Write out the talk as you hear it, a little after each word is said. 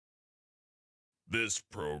This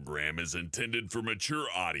program is intended for mature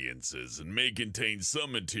audiences and may contain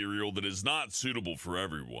some material that is not suitable for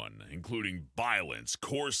everyone, including violence,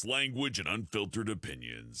 coarse language, and unfiltered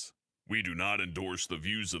opinions. We do not endorse the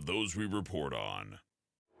views of those we report on.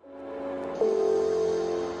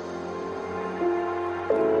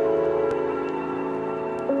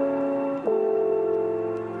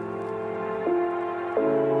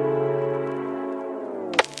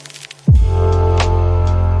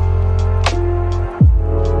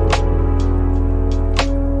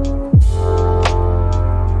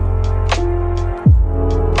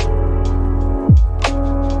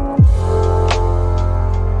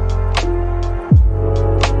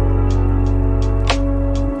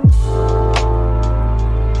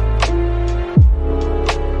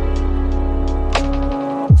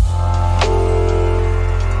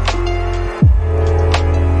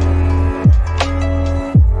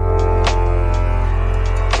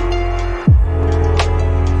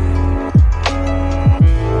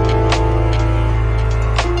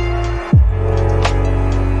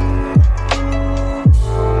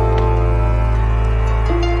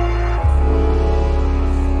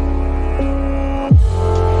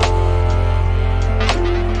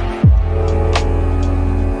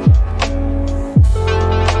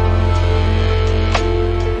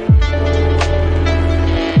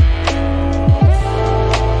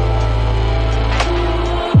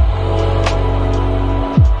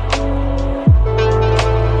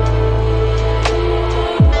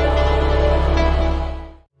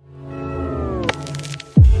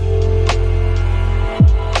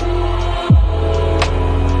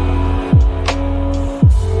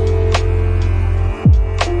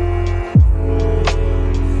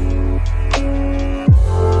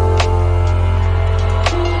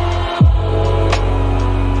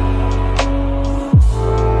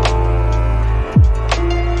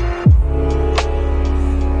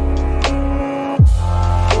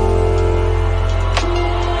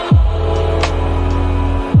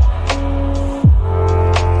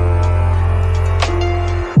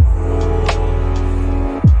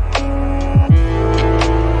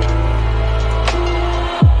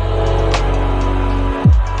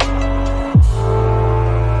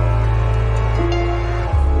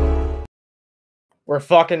 We're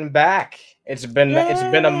fucking back. It's been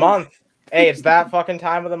a month. Hey, it's that fucking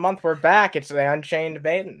time of the month. We're back. It's the Unchained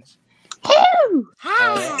Maidens. Woo!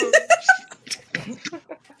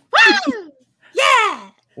 Woo! Yeah!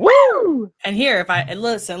 Woo! And here, if I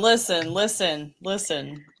listen. That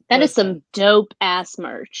is some dope ass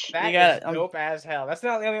merch. That is dope as hell. That's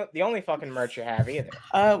not the only fucking merch you have either.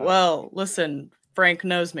 Well, listen. Frank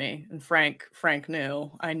knows me, and Frank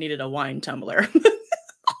knew I needed a wine tumbler.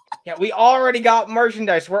 Yeah, we already got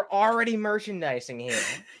merchandise. We're already merchandising here.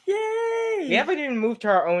 Yay! We haven't even moved to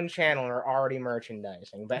our own channel, and we're already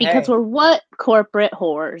merchandising. But because we're what? Corporate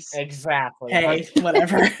whores. Exactly. Hey,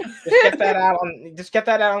 whatever. Just get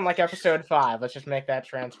that out on like episode 5. Let's just make that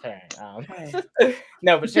transparent.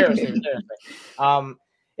 No, but seriously.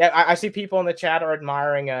 Yeah, I see people in the chat are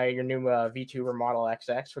admiring your new VTuber model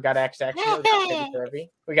XX. We got XX here. We got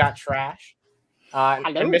Kirby. We got Trash.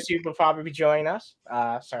 And Miss You will probably be joining us.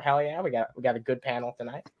 So hell yeah, we got a good panel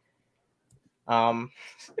tonight.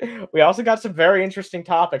 We also got some very interesting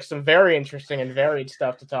topics, some very interesting and varied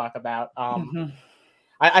stuff to talk about.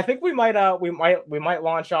 I think we might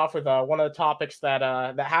launch off with one of the topics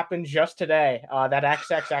that happened just today. That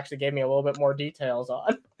XX actually gave me a little bit more details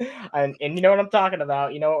on, and you know what I'm talking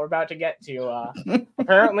about. You know what we're about to get to.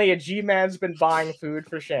 Apparently, a G-man's been buying food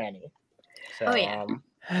for Shani. So,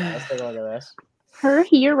 let's take a look at this. Her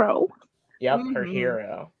hero. Yep, her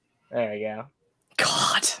hero. There you go.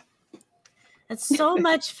 God. That's so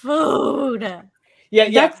much food.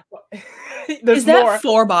 Yeah. Is that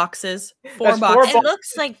 4 boxes? 4 boxes. It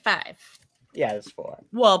looks like 5. Yeah, it's 4.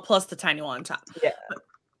 Well, plus the tiny one on top. Yeah.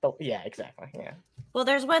 Oh, yeah, exactly. Yeah. Well,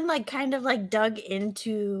 there's one like kind of like dug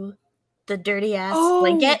into the dirty ass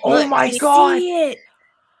blanket. Oh my god! See it.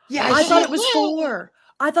 Yeah, I thought it was 4.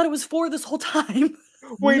 I thought it was 4 this whole time.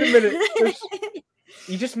 Wait a minute.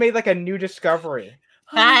 You just made like a new discovery.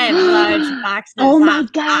 5 large boxes. Oh my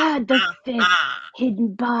god, the 5th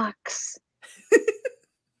hidden box.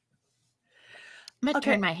 I'm gonna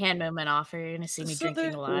turn my hand movement off, or you're gonna see me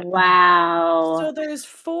drinking a lot. Wow. So there's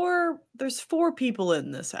 4 people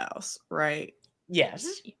in this house, right?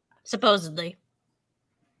 Yes. Supposedly.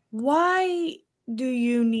 Why do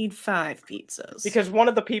you need 5 pizzas? Because one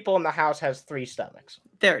of the people in the house has 3 stomachs.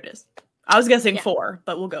 There it is. I was guessing 4,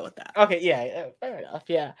 but we'll go with that. Okay, yeah, fair enough.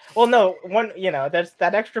 Yeah. Well, no, that's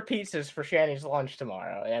that extra pizza is for Shani's lunch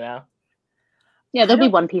tomorrow. You know. Yeah, there'll be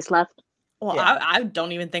 1 piece left. Well, Yeah. I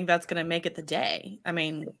don't even think that's gonna make it the day. I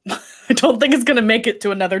mean, I don't think it's gonna make it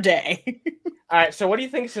to another day. All right, so what do you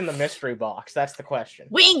think is in the mystery box? That's the question.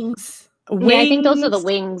 Wings. Yeah, I think those are the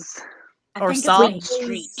wings. I Or think it's salt. wings.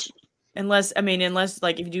 Street. Unless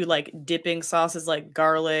like if you do like dipping sauces like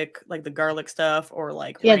garlic, like the garlic stuff, or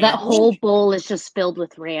like Yeah, that ranch. whole bowl is just filled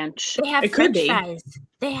with ranch. They have It could French be. fries.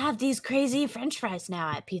 They have these crazy French fries now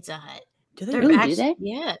at Pizza Hut. Do they They're Ooh, really? do they?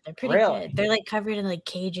 Yeah, they're pretty Really? good. They're like covered in like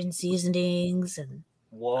Cajun seasonings and.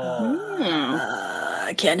 Whoa.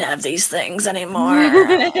 I can't have these things anymore.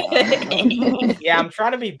 Yeah, I'm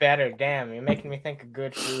trying to be better. Damn, you're making me think of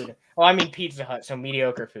good food. Well, I mean Pizza Hut, so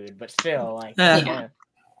mediocre food, but still, like, Yeah.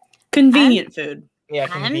 Convenient food. yeah,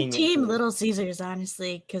 I'm convenient team food. Little Caesars,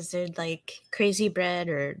 honestly, because they're like crazy bread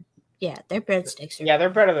or their breadsticks. Are Yeah, they're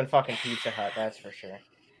better than fucking Pizza Hut, that's for sure.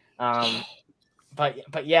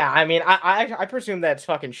 But yeah, I mean, I presume that's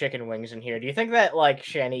fucking chicken wings in here. Do you think that like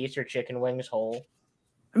Shani eats her chicken wings whole?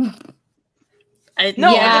 No,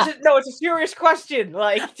 Yeah. it's a serious question.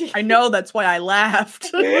 Like, I know, that's why I laughed.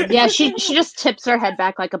 Yeah, she just tips her head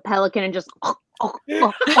back like a pelican and just. She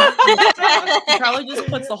probably just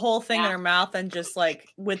puts the whole thing in her mouth and just like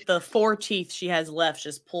with the 4 teeth she has left,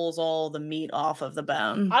 just pulls all the meat off of the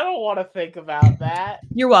bone. I don't want to think about that.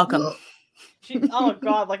 You're welcome. Oh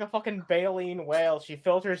god, like a fucking baleen whale. She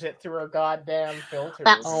filters it through her goddamn filter.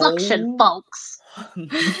 That suction, folks.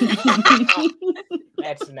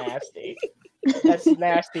 That's nasty. That's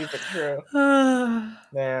nasty but true.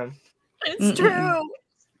 Damn. It's true.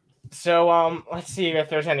 So let's see if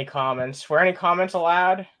there's any comments. Were any comments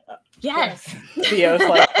allowed? Yes. Theo's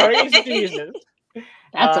like, praise Jesus.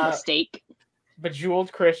 That's a mistake.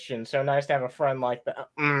 Bejeweled Christian. So nice to have a friend like that.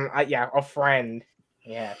 Yeah, a friend.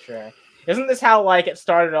 Yeah, sure. Isn't this how like it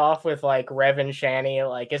started off with like Rev and Shani?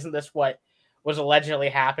 Like, isn't this what was allegedly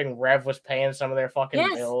happening? Rev was paying some of their fucking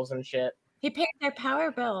bills and shit. He paid their power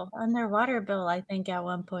bill and their water bill, I think, at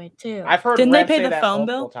one point too. I've heard. Didn't Rev they pay say the that phone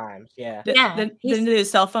multiple bill? times. Yeah. Didn't they do his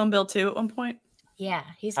cell phone bill too at one point? Yeah,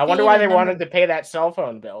 he's. I wonder paid why a they number- wanted to pay that cell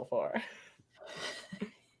phone bill for.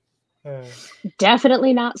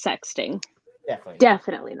 Definitely not sexting. Definitely.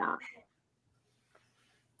 Definitely not.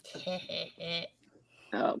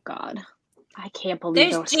 Oh God, I can't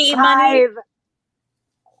believe There's those G money. 5.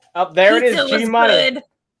 Up there it Pizza is. was G money.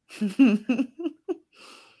 good.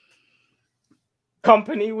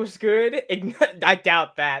 Company was good. I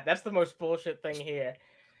doubt that. That's the most bullshit thing here.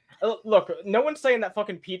 Look, no one's saying that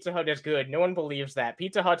fucking Pizza Hut is good. No one believes that.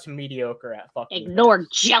 Pizza Hut's mediocre at fucking. Ignore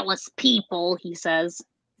jealous people, he says.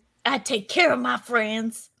 I take care of my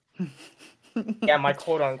friends. Yeah, my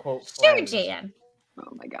quote unquote Sure, friends. Jan.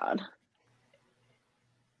 Oh my God.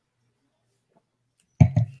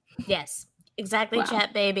 Yes, exactly, Wow.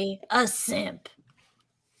 chat baby. A simp.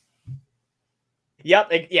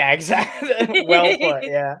 Yep. Yeah. Exactly. Well put.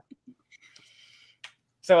 Yeah.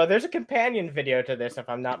 So there's a companion video to this, if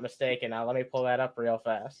I'm not mistaken. Now let me pull that up real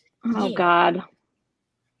fast. Oh Yeah. God.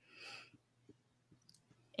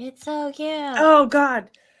 It's so cute. Oh God,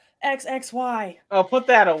 XXY. Oh, put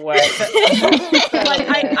that away.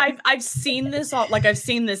 Like I've seen this I've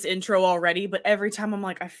seen this intro already, but every time I'm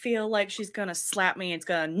like, I feel like she's gonna slap me. It's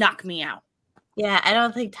gonna knock me out. Yeah, I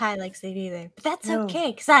don't think Ty likes it either, but that's No.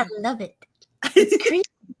 okay because I love it. It's creepy.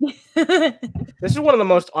 This is one of the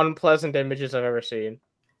most unpleasant images I've ever seen.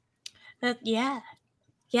 Yeah,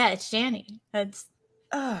 it's Janny. That's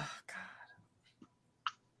Oh God.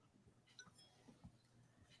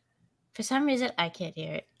 for some reason I can't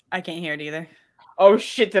hear it. I can't hear it either. Oh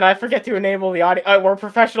shit! Did I forget to enable the audio? We're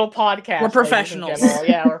professional podcasts. We're ladies and professionals. gentlemen.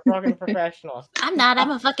 Yeah, we're fucking professionals. I'm not.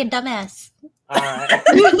 I'm a fucking dumbass. All right.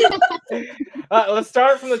 Let's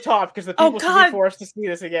start from the top because the Oh, people should God. be forced to see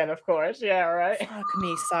this again. Of course. Yeah. Right. Fuck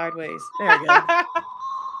me sideways. There we go.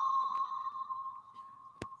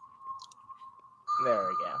 There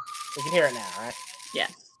we go. We can hear it now, right? Yeah.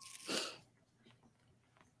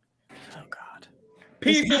 Oh God.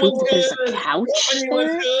 People There's was a good. couch Money was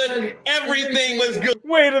there? good. Everything was good.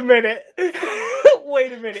 Wait a minute.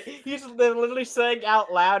 Wait a minute. He's literally saying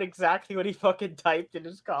out loud exactly what he fucking typed in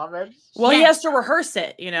his comments. Well, he Yeah. has to rehearse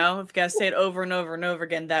it, you know. If you gotta say it over and over and over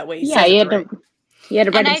again, that way. Yeah, he had right. to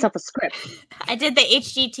write And himself a script. I did the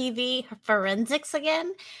HGTV forensics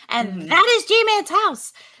again, and Mhm. that is G-Man's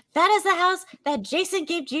house. That is the house that Jason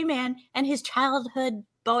gave G-Man and his childhood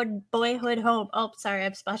boyhood home. Oh, sorry,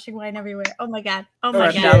 I'm splashing wine everywhere. Oh my god. Oh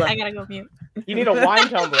my shit. god. I gotta go mute. You need a wine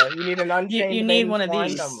tumbler. You need an Unchained you need Maidens one of wine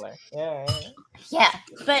these. tumbler. Yeah. Yeah,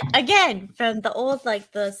 but again, from the old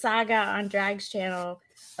like the saga on Drag's channel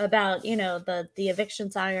about the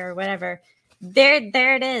eviction saga or whatever. There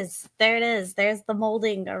it is. There it is. There's the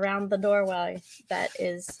molding around the doorway that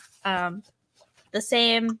is the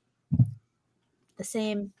same. The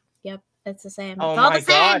same. Yep, it's the same. Oh It's all my the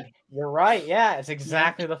same. god, you're right. Yeah, it's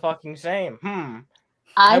exactly the fucking same.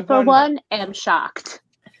 I for wonder. one, am shocked.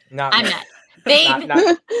 Not I'm me. not. Babe,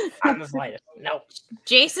 Not the slightest. Nope.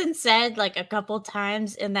 Jason said like a couple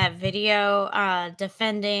times in that video,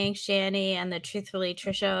 defending Shani and the truthfully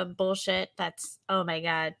Trisha bullshit. That's, oh my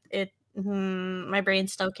god, my brain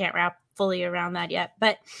still can't wrap fully around that yet.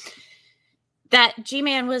 But that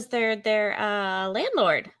G-Man was their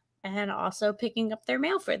landlord and also picking up their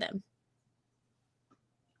mail for them.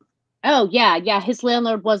 Oh, yeah. His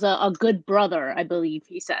landlord was a good brother, I believe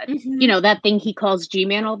he said. You know, that thing he calls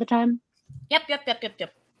G-Man all the time? Yep.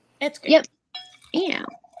 It's great. Yep. Yeah.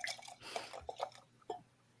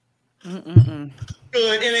 Good,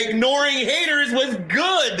 and ignoring haters was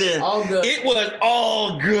good. All good. It was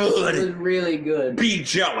all It good. was really good. Be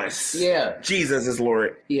jealous. Yeah. Jesus is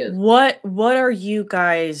Lord. Yes. What are you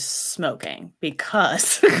guys smoking?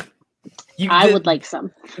 Because I would like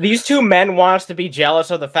some. These two men want us to be jealous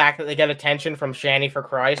of the fact that they get attention from Shani for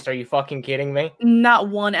Christ. Are you fucking kidding me? not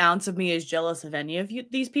 1 ounce of me is jealous of any of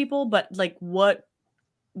these people, but like what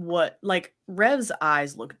like Rev's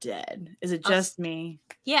eyes look dead. Is it just me?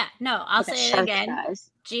 Yeah, no, I'll With the say it shark again. eyes.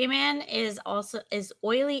 G-Man is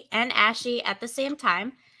oily and ashy at the same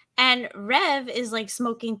time, and Rev is like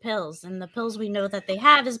smoking pills, and the pills we know that they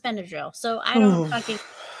have is Benadryl. So I don't fucking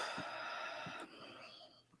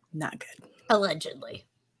Not good. allegedly.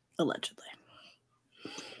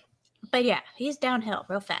 But yeah, he's downhill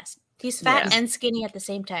real fast. He's fat Yeah. and skinny at the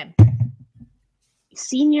same time.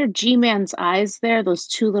 Senior G-Man's eyes there, those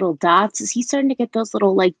two little dots. Is he starting to get those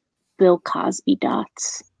little, like, Bill Cosby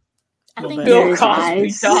dots? I Little think bit. Bill His Cosby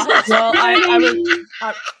eyes. dots. Well,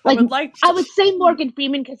 I Like, would like I would say Morgan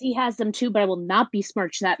Freeman because he has them too, but I will not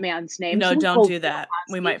besmirch that man's name. No, So we'll don't go do Bill that.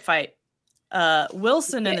 We Cosby. might fight.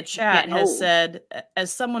 Wilson in the He's chat getting has old. said,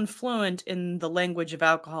 as someone fluent in the language of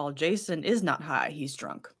alcohol, Jason is not high, he's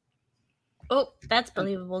drunk. Oh, that's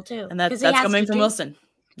believable too. And 'cause that's he has coming to from drink- Wilson.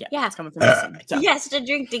 Yeah, Yeah. it's coming from Wilson. So. He has to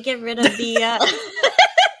drink to get rid of the.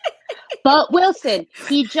 But Wilson,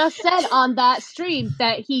 he just said on that stream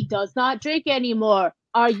that he does not drink anymore.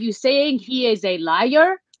 Are you saying he is a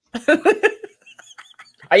liar? Yeah,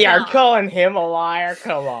 No. you're calling him a liar.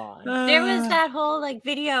 Come on. There was that whole like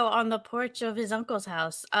video on the porch of his uncle's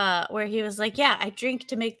house, where he was like, "Yeah, I drink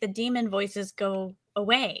to make the demon voices go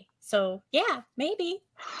away." So yeah, maybe.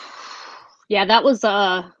 Yeah, that was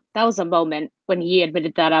a moment when he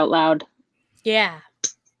admitted that out loud. Yeah.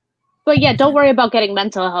 But yeah, don't worry about getting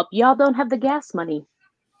mental help. Y'all don't have the gas money.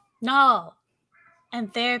 No.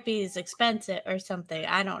 And therapy is expensive or something.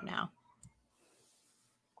 I don't know.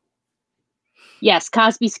 Yes,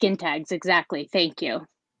 Cosby skin tags, exactly. Thank you.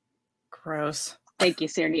 Gross. Thank you,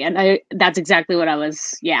 Sirni. And that's exactly what I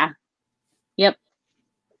was, yeah. Yep.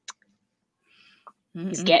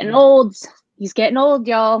 He's getting old. He's getting old,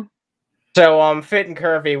 y'all. So, Fit and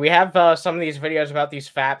Curvy, we have some of these videos about these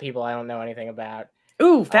fat people I don't know anything about.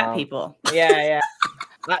 Ooh, fat people. Yeah.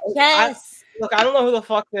 Yes. Look, I don't know who the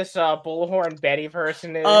fuck this Bullhorn Betty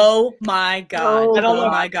person is. Oh my god. I don't know.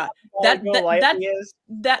 my god.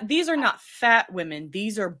 These are not fat women.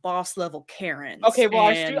 These are boss level Karens. Okay, well,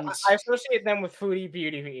 and I associate them with Foodie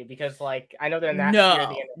Beauty because, like, I know they're in that sphere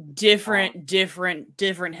of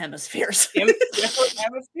different hemispheres. different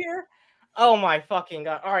hemisphere. Oh my fucking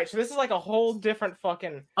god! All right, so this is like a whole different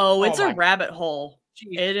fucking. Oh, it's Oh a my rabbit hole.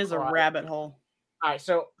 Jesus It is a Christ. rabbit hole. All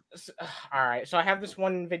right, so I have this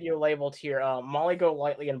one video labeled here. Molly Go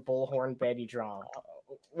Lightly and Bullhorn Betty drama.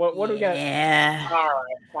 What do we got? Yeah. All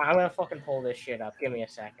right, I'm gonna fucking pull this shit up. Give me a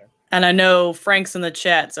second. And I know Frank's in the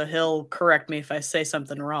chat, so he'll correct me if I say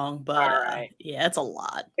something wrong. But Alright. yeah, it's a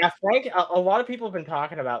lot. Yeah, Frank. A lot of people have been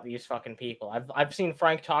talking about these fucking people. I've seen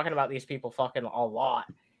Frank talking about these people fucking a lot.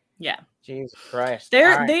 Yeah, Jesus Christ.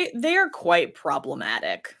 they're All right. they are quite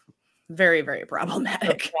problematic. Very They're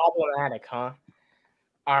problematic. problematic, huh?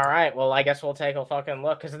 All right. Well, I guess we'll take a fucking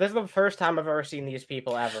look because this is the first time I've ever seen these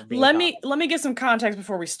people ever. Let me get some context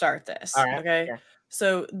before we start this. All right, Okay. sure.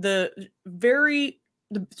 So the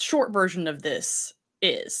short version of this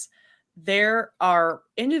is there are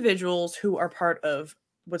individuals who are part of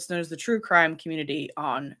what's known as the true crime community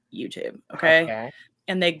on YouTube. Okay.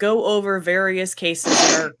 And they go over various cases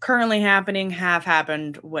that are currently happening, have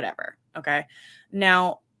happened, whatever. Okay.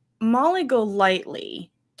 Now, Molly Go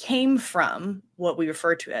Lightly came from what we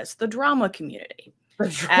refer to as the drama community.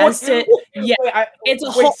 It's a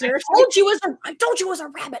whole. I told you it was a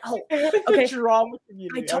rabbit hole. Okay. Drama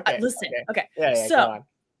community. Listen. Okay. Yeah,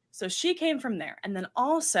 So she came from there, and then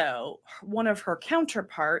also one of her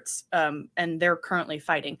counterparts, and they're currently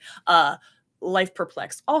fighting. Life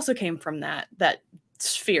Perplexed also came from that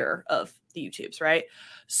sphere of the YouTubes, right?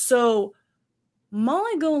 So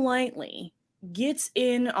Molly Golightly gets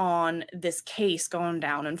in on this case going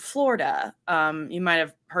down in Florida. You might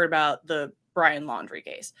have heard about the Brian Laundrie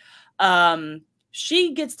case.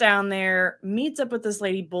 She gets down there, meets up with this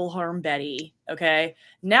lady, Bullhorn Betty. Okay.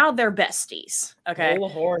 Now they're besties. Okay.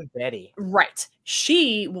 Bullhorn Betty. Right.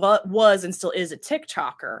 She was and still is a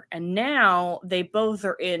TikToker. And now they both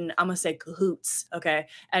are in, I'm going to say cahoots. Okay.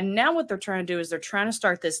 And now what they're trying to do is they're trying to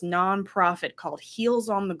start this nonprofit called Heels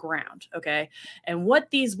on the Ground. Okay. And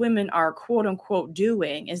what these women are quote unquote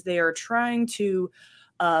doing is they are trying to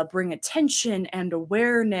bring attention and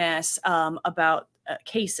awareness about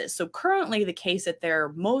cases. So currently the case that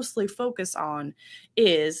they're mostly focused on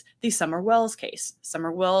is the Summer Wells case.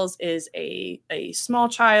 Summer Wells is a small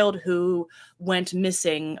child who went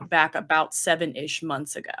missing back about 7-ish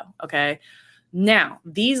months ago. Okay. Now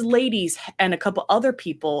these ladies and a couple other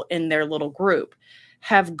people in their little group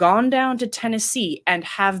have gone down to Tennessee and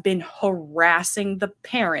have been harassing the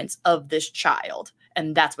parents of this child.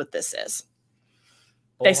 And that's what this is.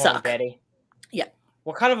 They suck. Betty. Yeah.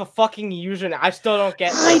 What kind of a fucking user? I still don't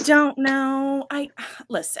get this. I don't know.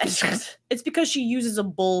 Listen. It's because she uses a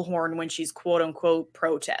bullhorn when she's quote unquote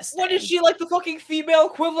protesting. What is she, like the fucking female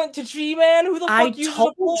equivalent to G-Man? Who the fuck uses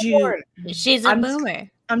a bullhorn? She's a boomer.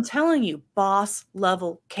 I'm telling you, boss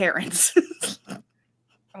level Karens.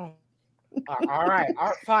 Oh. All right,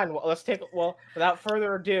 fine. Well, let's take. Well, without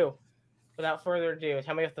further ado,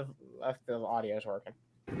 tell me if the audio is working.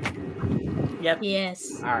 Yep.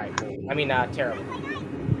 Yes. All right. Cool. I mean, terrible.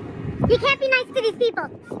 You can't be nice to these people.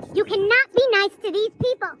 You cannot be nice to these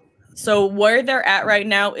people. So where they're at right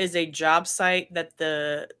now is a job site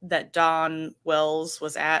that Don Wells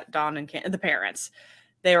was at. Don and the parents,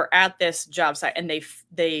 they were at this job site, and they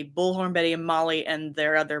Bullhorn Betty and Molly and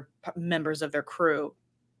their other members of their crew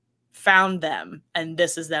found them, and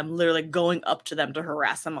this is them literally going up to them to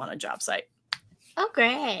harass them on a job site. Oh,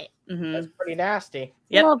 great. Mm-hmm. That's pretty nasty.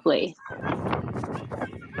 Yep. Lovely.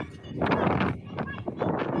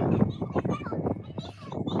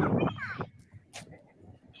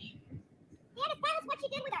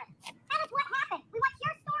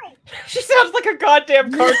 She sounds like a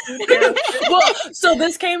goddamn cartoon character. Well, so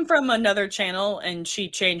this came from another channel, and she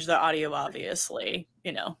changed the audio, obviously,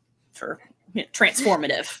 for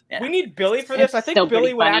transformative. Yeah. We need Billy for this. I think still Billy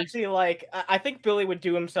pretty would funny. actually I think Billy would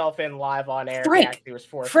do himself in live on air Frank, if he actually was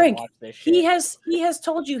forced to watch this shit. he has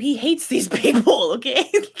told you he hates these people.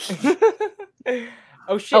 Okay.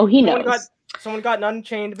 Oh shit! Oh, he knows. Someone got an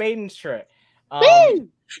Unchained Maidens shirt. Yay!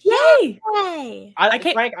 Hey. I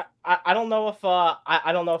can't- Frank, I don't know if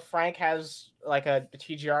I don't know if Frank has like a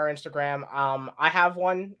TGR Instagram. I have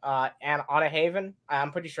one. And on a Haven.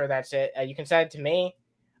 I'm pretty sure that's it. You can send it to me.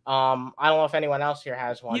 I don't know if anyone else here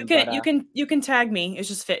has one. You can tag me. It's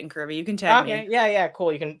just Fit and Curvy. You can tag me. Yeah,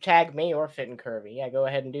 cool. You can tag me or Fit and Curvy. Yeah, go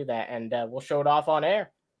ahead and do that, and we'll show it off on air.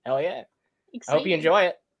 Hell yeah! I hope you enjoy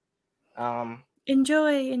it.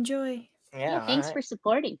 Enjoy. Yeah. Thanks for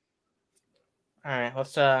supporting. All right,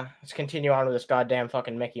 let's continue on with this goddamn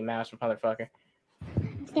fucking Mickey Mouse motherfucker.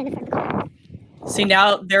 See,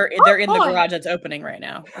 now they're in the garage that's opening right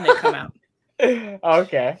now, and they come out.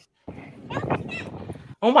 Okay.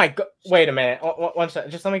 Oh my god! Wait a minute. One second.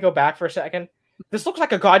 Just let me go back for a second. This looks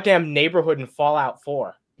like a goddamn neighborhood in Fallout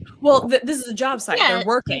 4. Well, this is a job site. Yeah. They're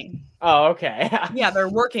working. Oh, okay. Yeah, they're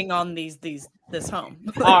working on this home.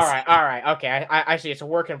 All right. Okay, I see. It's a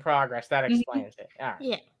work in progress. That explains it. All right.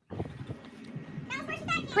 Yeah.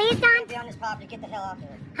 Please, Don. Be on this property. Get the hell out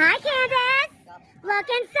there. Hi, Candace.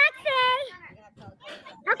 Looking sexy.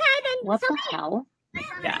 Okay, then. What the hell?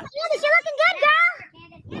 Yeah. Candace, you're looking good,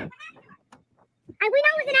 girl. We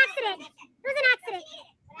know it was an accident. It was an accident.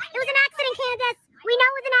 It was an accident, Candace. We know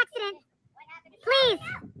it was an accident. Please.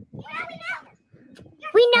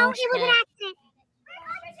 We know it was an accident.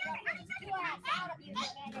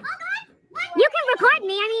 You can record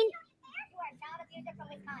me. I mean,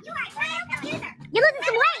 you're losing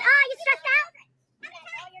some weight. Oh, you stressed out?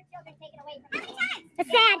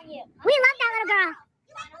 It's sad. We love that little girl.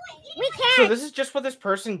 We can't. So this is just what this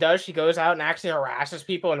person does. She goes out and actually harasses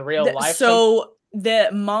people in real life. So the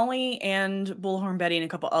Molly and Bullhorn Betty and a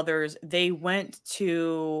couple others, they went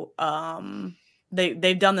to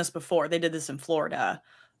they've done this before. They did this in Florida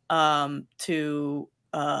to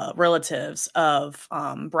relatives of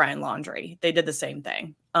Brian Laundrie. They did the same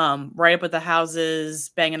thing. Right up at the houses,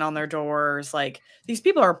 banging on their doors. Like, these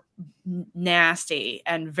people are nasty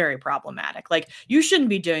and very problematic. Like, you shouldn't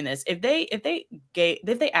be doing this. If they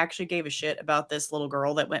actually gave a shit about this little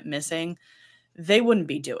girl that went missing, they wouldn't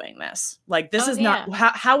be doing this. Like, this is not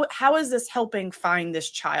how is this helping find this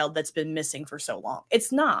child that's been missing for so long?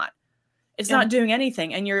 It's not. It's not doing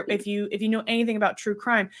anything. And if you know anything about true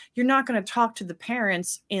crime, you're not going to talk to the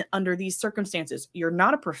parents under these circumstances. You're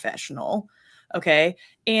not a professional, okay?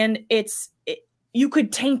 And you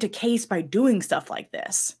could taint a case by doing stuff like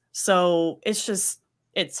this. So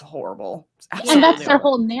it's horrible. And that's their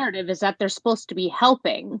whole narrative, is that they're supposed to be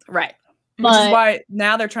helping. Right. Which is why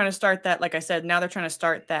now they're trying to start that, like I said, now they're trying to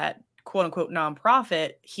start that quote unquote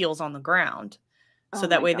nonprofit Heels on the Ground. So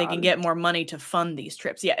that way they can get more money to fund these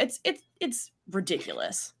trips. Yeah, it's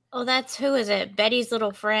ridiculous. Oh, that's, who is it? Betty's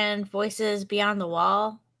little friend, Voices Beyond the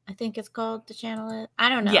Wall, I think it's called, the channel. I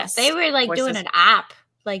don't know. Yes. They were like doing an app,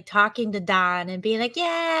 like talking to Don and being like,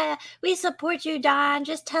 yeah, we support you, Don.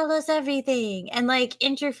 Just tell us everything. And like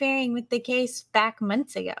interfering with the case back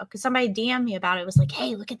months ago. Because somebody DM'd me about it. It was like,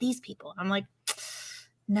 hey, look at these people. I'm like,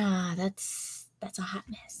 nah, that's a hot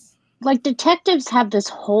mess. Like, detectives have this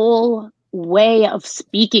whole way of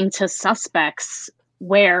speaking to suspects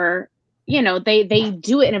where, you know, they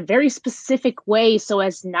do it in a very specific way so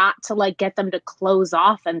as not to like get them to close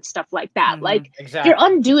off and stuff like that. Like, you're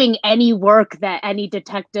undoing any work that any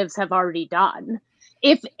detectives have already done.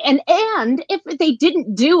 If they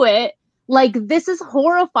didn't do it, like, this is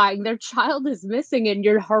horrifying. Their child is missing and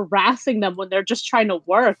you're harassing them when they're just trying to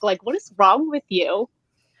work. Like, what is wrong with you?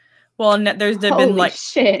 Well, there's been like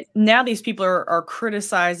shit. Now these people are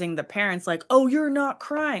criticizing the parents, like, oh, you're not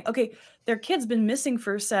crying. Okay, their kid's been missing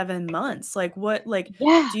for 7 months. Like, what? Like,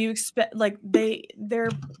 do you expect? Like, they're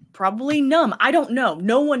probably numb. I don't know.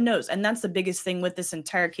 No one knows, and that's the biggest thing with this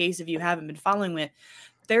entire case. If you haven't been following it,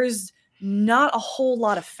 there's not a whole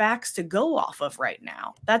lot of facts to go off of right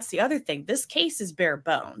now. That's the other thing. This case is bare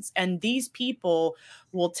bones, and these people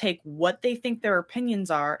will take what they think their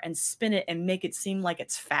opinions are and spin it and make it seem like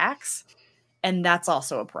it's facts, and that's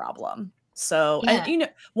also a problem. So, and, you know,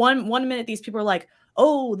 one minute these people are like,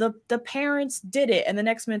 oh, the parents did it, and the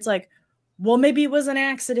next minute it's like, well, maybe it was an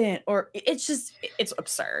accident, or it's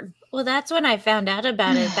absurd. Well, that's when I found out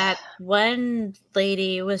about it. That one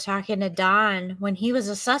lady was talking to Don when he was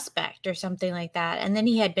a suspect or something like that. And then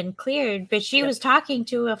he had been cleared, but she was talking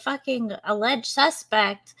to a fucking alleged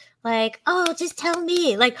suspect. Like, oh, just tell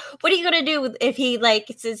me. Like, what are you going to do if he, like,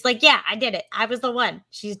 it's like, yeah, I did it. I was the one.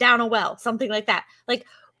 She's down a well. Something like that. Like,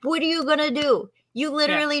 what are you going to do? You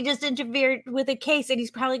literally just interfered with a case and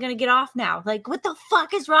he's probably going to get off now. Like, what the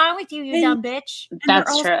fuck is wrong with you, you dumb bitch?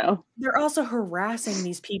 That's true. They're also harassing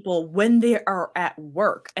these people when they are at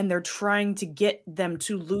work and they're trying to get them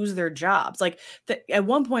to lose their jobs. Like, at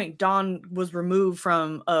one point, Dawn was removed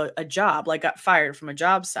from a job, like got fired from a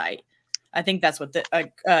job site. I think that's what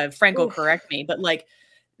Frank will correct me. But like,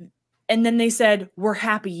 and then they said, we're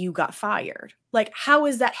happy you got fired. Like, how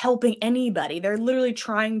is that helping anybody? They're literally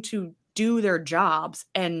trying to do their jobs,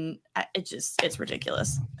 and it's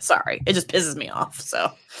ridiculous. Sorry, it just pisses me off.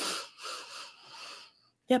 So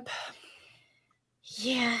yep,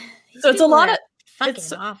 yeah. So it's a lot of fucking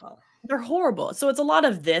awful. They're horrible. So it's a lot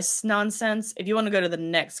of this nonsense. If you want to go to the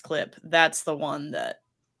next clip, that's the one that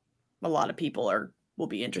a lot of people will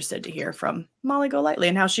be interested to hear from Molly Golightly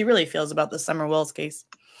and how she really feels about the Summer Wells case.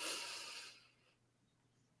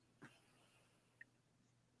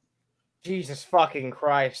 Jesus fucking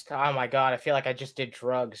Christ. Oh my God. I feel like I just did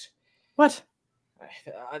drugs. What?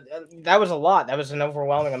 That was a lot. That was an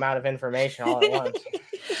overwhelming amount of information all at once.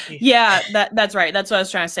 Yeah, that's right. That's what I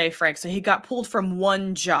was trying to say, Frank. So he got pulled from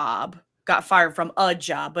one job, got fired from a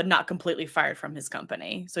job, but not completely fired from his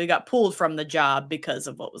company. So he got pulled from the job because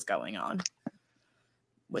of what was going on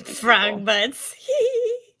with these frog people. butts.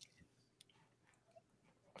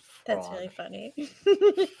 That's really funny.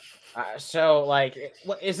 So, like,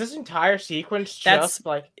 is this entire sequence just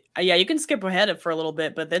like... Yeah, you can skip ahead for a little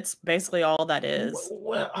bit, but that's basically all that is.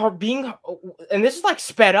 And this is, like,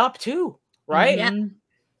 sped up, too, right? Mm-hmm.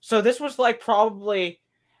 So this was, like, probably...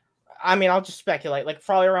 I mean, I'll just speculate. Like,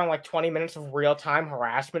 probably around, like, 20 minutes of real-time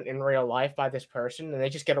harassment in real life by this person, and they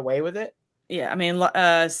just get away with it? Yeah, I mean,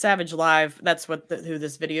 Savage Live, that's who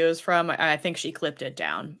this video is from. I think she clipped it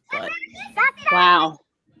down, but... Wow.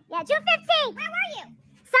 Yeah, June 15th. Where were you?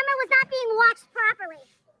 Summer was not being watched properly.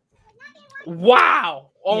 Wow!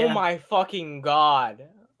 Oh Yeah. my fucking God!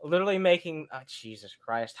 Literally making Jesus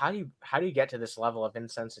Christ! How do you get to this level of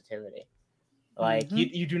insensitivity? Like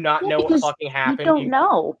you do not know what fucking happened. You don't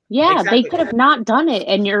know. Yeah, Exactly. they could have not done it,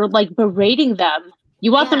 and you're like berating them.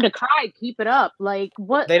 You want them to cry? Keep it up. Like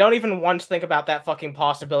what? They don't even once think about that fucking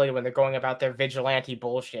possibility when they're going about their vigilante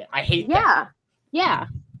bullshit. I hate that. Yeah.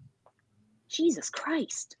 Jesus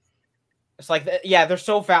Christ. It's like, yeah, they're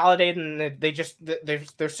so validated and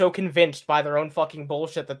they're so convinced by their own fucking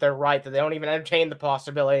bullshit that they're right that they don't even entertain the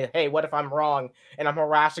possibility. Hey, what if I'm wrong and I'm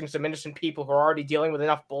harassing some innocent people who are already dealing with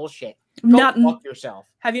enough bullshit? Go fuck yourself.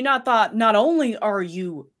 Have you not thought? Not only are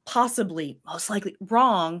you possibly most likely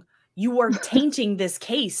wrong, you are tainting this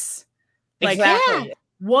case. Like, exactly. Yeah.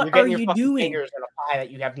 What You're are your you fucking doing? Fingers in a pie that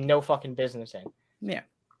you have no fucking business in. Yeah.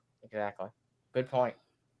 Exactly. Good point.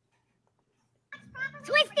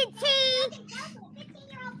 Twisted Tea!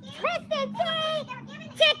 Twisted Tea!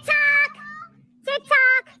 TikTok!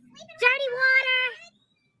 TikTok! Dirty water!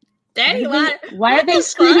 Dirty water. Why are they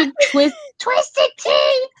screaming Twisted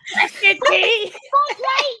Tea? Twisted Tea!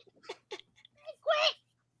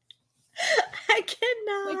 I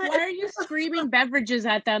cannot. Like, why are you screaming beverages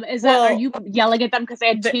at them? Are you yelling at them because they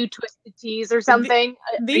had 2 twisted teas or something?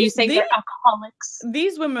 Are you saying they're alcoholics?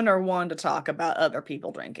 These women are one to talk about other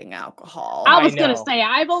people drinking alcohol. I was gonna say,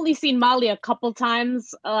 I've only seen Molly a couple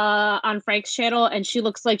times on Frank's channel, and she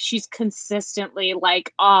looks like she's consistently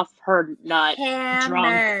like off her nut,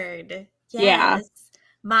 Hammered. drunk. Yes. Yeah.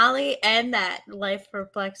 Molly and that life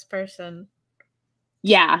perplexed person.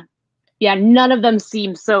 Yeah. Yeah, none of them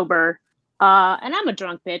seem sober. And I'm a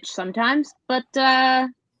drunk bitch sometimes, but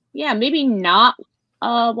yeah, maybe not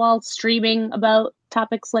while streaming about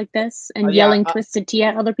topics like this and yelling Twisted Tea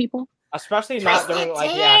at other people. Especially not during like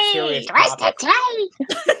serious Twisted topics. Tea!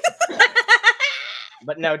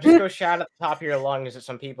 But no, just go shout at the top of your lungs at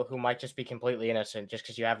some people who might just be completely innocent just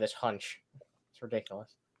because you have this hunch. It's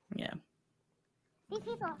ridiculous. Yeah. These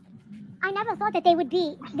people, I never thought that they would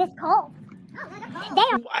be this cold. They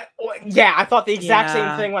are. Yeah, I thought the exact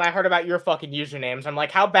same thing when I heard about your fucking usernames. I'm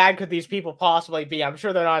like, how bad could these people possibly be? I'm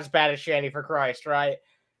sure they're not as bad as Shanny, for Christ, right?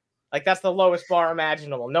 Like, that's the lowest bar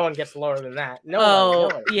imaginable. No one gets lower than that. No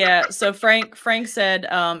one. Yeah. So Frank said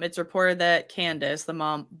it's reported that Candace, the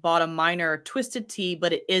mom, bought a minor Twisted Tea,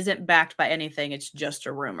 but it isn't backed by anything. It's just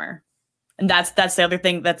a rumor. And that's the other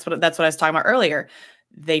thing. That's what I was talking about earlier.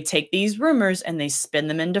 They take these rumors and they spin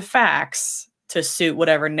them into facts to suit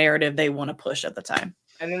whatever narrative they want to push at the time.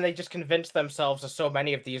 And then they just convince themselves of so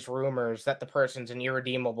many of these rumors that the person's an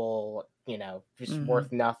irredeemable, just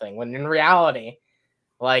worth nothing. When in reality,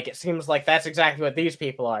 like, it seems like that's exactly what these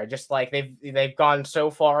people are. Just like they've gone so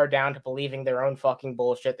far down to believing their own fucking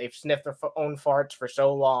bullshit. They've sniffed their own farts for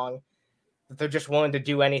so long that they're just willing to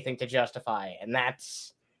do anything to justify it. And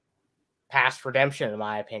that's past redemption, in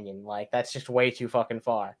my opinion. Like, that's just way too fucking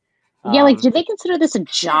far. Yeah, like, do they consider this a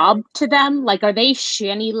job to them? Like, are they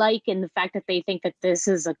Shanny-like in the fact that they think that this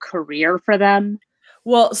is a career for them?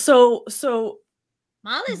 Well, so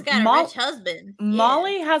Molly's got a rich husband.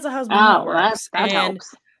 Molly has a husband that works, that and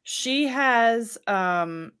helps. she has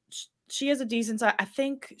a decent size. I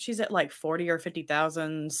think she's at like 40 or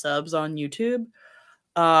 50,000 subs on YouTube.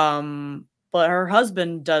 But her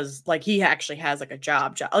husband does, like, he actually has like a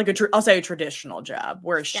job, like I'll say a traditional job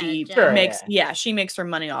where she makes she makes her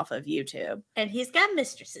money off of YouTube. And he's got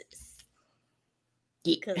mistresses.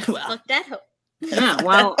 Well, fuck that hoe. Yeah,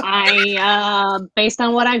 well, I based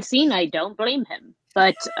on what I've seen, I don't blame him.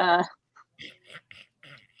 But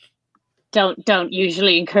don't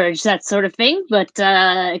usually encourage that sort of thing. But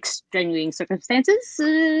extenuating circumstances,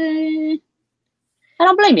 I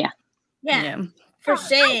don't blame you. Yeah. For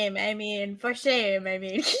shame, I mean.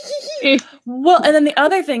 Well, and then the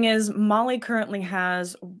other thing is Molly currently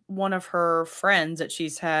has one of her friends that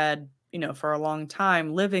she's had, for a long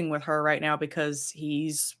time living with her right now because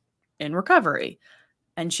he's in recovery.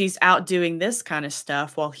 And she's out doing this kind of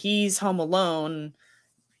stuff while he's home alone,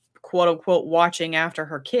 quote unquote, watching after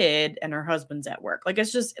her kid and her husband's at work. Like,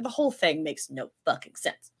 it's just, the whole thing makes no fucking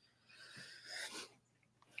sense.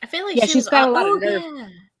 I feel like she's got a lot of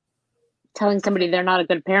nerve. Telling somebody they're not a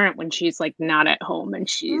good parent when she's like not at home and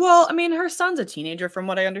she's her son's a teenager from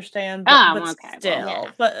what I understand, but okay. Still, well,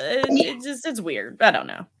 yeah. But it's weird. I don't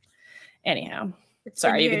know. Anyhow, it's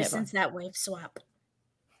been years since that wave swap.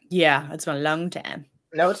 Yeah, it's been a long time.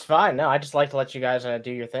 No, it's fine. No, I just like to let you guys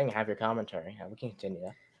do your thing, have your commentary. We can continue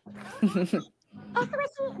that.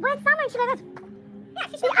 Where's Summer? She goes, I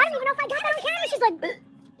don't even know if I got that on camera. She's like,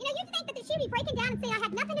 you think that she'd be breaking down and saying I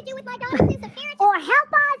had nothing to do with my daughter's disappearance? Or help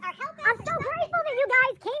us. I'm so grateful that you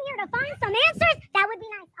guys came here to find some answers. That would be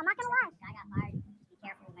nice. I'm not going to lie. I got fired. Be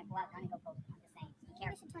careful when I go out. I'm going to go cold. I'm just saying. Be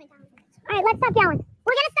careful. All right, let's stop yelling.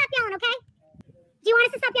 We're going to stop yelling, okay? Do you want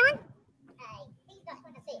us to stop yelling?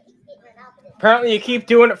 Apparently, you keep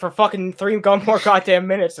doing it for fucking 3 more goddamn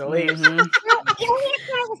minutes at least. No, he only asked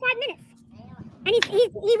for over 5 minutes. And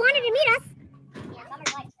he wanted to meet us.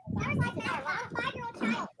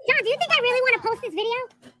 John, do you think I really want to post this video?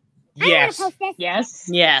 Yeah, Yes. post this. Yes.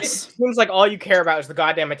 Yes. Seems like all you care about is the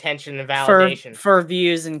goddamn attention and validation, For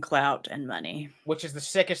views and clout and money. which is the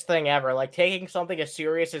sickest thing ever. Like taking something as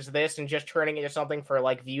serious as this and just turning it into something for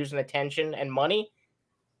like views and attention and money.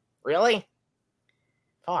 Really?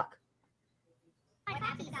 Fuck. What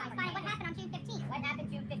happened on June 15th? What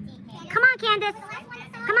happened June 15th? Come on, Candace.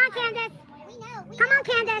 Come on, Candace. Come on,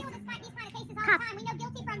 Candace. We know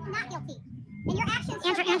guilty from not guilty. And your actions.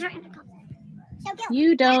 Andrew. Show guilt.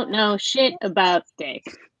 You don't know shit about steak.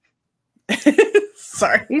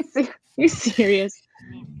 Sorry. You serious? Oh,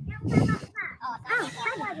 they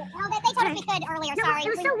told us we could earlier. No, Sorry. it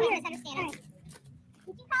was so weird. Misunderstanding.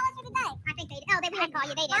 Did you call us or did they? I think they did. Oh, they didn't call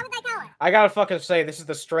you. They did. Why would they call us? I gotta fucking say, this is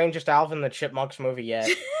the strangest Alvin and the Chipmunks movie yet.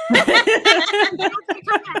 We pleaded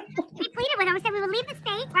with them. We said we would leave the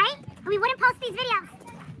state, right? And we wouldn't post these videos.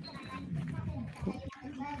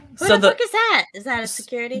 Who the fuck is that? Is that a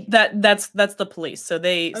security? That's the police. So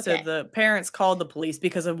Okay. the parents called the police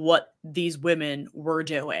because of what these women were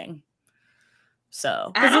doing.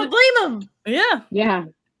 So I don't blame them. yeah. Yeah.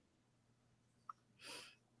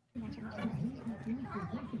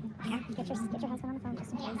 Get your husband on the phone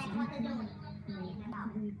just in case.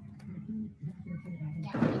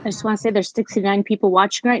 I just want to say there's 69 people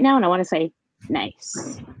watching right now, and I want to say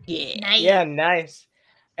nice. Yeah. Yeah, nice.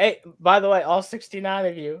 Hey, by the way, all 69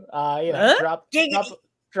 of you,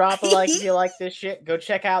 drop a like if you like this shit. Go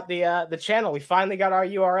check out the channel. We finally got our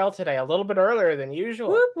URL today, a little bit earlier than usual.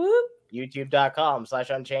 Whoop, whoop.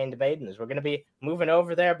 YouTube.com/Unchained Maidens. We're gonna be moving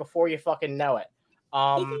over there before you fucking know it.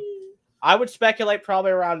 I would speculate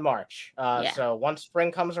probably around March. So once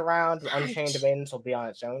spring comes around, Unchained Maidens will be on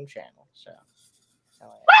its own channel. So.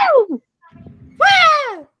 Woo!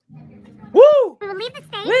 Woo! Woo! We will leave the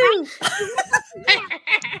state, Woo! right?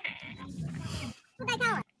 Who'd they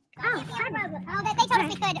call us? Oh, they told us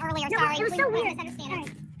we could earlier. No, Sorry. it was so weird. Misunderstanding.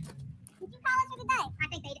 Did you call us or did they? I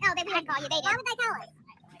think they did. Oh, they didn't call you. They did. Why would they call us?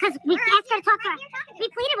 Because we asked her to talk to her. We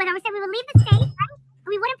pleaded with her. We said we would leave the state, right? And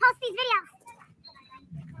we wouldn't post these videos.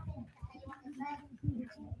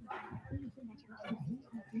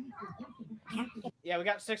 Yeah, we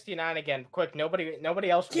got 69 again. Quick, nobody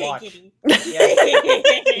else watch. Yeah.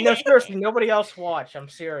 No, seriously, nobody else watch. I'm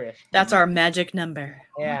serious. That's our magic number.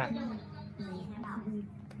 Yeah.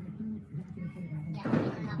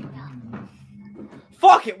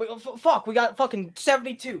 Fuck it. Fuck, we got fucking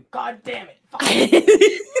 72. God damn it. Fuck.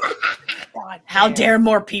 God How damn it. dare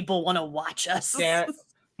more people want to watch us? Damn it.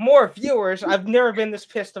 More viewers. I've never been this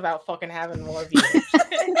pissed about fucking having more viewers. God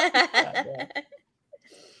damn.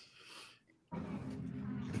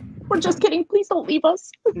 We're just kidding. Please don't leave us.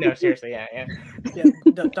 No, seriously, yeah. Yeah,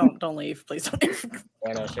 don't leave, please don't leave.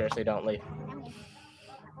 Yeah, no, seriously, don't leave.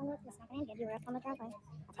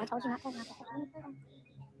 I told you not to.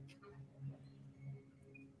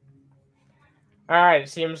 All right, it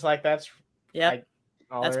seems like that's Yep,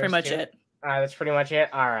 all that's there pretty is much to it. All right, that's pretty much it.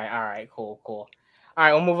 All right, cool. All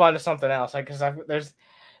right, we'll move on to something else, like because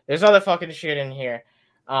there's other fucking shit in here.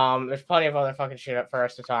 There's plenty of other fucking shit for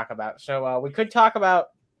us to talk about. So we could talk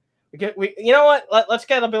about you know what? Let's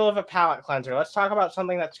get a bit of a palate cleanser. Let's talk about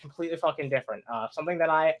something that's completely fucking different. Something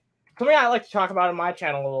I like to talk about on my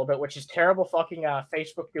channel a little bit, which is terrible fucking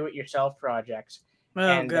Facebook do-it-yourself projects. Oh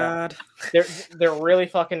And, god. They're really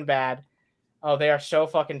fucking bad. Oh, they are so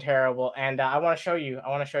fucking terrible. And I want to show you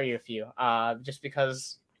a few. Just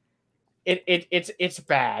because it's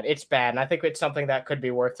bad. It's bad, and I think it's something that could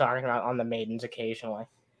be worth talking about on the Maidens occasionally.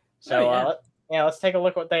 So let's take a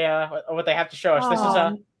look what they have to show us. This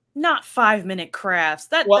is not 5-minute crafts.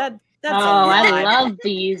 That's I love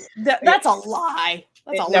these. That's a lie.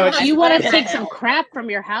 That's a No, lie. it's- You want to take some crap from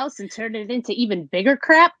your house and turn it into even bigger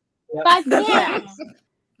crap? Yep. 5 minute crafts.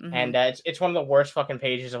 Mhm. And it's one of the worst fucking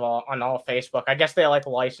pages of all on all Facebook. I guess they like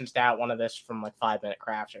licensed out one of this from like 5-minute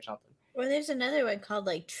crafts or something. Or there's another one called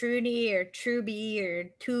like Truny or Truby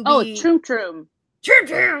or Tubi. Oh, Troom.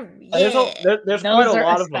 Troom. Yeah. There's Those quite a are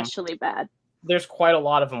lot of them. especially bad. There's quite a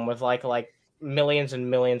lot of them with like millions and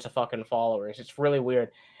millions of fucking followers. It's really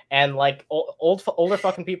weird. And like older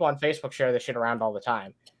fucking people on Facebook share this shit around all the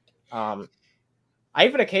time. I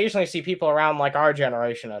even occasionally see people around like our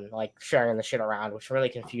generation and like sharing the shit around, which really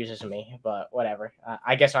confuses me. But whatever.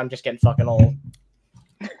 I guess I'm just getting fucking old.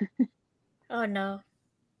 Oh no.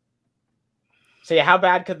 So yeah, how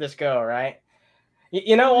bad could this go, right?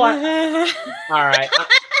 You know what? All right.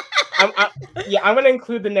 I'm gonna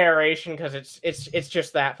include the narration because it's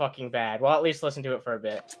just that fucking bad. Well, at least listen to it for a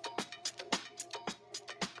bit.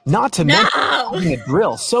 Not to mention No! having a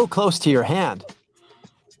drill so close to your hand.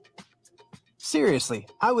 Seriously,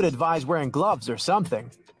 I would advise wearing gloves or something.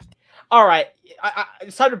 All right,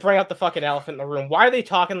 it's time to bring up the fucking elephant in the room. Why are they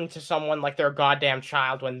talking to someone like they're a goddamn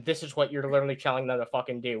child when this is what you're literally telling them to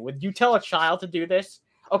fucking do? Would you tell a child to do this?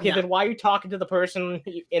 Okay, No. then why are you talking to the person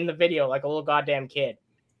in the video like a little goddamn kid?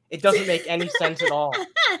 It doesn't make any sense at all.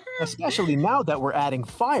 Especially now that we're adding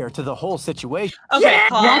fire to the whole situation. Okay,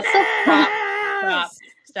 What pause. the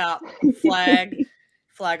Stop.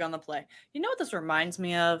 Flag on the play. You know what this reminds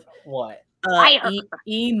me of? What? Fire.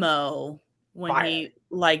 Emo when Fire. he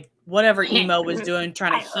like whatever emo was doing,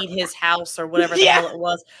 trying to heat his house or whatever the hell it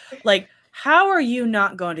was. Like, how are you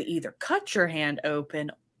not going to either cut your hand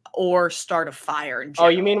open or start a fire? In Oh,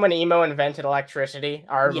 you general? mean when emo invented electricity?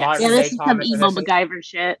 Our Yes. modern Yeah, day this is some common emo citizen? MacGyver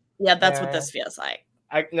shit. Yeah, that's what Yeah. this feels like.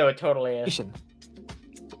 No, it totally is.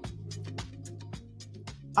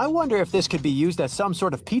 I wonder if this could be used as some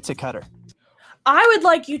sort of pizza cutter. I would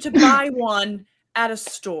like you to buy one at a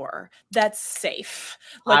store that's safe.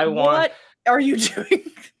 Like, what are you doing?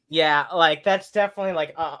 Yeah, like that's definitely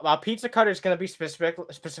like a pizza cutter is gonna be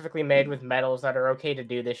specifically made with metals that are okay to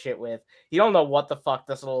do this shit with. You don't know what the fuck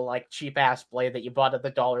this little like cheap ass blade that you bought at the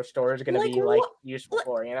dollar store is gonna Like, be like what- useful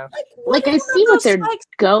for, you know? Like, I if one see of what those they're spikes-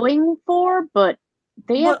 going for, but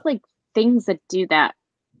they have But- like things that do that.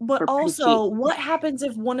 But for pretty also, cheap. what happens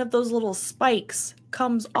if one of those little spikes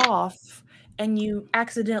comes off and you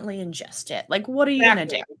accidentally ingest it? Like, what are you gonna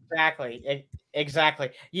do?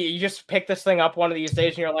 Exactly. You just pick this thing up one of these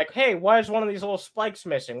days and you're like, hey, why is one of these little spikes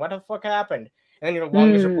missing? What the fuck happened? And then your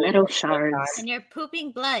lungs are bleeding Metal at the same shards. time. And you're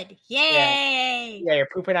pooping blood. Yay! Yeah, you're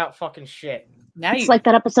pooping out fucking shit. Now It's like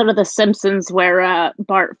that episode of The Simpsons where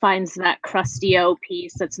Bart finds that crusty O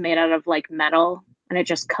piece that's made out of like metal, and it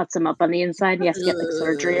just cuts him up on the inside. And he has to get like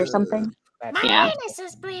surgery or something. My Yeah. anus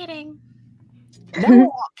is bleeding. Now we're on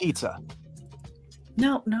pizza.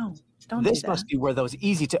 no, don't This do that. must be where those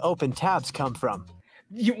easy to open tabs come from.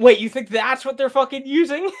 You think that's what they're fucking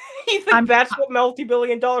using? You think that's what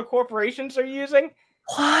multi-billion-dollar corporations are using?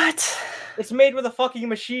 What? It's made with a fucking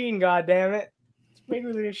machine, goddammit. It's made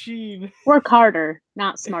with a machine. Work harder,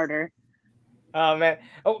 not smarter. Oh man!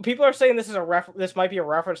 Oh, people are saying this is this might be a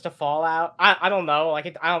reference to Fallout. I don't know.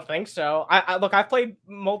 Like, I don't think so. I look. I've played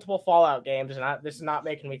multiple Fallout games, and this is not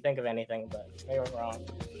making me think of anything. But maybe I'm wrong.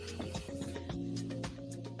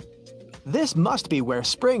 This must be where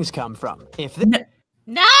springs come from. If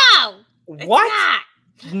No! It's What? not.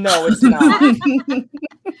 No, it's not.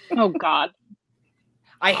 Oh God.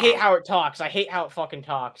 I hate how it talks. I hate how it fucking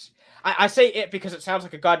talks. I say it because it sounds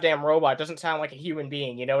like a goddamn robot. It doesn't sound like a human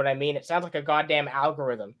being. You know what I mean? It sounds like a goddamn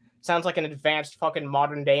algorithm. It sounds like an advanced fucking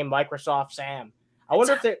modern day Microsoft Sam. I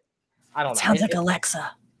wonder if they. I don't know. Sounds like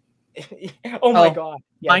Alexa. Oh my Oh, god.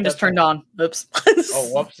 Yeah, Mine it just does turned on. Oops. Oh,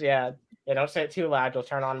 whoops. Yeah. Yeah, don't say it too loud. You'll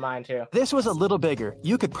turn on mine too. this was a little bigger,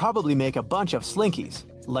 you could probably make a bunch of slinkies.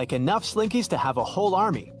 Like enough slinkies to have a whole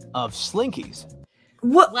army of slinkies.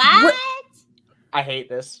 What? What? I hate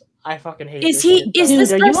this. I fucking hate Is this. he? shit. Is Dude,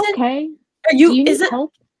 this are person? you okay? Are Do you? you Is need it?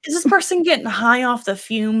 help? Is this person getting high off the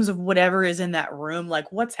fumes of whatever is in that room?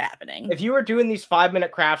 Like, what's happening? If you were doing these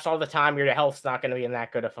 5-minute crafts all the time, your health's not going to be in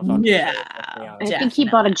that good of a fucking Yeah. shape, let's be I honest. think he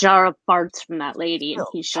bought a jar of farts from that lady, and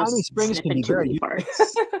he's Tiny just springs can sniffing be too very many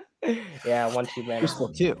farts. Yeah, 1 too many. useful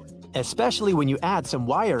too, especially when you add some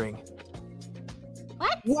wiring.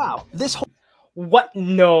 What? Wow, this whole What?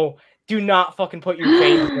 No. Do not fucking put your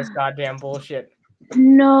face in this goddamn bullshit.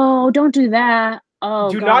 No, don't do that.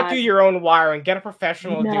 Oh, Do God. not do your own wiring. Get a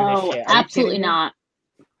professional to do No, this shit. Are you absolutely kidding me? not.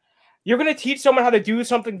 You're going to teach someone how to do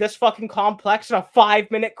something this fucking complex in a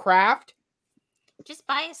 5-minute craft? Just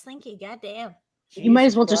buy a slinky, goddamn. You might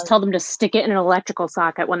as well Jesus just tell them to stick it in an electrical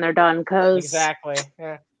socket when they're done, because Exactly.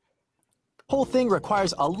 Yeah. whole thing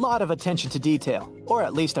requires a lot of attention to detail, or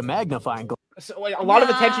at least a magnifying glass. So, like, a lot of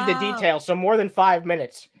attention to No. detail, so more than 5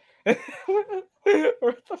 minutes.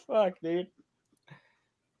 What the fuck, dude?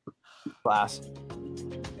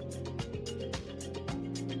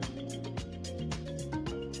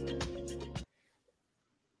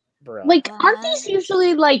 Bro. like, aren't these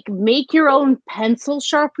usually like make your own pencil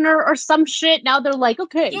sharpener or some shit? Now they're like,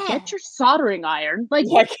 okay, Yeah. get your soldering iron. Like,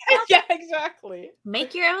 Yeah, yeah, exactly.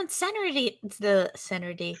 Make your own centerpiece.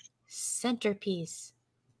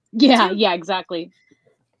 yeah, exactly.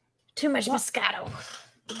 Too much Moscato.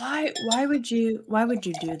 Why would you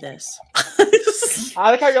do this?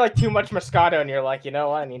 I like how you're like too much Moscato and you're like, you know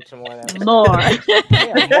what? I need some more of that. More.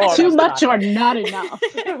 Yeah, more Too much Moscato. or not enough.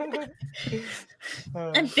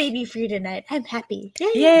 I'm baby free tonight. I'm happy.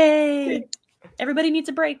 Yay! Everybody needs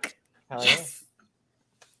a break. Hell yeah. Yes.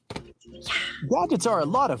 Gadgets are a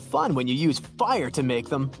lot of fun when you use fire to make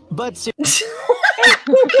them, but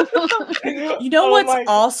You know Oh what's my-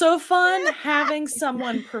 also fun? Having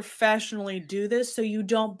someone professionally do this so you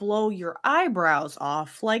don't blow your eyebrows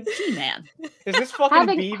off like G-Man. Is this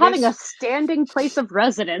fucking Beavis? having a standing place of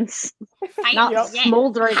residence, not Yep.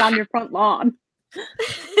 smoldering on your front lawn.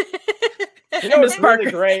 You know Miss what's really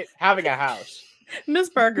Parker. great? Having a house. Miss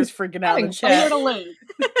Parker's freaking out in Having somewhere chat. to live.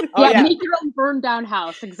 Oh, yeah, yeah. make your own burned down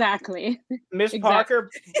house. Exactly. Miss Exactly. Parker,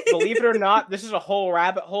 believe it or not, this is a whole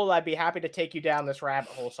rabbit hole. I'd be happy to take you down this rabbit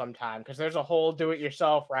hole sometime because there's a whole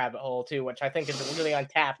do-it-yourself rabbit hole too, which I think is really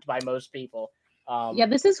untapped by most people. Yeah,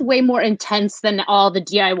 this is way more intense than all the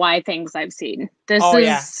DIY things I've seen. This Oh, is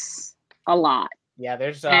yeah. a lot Yeah,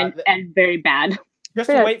 there's and very bad. just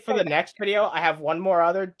to wait for the next video. I have one more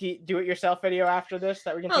other do-it-yourself video after this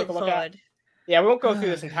that we can take a look at. Yeah, we won't go through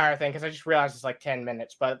this entire thing because I just realized it's like 10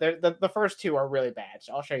 minutes, but the first two are really bad,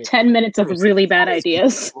 so I'll show you. 10 minutes of really bad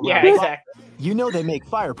ideas. Yeah, exactly. You know they make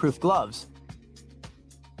fireproof gloves.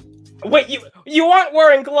 Wait, you aren't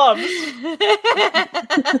wearing gloves?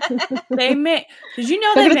 They make. Did you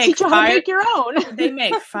know They're they gonna make teach you how to make your own. They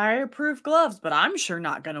make fireproof gloves, but I'm sure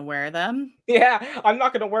not gonna wear them. Yeah, I'm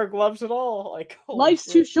not gonna wear gloves at all. Like, holy Life's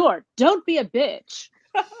shit. too short. Don't be a bitch.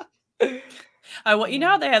 Well, you know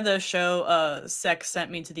how they have the show Sex Sent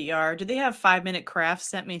Me to the ER? Do they have 5-minute crafts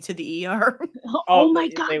sent me to the ER? Oh my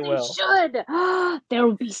they god, they will. should. There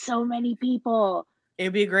will be so many people.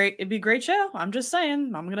 It'd be a great show. I'm just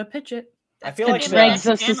saying. I'm gonna pitch it. I feel The like dregs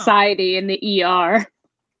of society in the ER.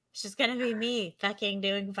 It's just gonna be me fucking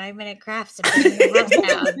doing 5-minute crafts and putting the house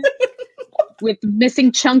down. With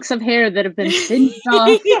missing chunks of hair that have been singed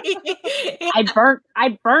off.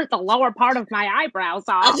 I burnt the lower part of my eyebrows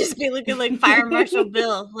off. I'll just be looking like Fire Marshal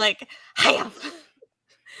Bill, like, hiya.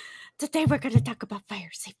 Today we're gonna talk about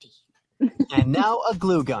fire safety. And now a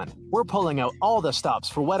glue gun. We're pulling out all the stops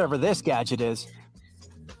for whatever this gadget is.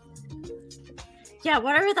 Yeah,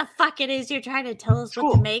 whatever the fuck it is you're trying to tell us what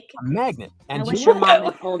Cool. to make. A magnet. I And wish you your mom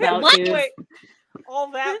had pulled out, What? dude. Wait,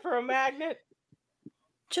 all that for a magnet?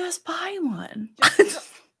 Just buy one.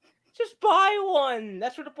 Just buy one.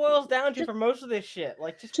 That's what it boils down to for most of this shit.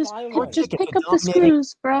 Like, just buy one. Just pick up the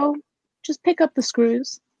screws, bro. Just pick up the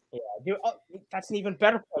screws. Yeah, dude, that's an even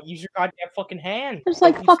better point. Use your goddamn fucking hand. There's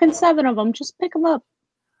like fucking 7 of them. Just pick them up.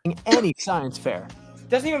 any science fair.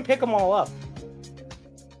 Doesn't even pick them all up.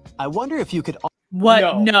 I wonder if you could. What?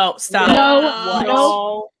 No. No, stop. No,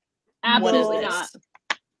 No. absolutely What is not. this?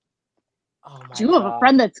 Oh my Do you have a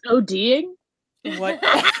friend that's ODing? What?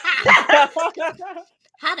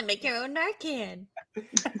 How to make your own Narcan.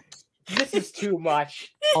 This is too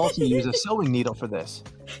much. also use a sewing needle for this?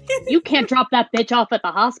 You can't drop that bitch off at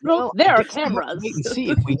the hospital. Well, There I are guess we'll have to cameras. Wait and see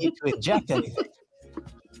if we need to inject anything.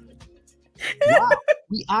 Wow,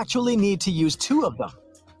 we actually need to use 2 of them.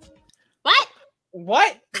 What?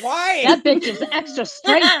 What? Why? That bitch is extra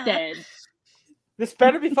strength dead. This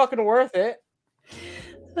better be fucking worth it.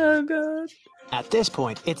 Oh god. At this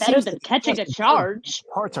point, it Better seems than that catching a just charge.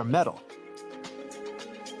 parts are metal.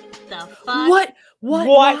 The fuck? What? What?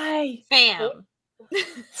 Why? Bam.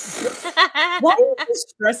 Why is this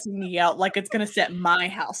stressing me out like it's gonna set my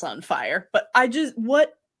house on fire? But I just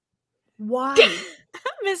what? Why?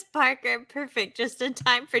 Miss Parker, perfect, just in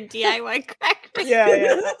time for DIY crackers.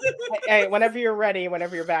 Yeah. Hey, whenever you're ready,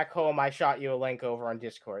 whenever you're back home, I shot you a link over on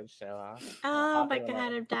Discord. So. Oh my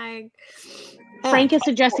god, I'm dying. Frank is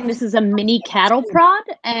suggesting this is a mini cattle prod,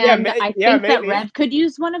 and I think that maybe. Rev could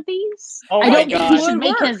use one of these. Oh I my don't think he God. should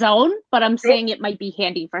make his own, but I'm saying it might be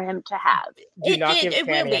handy for him to have. Do not give It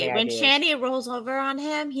will Shanny be. any When ideas. Shanny rolls over on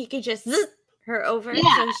him, he can just zzz her over. Yeah,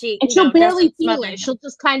 so she, And you she'll know, barely doesn't feel smother it. him. She'll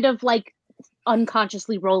just kind of like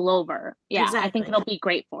unconsciously roll over. Yeah, I Exactly. think it'll be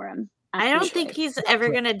great for him. I don't Absolutely. think he's ever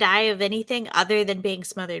gonna die of anything other than being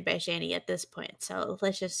smothered by Shanny at this point. So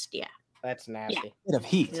let's just, yeah. That's nasty. Bit of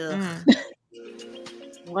heat.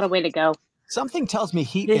 What a way to go. Something tells me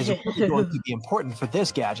heat is really going to be important for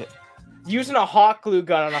this gadget. Using a hot glue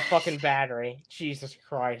gun on a fucking battery. Jesus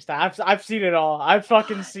Christ. I've seen it all. I've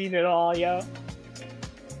fucking seen it all, yo.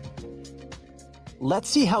 Let's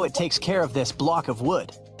see how it takes care of this block of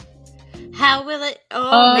wood. How will it?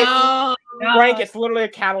 Oh no! Frank, it's literally a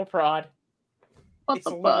cattle prod. What It's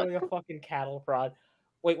the fuck? literally a fucking cattle prod.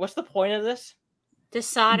 Wait, what's the point of this? To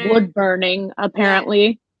solder. Wood burning,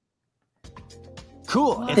 apparently.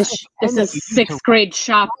 Cool. This is 6th grade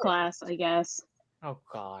shop class, I guess. Oh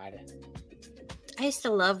god. I used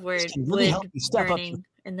to love word can really help wood you step up burning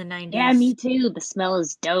in the 90s. Yeah, me too. The smell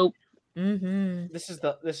is dope. Mm-hmm. This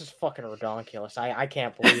is fucking ridiculous. I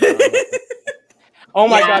can't believe it. Oh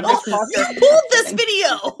my Yeah, god, this You fucker. pulled this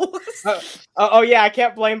video. Oh yeah, I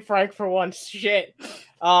can't blame Frank for one shit.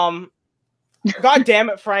 God damn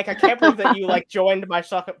it, Frank! I can't believe that you like joined my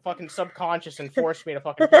fucking subconscious and forced me to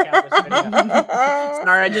fucking pick out this video.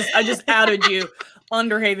 Sorry, I just outed you.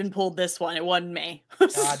 Underhaven pulled this one. It wasn't me.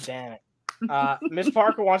 God damn it. Miss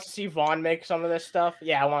Parker wants to see Vaughn make some of this stuff.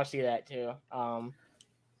 Yeah, I want to see that too.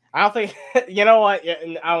 I don't think you know what. Yeah,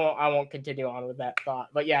 I won't continue on with that thought.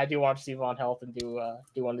 But yeah, I do want to see Von Helton do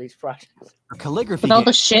one of these projects. Calligraphy. With all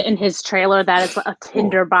the shit in his trailer, that is a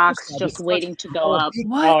tinder box just waiting to go up.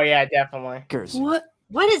 What? Oh yeah, definitely.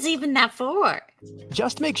 What is even that for?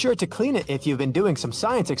 Just make sure to clean it if you've been doing some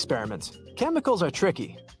science experiments. Chemicals are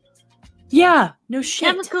tricky. Yeah, no shit.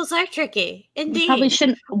 Chemicals are tricky. Indeed. You probably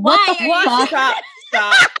shouldn't. Why What the are you- fuck?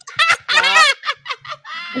 Stop.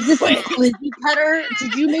 Is this a glizzy cutter?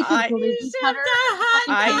 Did you make a glizzy so cutter?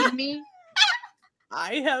 I- me?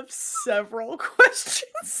 I have several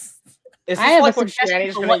questions. Is I this have like a what suggestion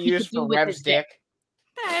Shanny's for gonna what you use could do for with Rev's his dick?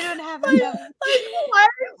 I don't have Like, enough. why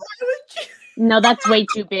would you? No, that's way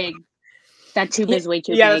too big. That tube is way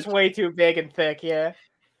too Yeah, big. that's way too big and thick. Yeah,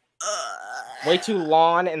 way too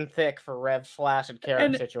long and thick for Rev's flaccid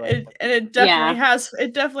carrot situation. It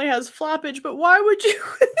definitely has floppage, but why would you?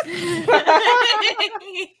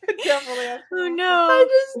 Definitely. Oh no. I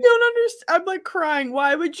just don't understand. I'm like crying.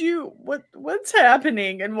 Why would you? What's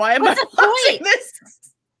happening? And why am What's I the watching point? this?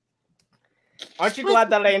 Aren't you glad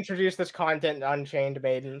that I introduced this content to Unchained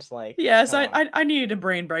Maidens? Like, Yes, come on. I needed a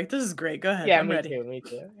brain break. This is great. Go ahead. Yeah, I'm me ready. too. Me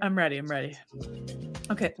too. I'm ready.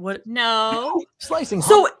 Okay, what? No. Slicing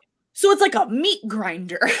So it's like a meat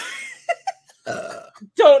grinder.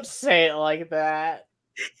 Don't say it like that.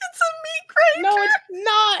 It's a meat grinder. No, it's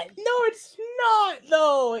not. No, it's not.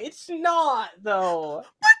 Though it's not. Though.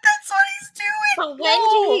 But that's what he's doing. But when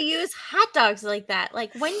do you use hot dogs like that?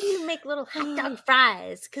 Like, when do you make little hot dog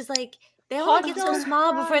fries? Because, like, they Hot only get so dog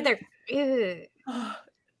small before fries. they're...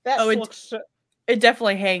 That Oh, looks. So... It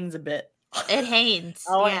definitely hangs a bit. It hangs.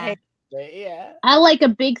 Oh, yeah. I hate it. Yeah. I like a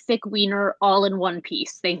big, thick wiener all in one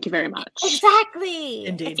piece. Thank you very much. Exactly.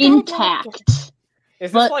 Indeed. It's gotta be Intact. Is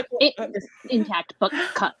this But like it's intact, but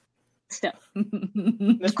cut. Still.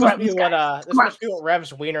 this must be what this must be what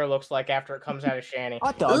Rev's wiener looks like after it comes out of Shanny.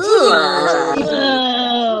 hot dogs. Ugh.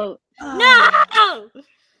 No!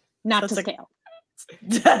 Not That's to like- scale.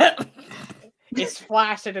 It's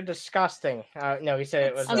flaccid and disgusting. No, he said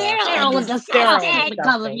it was. Sterile. Sterile and sterile disgusting and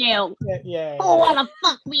because of disgusting. you. Yeah. Oh, wanna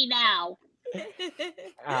fuck me now? All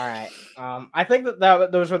right. I think that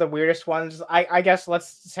those were the weirdest ones. I guess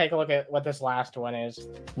let's take a look at what this last one is.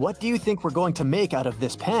 What do you think we're going to make out of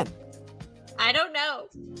this pen? I don't know.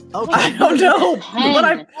 Okay. I don't know,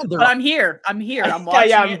 Pen. but I'm here. I'm here. I'm watching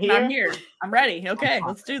Yeah, I'm it. And I'm here. here. I'm ready. Okay,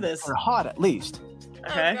 let's do this. They're hot at least.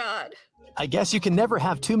 Okay. Oh, God. I guess you can never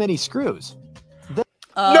have too many screws.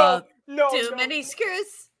 No. Too many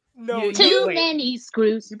screws. No. You- Too wait. many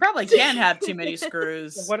screws. You probably can't have too many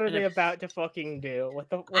screws. What are in they a- about to fucking do? What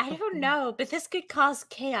the? I don't know, but this could cause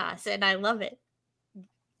chaos, and I love it.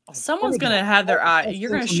 Someone's gonna have their eye.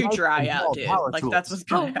 You're gonna shoot your eye out, dude. Like that's what's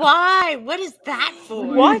gonna But happen. why? What is that for?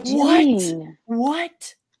 What? Dang.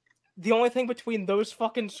 What? The only thing between those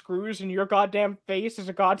fucking screws and your goddamn face is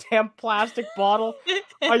a goddamn plastic bottle.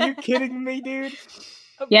 Are you kidding me, dude?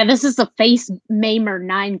 Yeah, this is a face maimer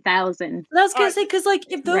 9000. I was gonna say because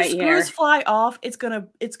like if those Right screws here. fly off, it's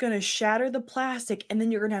gonna shatter the plastic, and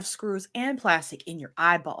then you're gonna have screws and plastic in your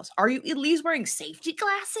eyeballs. Are you at least wearing safety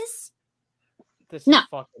glasses? This No. is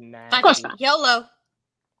fucking nasty. Fuck course it. not. YOLO.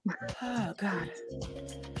 Oh god.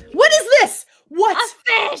 What is this? What?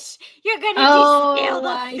 A fish! You're gonna Oh, descale the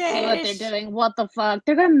I fish! see what they're doing. What the fuck?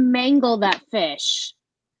 They're gonna mangle that fish,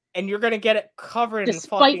 And you're gonna get it covered in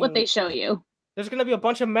despite fucking. what they show you. There's gonna be a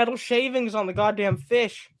bunch of metal shavings on the goddamn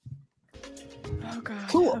fish. Oh god.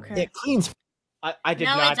 Cool. Okay. It cleans. I did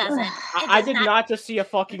No, not. it doesn't. I did not just see a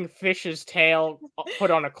fucking fish's tail put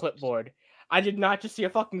on a clipboard. I did not just see a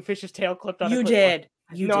fucking fish's tail clipped on a You clipboard. did.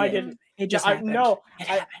 You No, did. I didn't. It just I- happened. no, It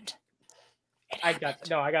I- happened. I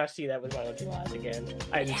gotta see that with my own eyes again.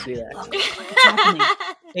 I didn't see that. Look, it's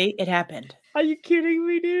happening. It happened. Are you kidding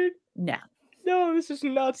me, dude? No. No, this is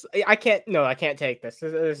nuts. I can't. No, I can't take this.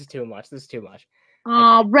 This is too much. This is too much.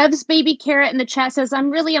 Rev's baby carrot in the chat says,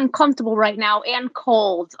 I'm really uncomfortable right now and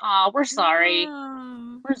cold. We're sorry.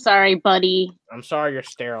 We're sorry, buddy. I'm sorry you're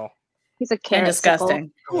sterile. He's a And carrot.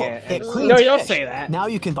 disgusting. Cool. Yeah, It no, cleans you don't fish. say that. Now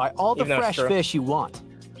you can buy all the Even though it's fresh true. fish you want.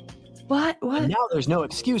 What? And What? now there's no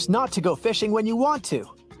excuse not to go fishing when you want to.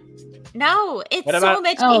 No, it's What so about-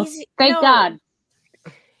 much Oh, easier. thank No. God.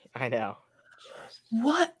 I know.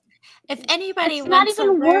 What? If anybody It's not wants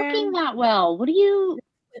even to working learn, that well. What are you?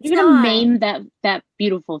 it's You're gonna not. maim that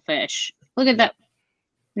beautiful fish. Look at that.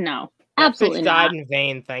 No, That absolutely fish died not. in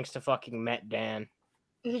vain thanks to fucking Met Dan.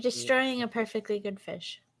 You're destroying a perfectly good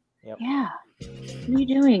fish. Yep. Yeah. What are you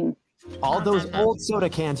doing? All those old soda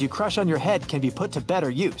cans you crush on your head can be put to better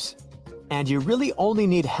use. And you really only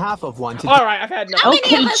need half of one to All right, I've had enough. How many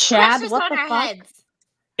Okay, of us Chad, crushes what on the our fuck? heads?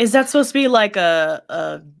 Is that supposed to be like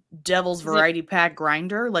a Devil's Variety Pack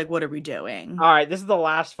grinder? Like, what are we doing? All right, this is the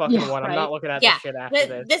last fucking Yeah, one. I'm right. not looking at Yeah, this shit after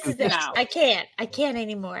but this. this is it. I can't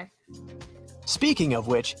anymore. Speaking of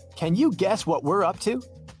which, can you guess what we're up to?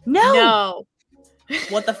 No.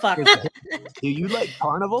 What the fuck? Do you like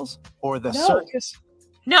carnivals or the No. circus?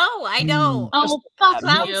 No, I don't. Oh, fuck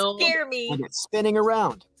Clowns you. scare me. And it's spinning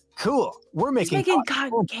around. Cool. We're He's making making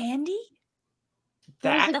cotton candy?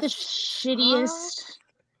 That is That the shittiest.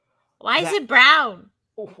 Why is That- it brown?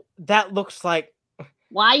 that looks like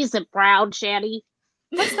Why is it brown, Shanny?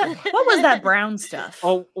 What was that brown stuff?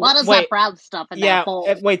 oh What is wait, that brown stuff in yeah that bowl?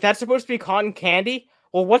 wait, that's supposed to be cotton candy?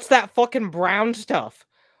 Well, what's that fucking brown stuff?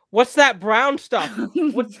 What's that brown stuff?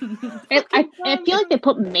 What's I feel like they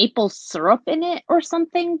put maple syrup in it or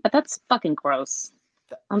something, but that's fucking gross.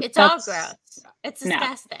 It's all That's gross. It's no.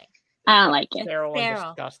 disgusting. I don't like it. sterile and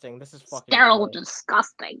sterile. disgusting? This is fucking Sterile, gross.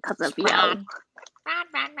 disgusting because of you. Brown.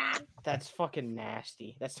 That's fucking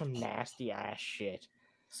nasty. That's some nasty ass shit.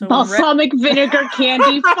 So Balsamic vinegar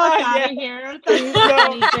candy. Fuck Yeah. out of here.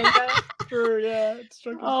 That's True, yeah, it's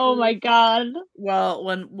fucking oh true. my god. well,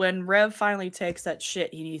 when Rev finally takes that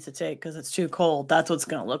shit he needs to take because it's too cold, that's what it's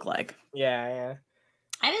gonna look like. Yeah.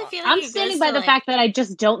 I have a feeling I'm he standing goes by to, the like- fact that I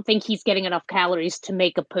just don't think he's getting enough calories to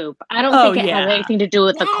make a poop. I don't Oh, think it has yeah. anything to do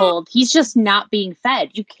with the Yeah. cold. He's just not being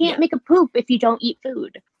fed. You can't Yeah. make a poop if you don't eat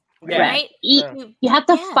food. Yeah. right? Eat. Sure. You have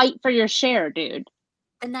to Yeah. fight for your share, dude.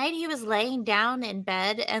 The night he was laying down in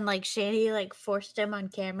bed and like Shanny like forced him on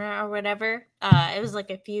camera or whatever. It was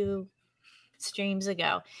like a few streams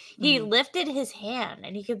ago. He lifted his hand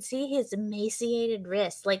and you could see his emaciated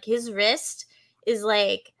wrist. Like his wrist is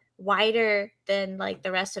like wider than like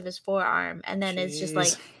the rest of his forearm, and then it's just like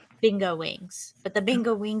Jeez. bingo wings. But the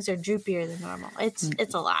bingo wings are droopier than normal. It's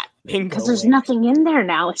a lot. Because there's nothing in there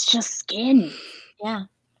now. It's just skin. Yeah.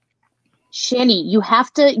 Shanny, you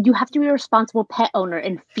have to be a responsible pet owner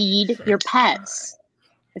and feed your pets.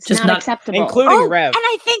 It's Just not not- acceptable. Including Oh, Rev. and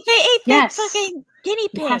I think they ate Yes. that fucking guinea You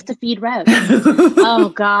pig. have to feed Rev. Oh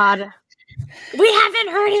god. We haven't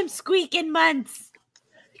heard him squeak in months.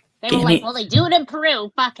 They were Guinea- like, well, they do it in Peru.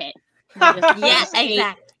 Fuck it. They just- they Yeah, just ate-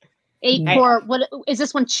 exactly. Ate Hey. for what is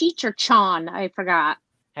this one? Cheech or Chon? I forgot.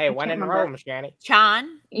 Hey, when can't in remember. Rome, Shanny.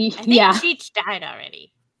 Chan. I think Yeah, Cheech died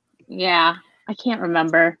already. yeah. I can't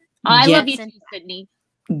remember. I love you, Yes. too, Sydney.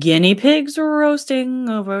 Guinea pigs roasting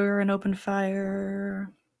over an open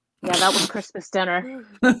fire. Yeah, that was Christmas dinner.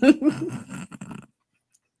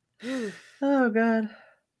 Oh god.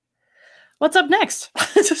 What's up next?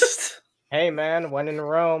 Hey man, when in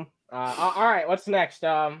Rome. All right, what's next?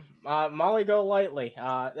 Molly Go Lightly.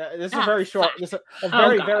 This is Ah, very short. fuck. This is a Oh,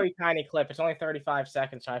 very God. very tiny clip. It's only 35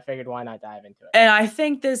 seconds, so I figured why not dive into it. And I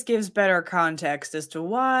think this gives better context as to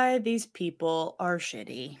why these people are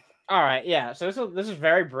shitty. All right, yeah. So this is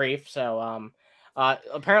very brief. So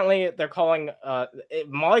apparently they're calling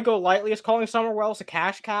Molly Go Lightly is calling Summer Wells a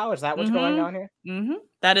cash cow. Is that what's going Mhm. on here? Mm-hmm.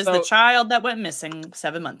 That is the So- child that went missing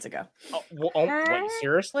 7 months ago. Wait,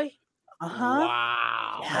 seriously? Uh-huh.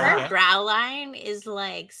 Wow. Yeah. Her Okay. brow line is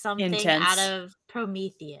like something Intense. out of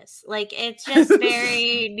Prometheus. Like it's just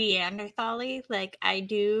very Neanderthal-y. Like I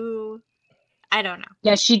don't know.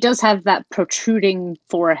 Yeah, she does have that protruding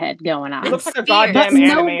forehead going on. It looks like a Spears. goddamn But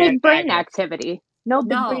no anime big brain antagonist. activity. No big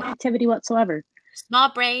brain No. activity whatsoever.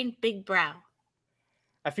 Small brain, big brow.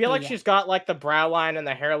 I feel like Yeah. she's got like the brow line and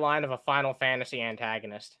the hairline of a Final Fantasy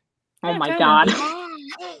antagonist. Oh Yeah, my kinda. god.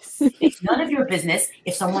 Yes. It's none of your business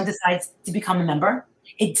if someone decides to become a member.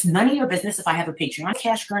 It's none of your business if I have a Patreon.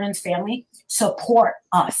 Cash Gernon's family support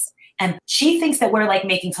us. And she thinks that we're like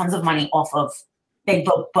making tons of money off of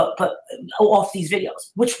but off these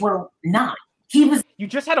videos, which we're not. He was You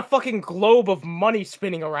just had a fucking globe of money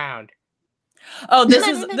spinning around. Oh, this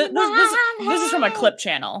is this is from a clip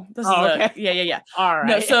channel. This is Oh, a, okay. yeah. All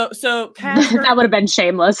right. No, so Cash That would have been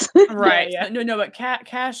shameless. right. yeah. No, but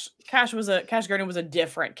Cash Gardner was a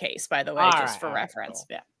different case, by the way, All just right, for all right, reference.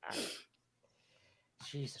 cool. Yeah.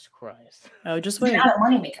 Jesus Christ. Oh, just wait. not a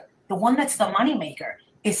moneymaker. The one that's the moneymaker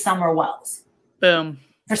is Summer Wells. Boom.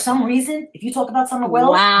 For some reason, if you talk about Summer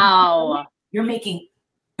Wells, Wow. you're making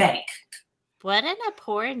bank. What an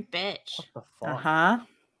abhorrent bitch. What the fuck? Uh-huh.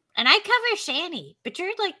 And I cover Shanny, but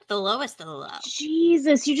you're like the lowest of the low.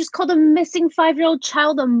 Jesus, you just called a missing 5-year-old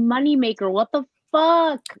child a moneymaker. What the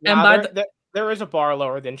fuck? And Nah, by there is a bar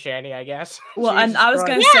lower than Shanny, I guess. Well, and Jesus I was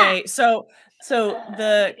Christ. gonna say, so So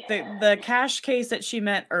the cash case that she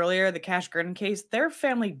meant earlier, the Cash Gurdon case, their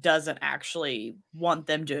family doesn't actually want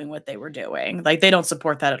them doing what they were doing. Like they don't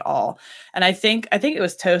support that at all. And I think it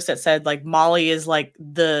was Toast that said like Molly is like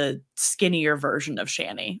the skinnier version of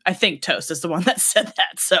Shanny. I think Toast is the one that said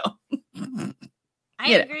that. So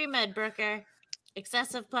I agree, Medbrooker.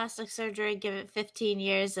 Excessive plastic surgery, give it 15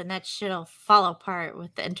 years, and that shit'll fall apart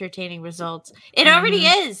with the entertaining results. It already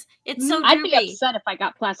is. It's so I'd be droopy. upset if I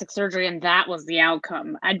got plastic surgery and that was the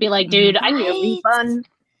outcome. I'd be like, dude, I need a refund.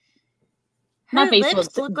 My Her face lips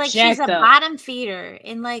looks look like she's a jacked up. bottom feeder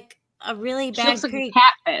in like a really She bad looks like a creek.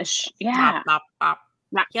 catfish. Yeah. Bop, bop, bop.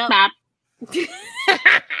 Bop, Yup. bop.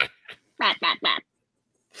 Bop, bop, bop.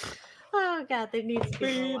 Oh god, there needs to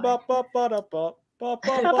be more. Ba-ba-ba-da-ba,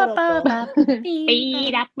 Beep,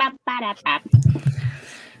 Beep. bop, bop, bop, bop.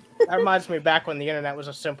 That reminds me back when the internet was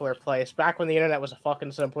a simpler place. Back when the internet was a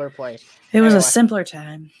fucking simpler place. it was Anyway. a simpler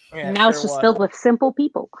time. Yeah, Now it's sure just was. filled with simple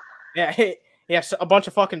people. Yeah, yes, a bunch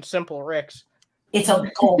of fucking simple Ricks. It's a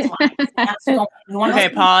gold mine. That's gold. You wanna Okay,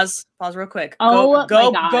 know pause real quick. Oh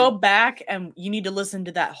go my God. go back and you need to listen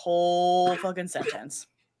to that whole fucking sentence.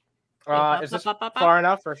 Is this far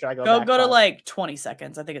enough, or should I go back? Go to five? like 20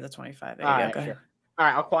 seconds. I think it's a 25. There you All go. right, Go ahead. sure. All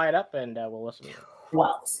right, I'll quiet up and we'll listen.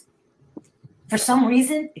 Wells. For some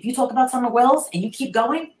reason, if you talk about Summer Wells and you keep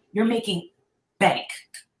going, you're making bank.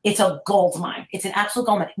 It's a gold mine. It's an absolute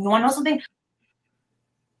gold mine. You want to know something?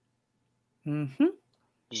 Mm-hmm.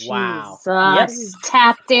 Wow. Jesus.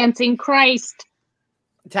 Tap dancing Christ.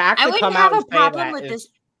 To actually I wouldn't come have out a and say problem that with is this.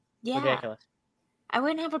 Yeah. ridiculous. I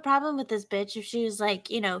wouldn't have a problem with this bitch if she was like,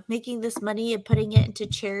 making this money and putting it into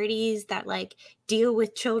charities that like deal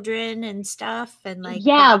with children and stuff and like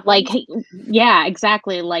Yeah, problems. like, yeah,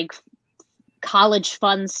 exactly. Like college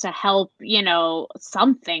funds to help,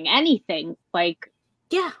 something, anything. Like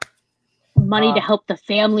yeah. money to help the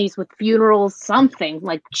families with funerals, something.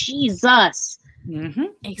 Like, Jesus. Mm-hmm.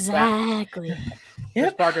 Exactly.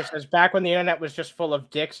 This Parker says, back when the internet was just full of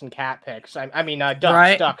dicks and cat pics. I mean, ducks,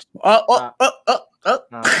 Right. ducks. Oh.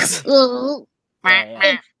 Ooh,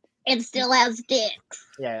 Yeah. it still has dicks.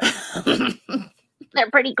 Yeah.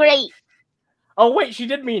 They're pretty great. Oh, wait, she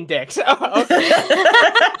did mean dicks. Oh, okay.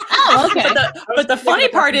 Oh, okay. But the funny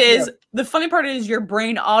part is your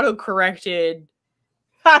brain auto-corrected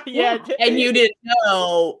Yeah. and you didn't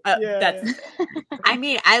know Yeah, that's I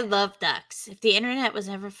mean, I love ducks. If the internet was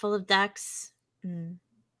ever full of ducks,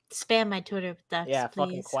 spam my Twitter with ducks, Yeah,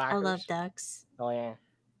 fucking please. I love quackers. ducks. Oh, yeah.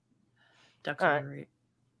 ducks All are right. great.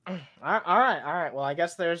 All right. Well, I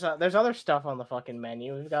guess there's other stuff on the fucking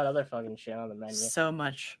menu. We've got other fucking shit on the menu. So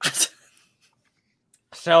much.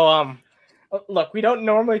 So, look, we don't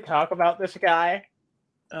normally talk about this guy.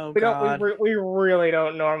 Oh We god. don't. We really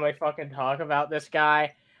don't normally fucking talk about this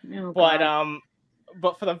guy. Oh, But God.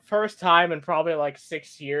 but for the first time in probably like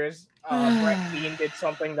 6 years, Brett Keane did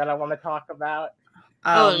something that I want to talk about.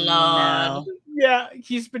 Oh, no. Yeah,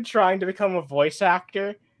 he's been trying to become a voice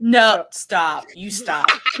actor. No, stop. You stop.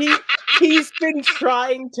 He's been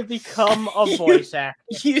trying to become a voice actor.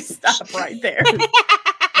 You stop right there.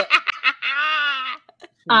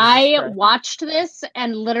 I Christ. watched this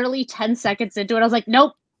and literally 10 seconds into it, I was like,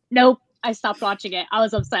 nope. I stopped watching it. I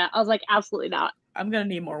was upset. I was like, absolutely not. I'm gonna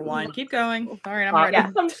need more wine. Keep going. All right, I'm Alright,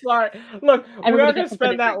 ready. I'm sorry. Look, we Everybody aren't gonna gets something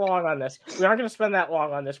spend to that drink. long on this. We aren't gonna spend that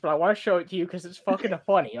long on this, but I want to show it to you because it's fucking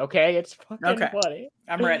funny. Okay, it's fucking Okay. funny.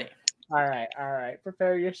 I'm ready. All right.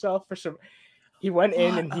 Prepare yourself for some. He went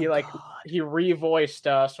in and he he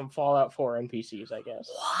revoiced some Fallout 4 NPCs, I guess.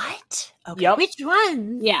 What? Okay. Yep. Which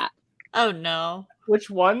one? Yeah. Oh no. Which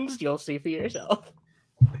ones you'll see for yourself.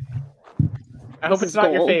 I hope This it's is not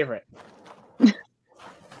your gold. favorite.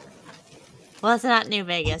 Well, it's not New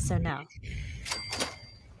Vegas, so no.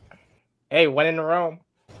 Hey, when in Rome.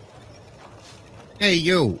 Hey,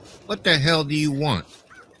 you, what the hell do you want?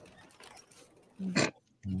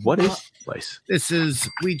 What is this place? This is,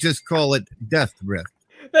 we just call it Death Rift.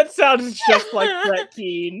 That sounds just like Brett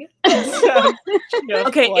Keane. That sounds just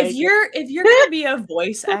Okay, like if you're gonna be a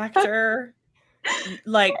voice actor,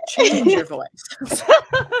 like change your voice.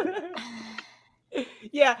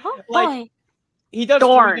 Yeah, Oh like boy. he does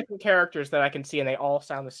Dorn. 3 different characters that I can see, and they all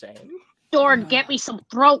sound the same. Dorn, get me some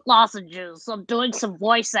throat lozenges. I'm doing some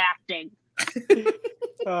voice acting.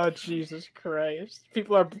 Oh, Jesus Christ.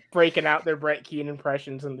 People are breaking out their Brett Keane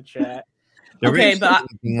impressions in the chat. There Okay, is but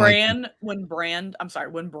something like- when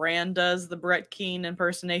Bran does the Brett Keane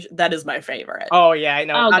impersonation, that is my favorite. Oh, yeah, I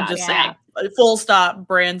know. Oh, I'm God, just yeah. saying, full stop.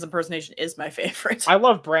 Bran's impersonation is my favorite. I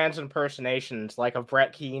love Bran's impersonations, like of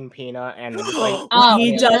Brett Keane, Peanut, and like, When Oh,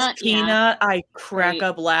 he yeah. does Yeah. Peanut, I crack Great.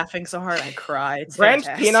 up laughing so hard I cry. It's Bran's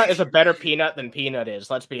fantastic. Peanut is a better Peanut than Peanut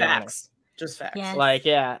is, let's be honest. Facts. Just facts. Yes. Like,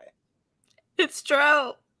 yeah. It's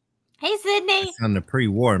true. Hey, Sydney. It's on the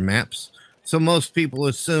pre-war maps, so most people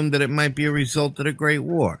assume that it might be a result of the Great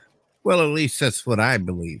War. Well, at least that's what I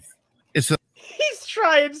believe. He's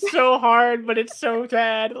trying so hard, but it's so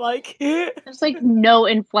bad. Like, There's like no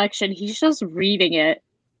inflection. He's just reading it.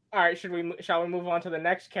 all right, shall we move on to the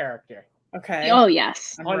next character? Okay. Oh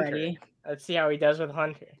yes. I'm Hunter. ready. Let's see how he does with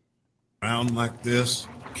Hunter. Around like this,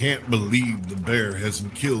 can't believe the bear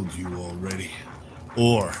hasn't killed you already.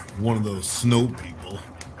 Or one of those snow people.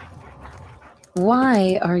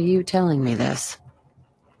 Why are you telling me this?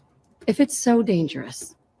 If it's so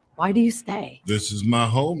dangerous, why do you stay? This is my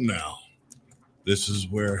home now. This is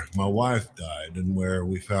where my wife died and where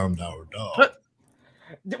we found our dog.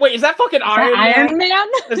 Wait, is that fucking Iron Man?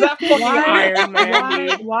 Is that fucking Iron Man?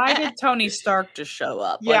 Dude? Why did Tony Stark just show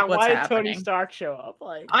up? Yeah, Like, what's why did happening? Tony Stark show up?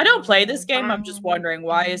 Like, I don't play this game. I'm just wondering,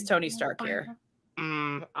 why is Tony Stark here? I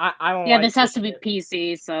don't. Yeah, like this has to be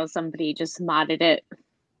PC, so somebody just modded it.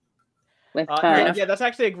 With yeah, that's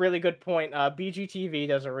actually a really good point. BGTV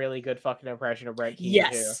does a really good fucking impression of Brett Keane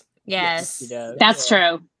Yes. too. Yes. He does. That's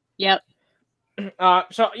true. Yep.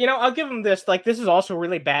 So I'll give him this. Like, this is also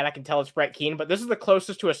really bad. I can tell it's Brett Keane, but this is the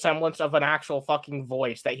closest to a semblance of an actual fucking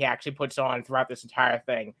voice that he actually puts on throughout this entire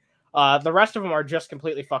thing. The rest of them are just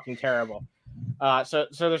completely fucking terrible. So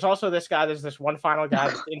there's also this guy. There's this one final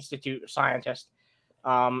guy, this institute scientist.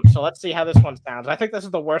 So let's see how this one sounds. I think this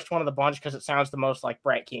is the worst one of the bunch because it sounds the most like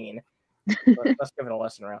Brett Keane. Let's give it a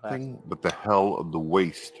listen real fast. But the hell of the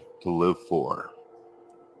waste to live for.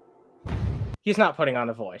 He's not putting on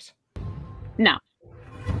a voice. No.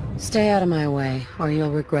 Stay out of my way, or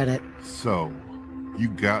you'll regret it. So, you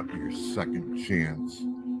got your second chance.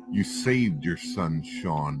 You saved your son,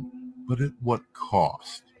 Sean, but at what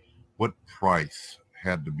cost? What price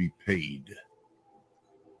had to be paid?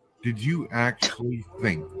 Did you actually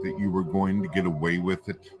think that you were going to get away with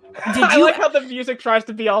it? I like how the music tries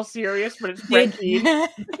to be all serious, but it's Brett Keane.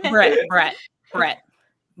 Brett,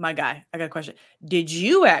 my guy, I got a question. Did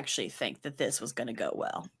you actually think that this was going to go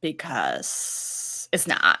well? Because it's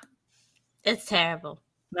not. It's terrible.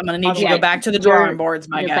 I'm going to need you to go back to the drawing boards,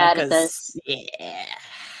 my guy. Bad at this. Yeah.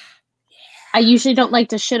 I usually don't like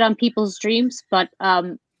to shit on people's dreams, but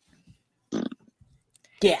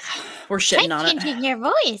yeah, we're shitting on it. Changing your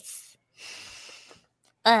voice.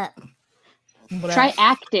 Try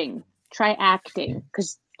acting,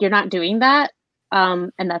 because you're not doing that,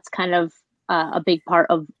 and that's kind of a big part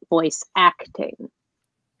of voice acting.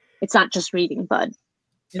 It's not just reading, bud.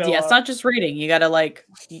 So, yeah, it's not just reading. You gotta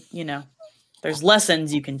there's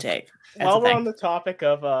lessons you can take. While we're on the topic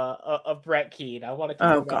of Brett Keane, I want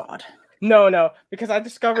to. Oh God. No, because I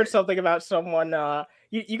discovered something about someone.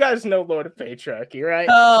 You guys know Lord of Patriarchy, right?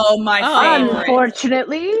 Oh, my favorite.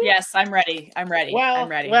 Unfortunately. Yes, I'm ready. Well, I'm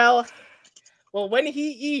ready. Well, when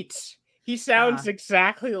he eats, he sounds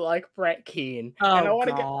exactly like Brett Keane. Oh, and I want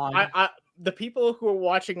to God. get the people who are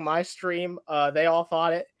watching my stream, they all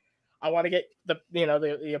thought it. I want to get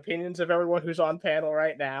the opinions of everyone who's on panel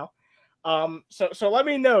right now. So let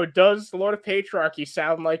me know, does Lord of Patriarchy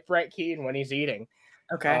sound like Brett Keane when he's eating?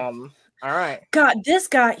 Okay. All right. God, this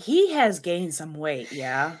guy, he has gained some weight,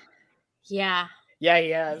 yeah. Yeah. Yeah,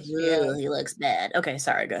 he has. He looks bad. Okay,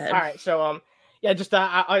 sorry, go ahead. All right, so yeah, just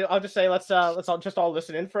I'll just say let's all just all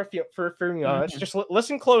listen in for a few minutes. Just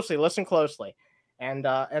listen closely, and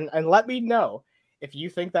let me know if you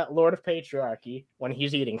think that Lord of Patriarchy when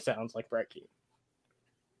he's eating sounds like Brett Keane.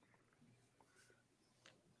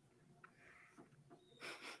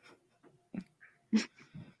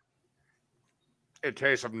 It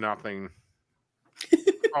tastes of nothing.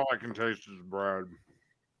 All I can taste is bread.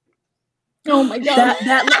 Oh my God.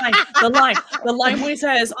 The line when he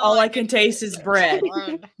says, all I can taste is bread.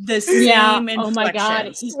 The same inflection. Oh my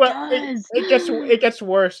God. Well, it gets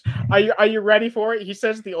worse. Are you ready for it? He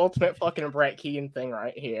says the ultimate fucking Brett Keane thing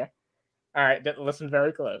right here. All right, listen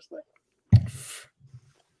very closely.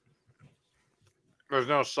 There's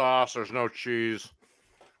no sauce. There's no cheese.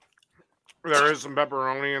 There is some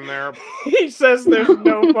pepperoni in there. He says there's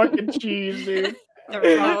no fucking cheese, dude.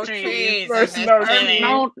 There's no cheese. There's no cheese.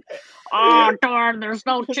 Oh, darn, there's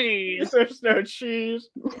no cheese. There's no cheese.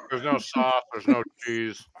 There's no sauce. There's no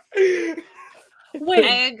cheese. Wait.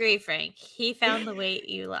 I agree, Frank. He found the weight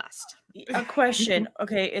you lost. A question.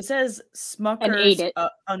 Okay, it says Smucker's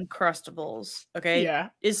Uncrustables. Okay. Yeah.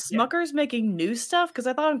 Is Smucker's making new stuff? Because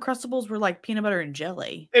I thought Uncrustables were like peanut butter and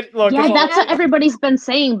jelly. Yeah, that's what everybody's been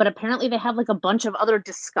saying, but apparently they have like a bunch of other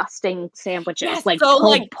disgusting sandwiches, Yes, like so, pulled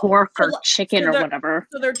like, pork or chicken or they're- whatever.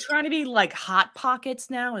 So they're trying to be like Hot Pockets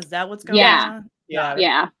now? Is that what's going on? Yeah.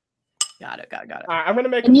 Yeah. Got it. I'm gonna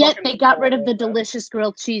make. And yet they got rid of the delicious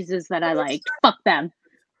grilled cheeses that I liked. Fuck them.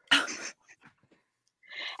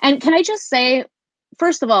 And can I just say,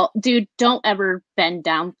 first of all, dude, don't ever bend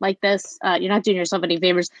down like this. You're not doing yourself any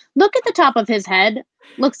favors. Look at the top of his head.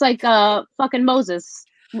 Looks like fucking Moses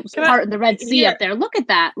part of the Red Sea up there. Look at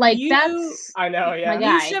that. Like that's. I know. Yeah.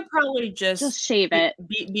 You should probably just shave it.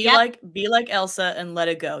 Be like Elsa and let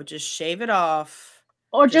it go. Just shave it off.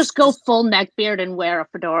 Or just go full neck beard and wear a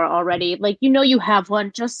fedora already. Like, you know you have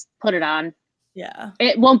one, just put it on. Yeah.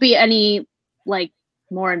 It won't be any, like,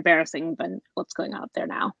 more embarrassing than what's going on up there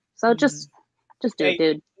now. So just do it,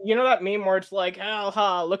 dude. You know that meme where it's like,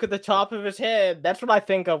 look at the top of his head? That's what I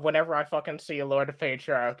think of whenever I fucking see a Lord of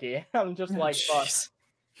Patriarchy. I'm just like, fuck.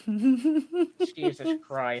 Jesus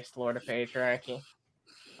Christ, Lord of Patriarchy.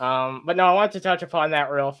 But no, I wanted to touch upon that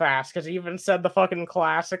real fast because he even said the fucking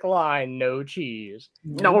classic line, "No cheese,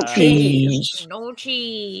 no cheese, no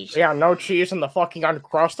cheese." Yeah, no cheese in the fucking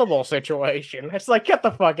Uncrustable situation. It's like, get the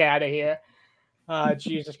fuck out of here.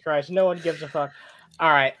 Jesus Christ, no one gives a fuck. All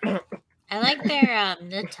right. I like their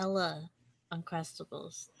Nutella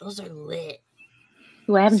Uncrustables. Those are lit.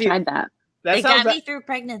 Ooh, I haven't tried that. They got me through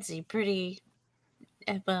pregnancy pretty.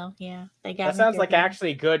 Well, yeah, they got. That sounds like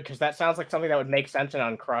actually good because that sounds like something that would make sense in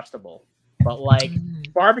Uncrustable. But like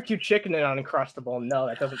barbecue chicken in Uncrustable, no,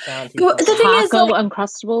 that doesn't sound. The thing is, like,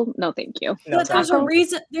 Uncrustable, no, thank you. No, but there's a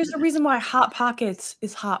reason. There's a reason why Hot Pockets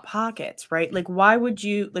is Hot Pockets, right? Like, why would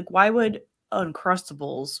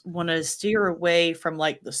Uncrustables want to steer away from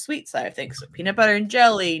like the sweet side of things? So peanut butter and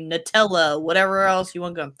jelly, Nutella, whatever else you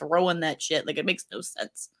want to throw in that shit. Like, it makes no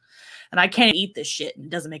sense. And I can't eat this shit. And it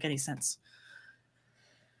doesn't make any sense.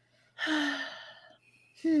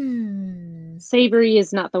 Savory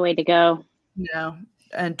is not the way to go. No.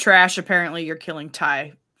 And trash, apparently you're killing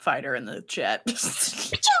Thai fighter in the chat.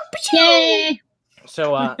 Yay!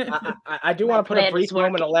 So I do want to put a brief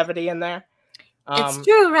moment of levity in there. It's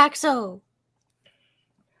true, Raxo.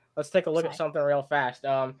 Let's take a look at something real fast.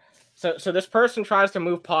 So this person tries to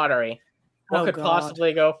move pottery. What could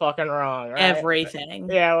possibly go fucking wrong? Right? Everything.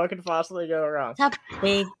 Yeah, what could possibly go wrong? It's a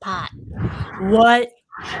big pot. What?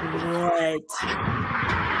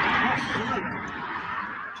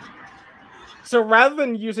 So rather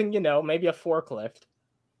than using, maybe a forklift,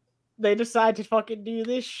 they decide to fucking do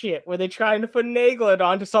this shit where they're trying to finagle it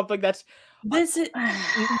onto something that's. This is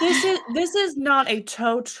not a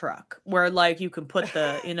tow truck where like you can put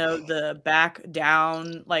the the back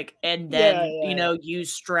down like and then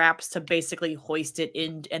use straps to basically hoist it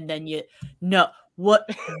in and then what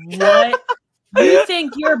you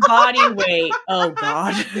think your body weight? Oh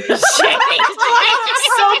God, Sofa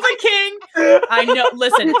King. I know.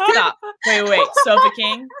 Listen, stop. Wait, Sofa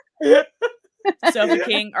King. Sofa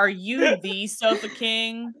King, are you the Sofa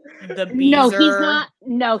King? The Beezer? No, he's not.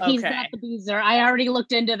 No, he's not the Beezer. I already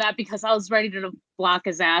looked into that because I was ready to block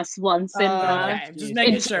his ass once. Just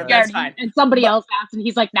making sure. That's fine. And somebody else asked, and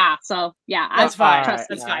he's like, "Nah." So yeah, that's fine.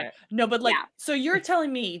 That's fine. No, but like, so you're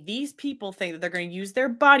telling me these people think that they're going to use their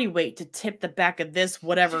body weight to tip the back of this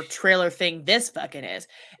whatever trailer thing this fucking is,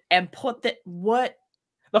 and put the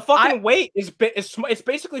fucking weight is it's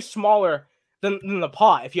basically smaller than the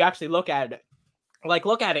pot if you actually look at it. Like,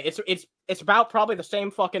 look at it. It's about probably the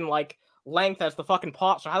same fucking like length as the fucking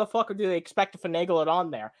pot. So how the fuck do they expect to finagle it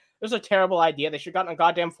on there? This is a terrible idea. They should have gotten a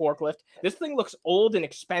goddamn forklift. This thing looks old and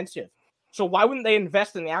expensive. So why wouldn't they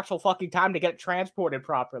invest in the actual fucking time to get it transported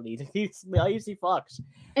properly? These lazy fucks.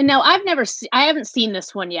 And now I haven't seen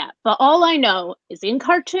this one yet, but all I know is in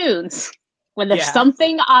cartoons when there's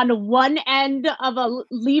something on one end of a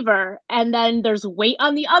lever and then there's weight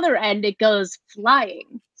on the other end, it goes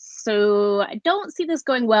flying. So I don't see this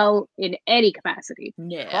going well in any capacity.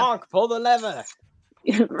 Yeah. Honk, pull the lever.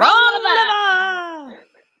 Wrong lever.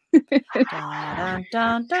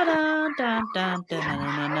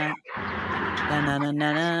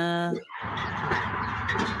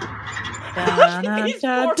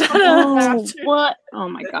 What? Oh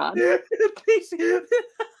my God.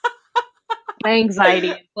 My anxiety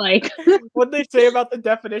is like. What'd they say about the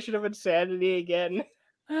definition of insanity again?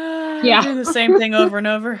 Yeah. Do the same thing over and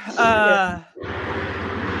over. They're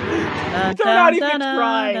not even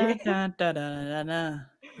trying. They're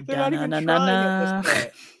not even trying at this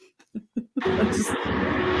point.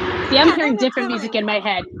 See, I'm hearing different music in my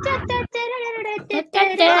head.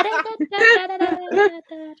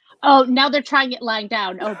 Oh, now they're trying it lying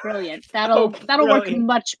down. Oh, brilliant. That'll work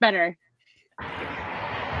much better.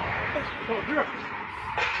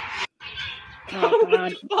 Oh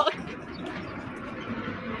God.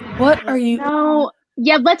 What are you? No.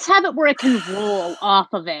 Yeah, let's have it where it can roll off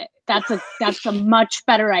of it. That's a much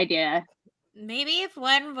better idea. Maybe if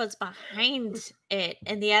one was behind it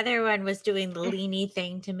and the other one was doing the leany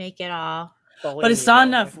thing to make it all. But it's not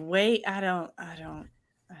enough weight. I don't.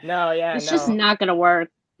 No, yeah, It's no. just not gonna work.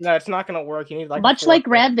 No, it's not gonna work. You need like Much like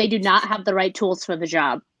Rev, they do not have the right tools for the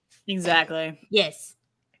job. Exactly. Yes.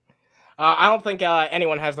 I don't think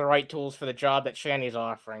anyone has the right tools for the job that Shani's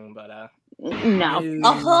offering, but no.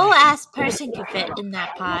 A whole ass person could fit in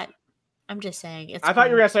that pot. I'm just saying. It's I thought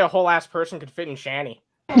you were gonna say a whole ass person could fit in Shani.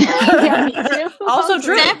 Yeah, me too. Also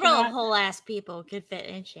true. Several whole ass people could fit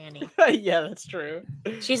in Shani. Yeah, that's true.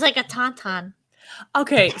 She's like a tauntaun.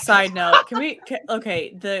 Okay, side note.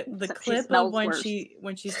 Okay, the Except she clip of smells when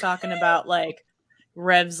worse. she's talking about like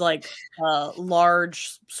Rev's like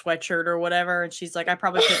large sweatshirt or whatever, and she's like, I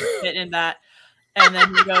probably couldn't fit in that. And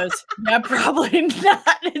then he goes, yeah, probably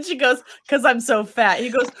not. And she goes, because I'm so fat. He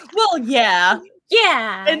goes, well, yeah.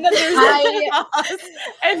 Yeah. And then there's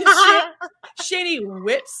and Shani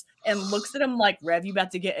whips and looks at him like, Rev, you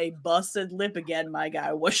about to get a busted lip again, my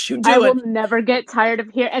guy. What you doing? I will never get tired of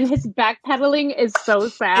hearing. And his backpedaling is so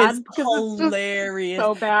sad. It's hilarious.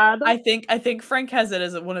 So bad. I think Frank has it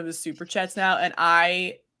as one of his super chats now, and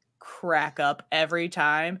I crack up every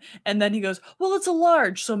time. And then he goes, well, it's a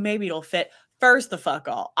large, so maybe it'll fit. First the fuck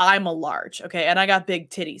all. I'm a large, okay? And I got big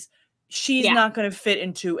titties. She's not going to fit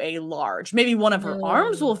into a large. Maybe one of her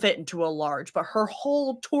arms will fit into a large, but her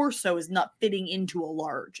whole torso is not fitting into a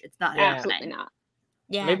large. It's not Absolutely happening. not.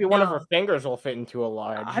 Yeah. Maybe one of her fingers will fit into a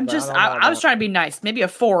large. I'm but just, I don't know I was trying to be nice. Maybe a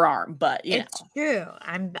forearm, but you It's true.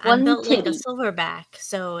 I'm One built like a titty. silverback,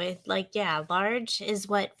 so it large is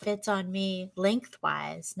what fits on me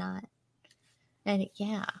lengthwise, not. And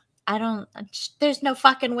yeah, I don't. There's no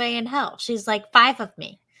fucking way in hell. She's like 5 of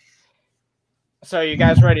me. So you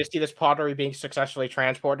guys ready to see this pottery being successfully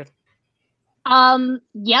transported?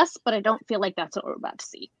 Yes, but I don't feel like that's what we're about to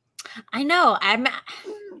see. I know. I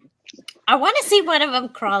want to see one of them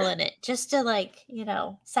crawl in it, just to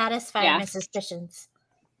satisfy my suspicions.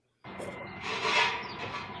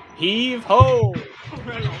 Heave ho!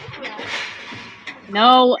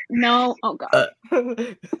 No. Oh god.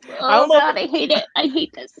 I Oh god, I hate it. I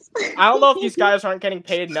hate this. I don't know if these guys aren't getting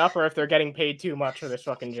paid enough or if they're getting paid too much for this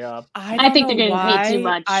fucking job. I think they're getting paid too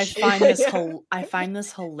much. I find this I find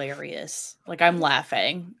this hilarious. Like I'm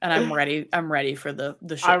laughing and I'm ready. I'm ready for the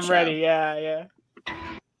shit I'm show. ready. Yeah.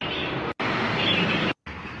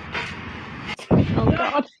 Oh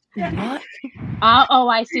god. What? Oh,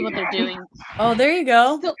 I see what they're doing. Oh, there you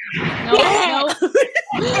go. No.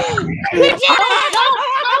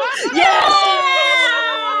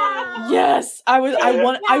 Yes. I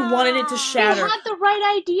wanted it to shatter. They had the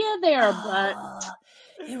right idea there, but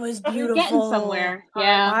it was we're beautiful. getting somewhere.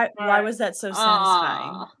 Yeah. Why was that so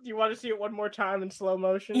satisfying? Do you want to see it one more time in slow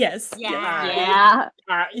motion? Yes. Yeah.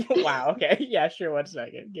 Wow. Okay. Yeah. Sure. 1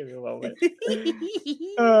 second. Give me a moment.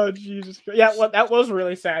 Oh Jesus Christ. Yeah. Well, that was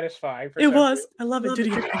really satisfying. For It some was. reason. I love it.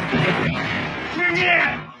 Dude.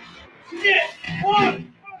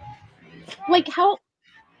 Like how?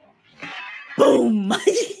 Boom.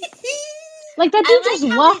 Like that dude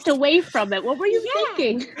just walked away from it. What were you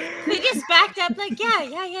thinking? They just backed up like,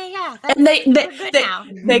 yeah. And now.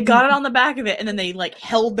 they got it on the back of it, and then they like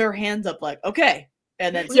held their hands up like, okay.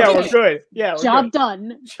 And then We're good. Yeah. Job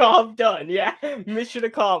done. Job done. Yeah. Mission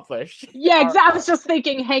accomplished. Yeah, exactly. I was just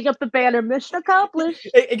thinking, hang up the banner, mission accomplished.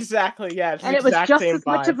 Exactly. Yeah. And it was just as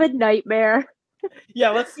much of a nightmare. Yeah.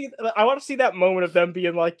 Let's see. I want to see that moment of them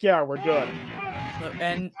being like, "Yeah, we're done."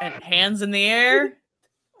 And hands in the air.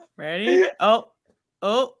 Ready? Oh.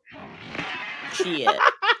 Shit.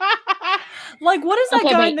 Like, what is that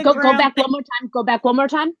guy in the go ground back one more time. Go back one more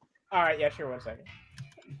time. All right. Yeah. Sure. 1 second.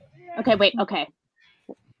 Okay. Wait. Okay.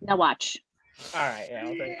 Now watch. All right. Yeah.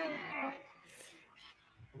 I'll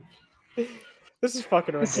take... This is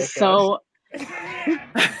fucking ridiculous. This is so.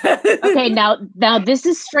 Okay. Now this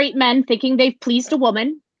is straight men thinking they've pleased a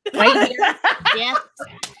woman. Right here. Yeah.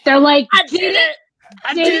 They're like, I did it.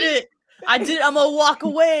 I did it. I'm gonna walk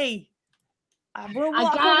away. I'm gonna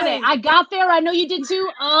walk away. I got there. I know you did too.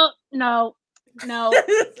 No.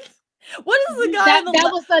 What is the guy on the that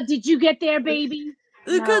left? was the did you get there, baby?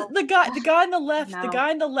 Because the guy on the left, No. the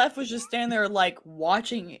guy on the left was just standing there like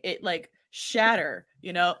watching it like shatter.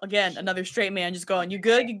 You know, again, another straight man just going, "You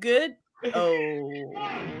good? You good?" Oh,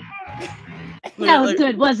 That was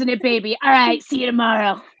good, wasn't it, baby? All right, see you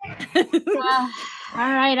tomorrow. All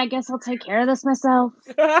right, I guess I'll take care of this myself.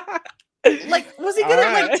 Like, was he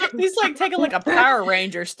gonna he's like taking like a Power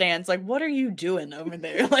Ranger stance? Like, what are you doing over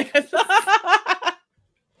there? Like,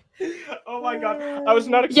 oh my god, I was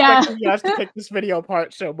not expecting you guys to pick this video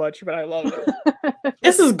apart so much, but I love it.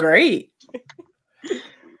 This is great.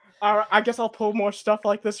 I guess I'll pull more stuff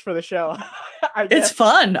like this for the show. It's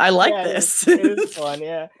fun. I like this. It is fun.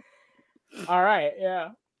 Yeah. All right. Yeah.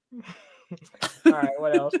 All right.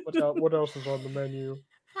 What else? What else is on the menu?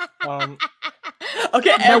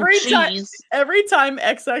 Okay. Every time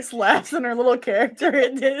XX laughs in her little character,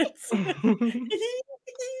 it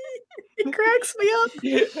cracks me up.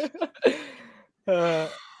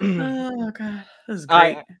 Oh god, this is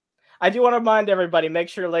great. I do want to remind everybody, make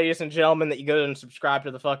sure, ladies and gentlemen, that you go and subscribe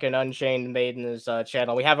to the fucking Unchained Maidens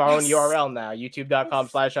channel. We have our own URL now,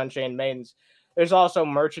 youtube.com/Unchained Maidens. There's also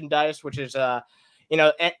merchandise, which is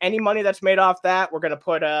any money that's made off that, we're gonna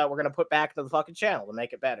put back into the fucking channel to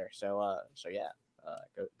make it better. So yeah.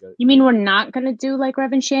 Go. You mean we're not gonna do like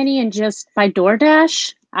Rev and Shanny and just buy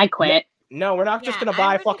DoorDash? I quit. No, we're not just gonna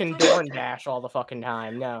buy fucking DoorDash all the fucking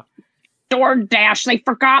time. No. DoorDash, they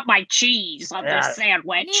forgot my cheese on their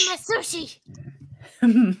sandwich. I need my sushi.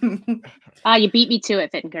 You beat me to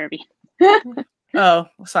it, Fit and Kirby. Oh,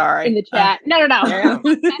 sorry. In the chat. No.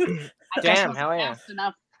 Damn, hell yeah.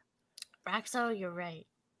 Enough. Raxo, you're right.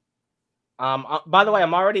 By the way,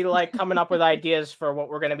 I'm already like coming up with ideas for what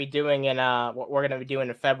we're gonna be doing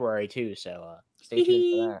in February too. So stay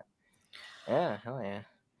tuned for that. Yeah, hell yeah.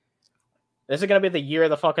 This is gonna be the year of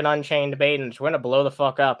the fucking Unchained Maidens. We're gonna blow the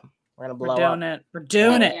fuck up. We're gonna blow up. We're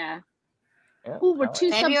doing it. Yeah. Ooh, we're 2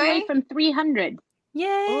 subs away from 300.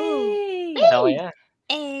 Yay! Hell yeah.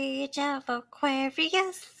 Age of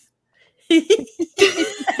Aquarius.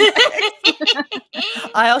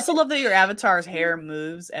 I also love that your avatar's hair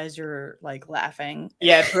moves as you're like laughing.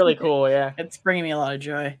 Yeah, it's really cool. Yeah, it's bringing me a lot of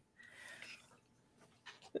joy.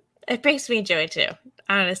 It brings me joy too,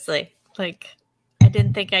 honestly. Like, I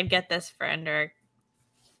didn't think I'd get this for under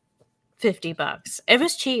 $50. It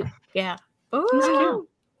was cheap. Yeah. Ooh.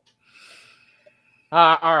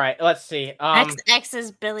 All right. Let's see. XX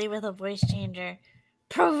is Billy with a voice changer.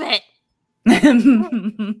 Prove it.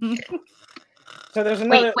 So there's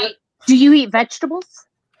another. Wait. Do you eat vegetables?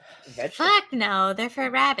 Fuck no, they're for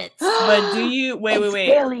rabbits. But do you wait?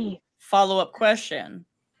 Billy. Follow-up question.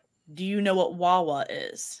 Do you know what Wawa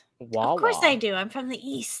is? Wawa. Of course I do. I'm from the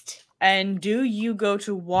East. And do you go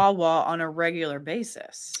to Wawa on a regular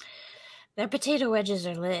basis? Their potato wedges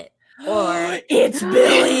are lit. Or it's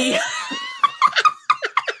Billy.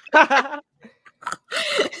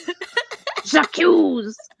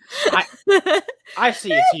 J'accuse. I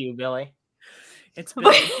see it's you, Billy. It's Billy.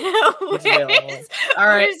 It's Billy. All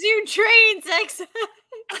right. Where's you trains,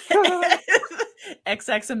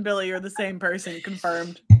 XX and Billy are the same person.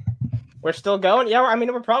 Confirmed. We're still going. Yeah, I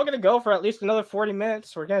mean, we're probably gonna go for at least another 40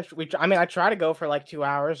 minutes. I try to go for like 2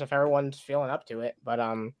 hours if everyone's feeling up to it. But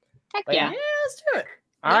Heck but yeah. Let's do it.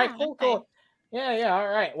 All right, cool. Yeah, all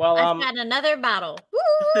right. Well, I've got another bottle.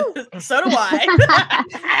 Woo! So do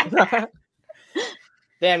I.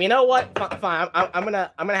 Damn, you know what? Fine. I'm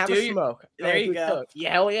gonna have a smoke. There you go. Coke.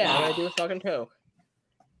 Yeah, hell yeah. I'm gonna do a fucking Coke.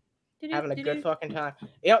 Having a good fucking time.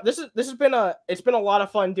 You know, this has been a lot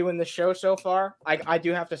of fun doing this show so far. I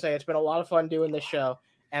do have to say it's been a lot of fun doing this show,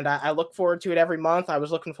 and I look forward to it every month. I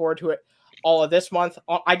was looking forward to it all of this month.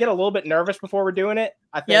 I get a little bit nervous before we're doing it.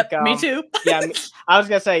 I think. Yep, me too. Yeah, I was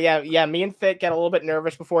gonna say yeah. Me and Fit get a little bit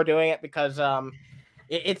nervous before doing it because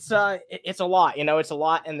it's a lot. You know, it's a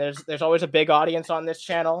lot, and there's always a big audience on this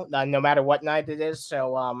channel, no matter what night it is.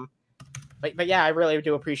 So But yeah, I really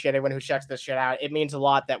do appreciate everyone who checks this shit out. It means a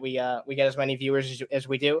lot that we get as many viewers as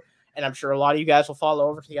we do, and I'm sure a lot of you guys will follow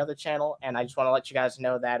over to the other channel. And I just want to let you guys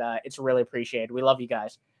know that it's really appreciated. We love you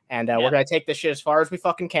guys, and we're gonna take this shit as far as we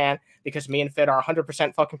fucking can because me and Fit are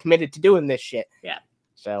 100% fucking committed to doing this shit. Yeah.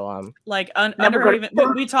 So we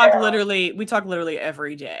talk literally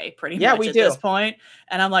every day, pretty much at this point.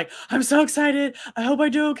 And I'm like, I'm so excited. I hope I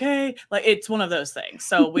do okay. Like, it's one of those things.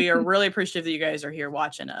 So we are really appreciative that you guys are here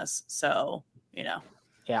watching us. So, you know.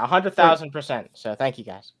 Yeah, 100,000%. So thank you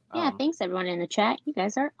guys. Yeah, thanks everyone in the chat. You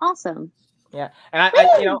guys are awesome. Yeah, and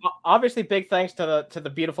I obviously big thanks to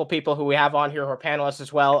the beautiful people who we have on here who are panelists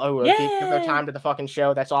as well, who give their time to the fucking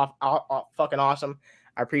show. That's fucking awesome.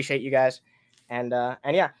 I appreciate you guys. And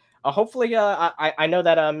yeah, hopefully, I know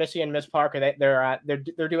that Missy and Miss Parker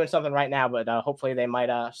they're doing something right now, but hopefully they might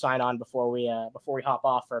sign on before we hop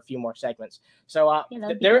off for a few more segments. So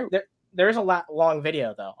there's a long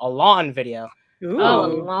video though, a lawn video. Ooh. Oh, a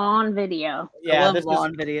lawn video. Yeah, I love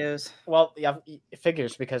lawn videos. Well, yeah, it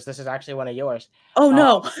figures because this is actually one of yours. Oh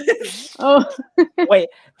no! Oh, wait,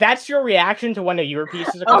 that's your reaction to one of your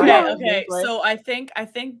pieces of content? Okay. So I think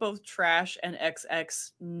both Trash and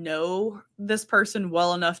XX know this person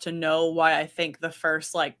well enough to know why I think the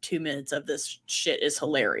first like 2 minutes of this shit is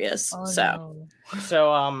hilarious. So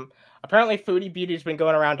apparently Foodie Beauty's been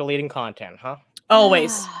going around deleting content, huh?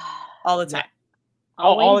 Always. All the time.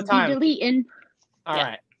 All the Always time. be deleting. All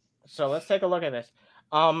right. So let's take a look at this.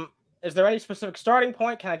 Is there any specific starting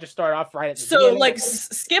point? Can I just start off right at the So beginning? like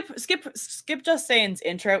skip Just Saying's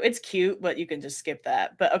intro. It's cute, but you can just skip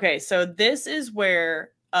that. But okay, so this is where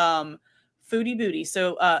Foodie Beauty.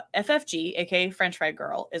 So FFG, aka French Fried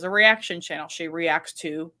Girl, is a reaction channel. She reacts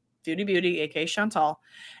to Foodie Beauty, aka Chantal.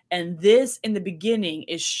 And this in the beginning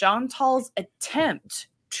is Chantal's attempt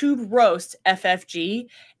to roast FFG,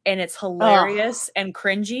 and it's hilarious and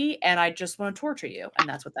cringy, and I just want to torture you, and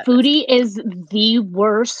that's what that Foodie is the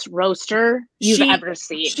worst roaster you've ever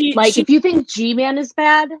seen. If you think G-Man is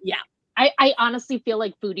bad, yeah, I honestly feel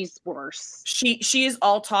like Foodie's worse. She is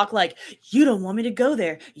all talk like, you don't want me to go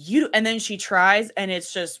there, and then she tries, and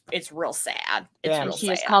it's real sad. It's real She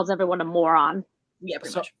sad. just calls everyone a moron. Yeah,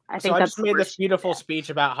 pretty much. I think I that's just made this beautiful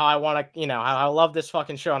speech about how I want to, how I love this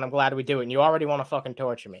fucking show, and I'm glad we do it. And you already want to fucking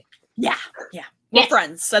torture me. Yeah. We're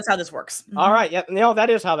friends. That's how this works. All right. Yeah.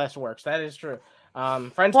 That is how this works. That is true.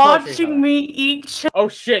 Friends Watching me eat. Oh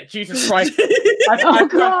shit! Jesus Christ! Oh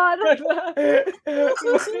god!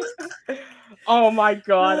 Oh my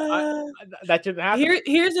god! That didn't happen.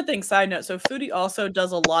 Here's the thing. Side note. So Foodie also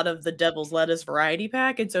does a lot of the Devil's Lettuce variety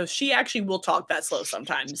pack, and so she actually will talk that slow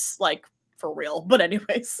sometimes, like for real. But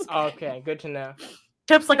anyways. Okay. Good to know.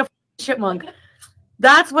 Chips like a chipmunk.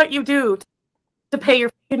 That's what you do to pay your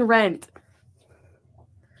rent.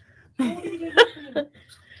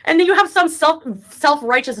 And then you have some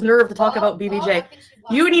self-righteous nerve to talk about BBJ.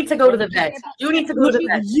 You need to go to the vet. You need to go to the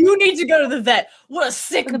vet. You need to go to the vet. What a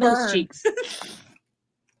sick Look at burn. those cheeks.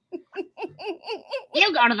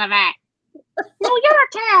 You go to the vet. No, you're a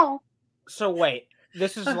cow. So wait,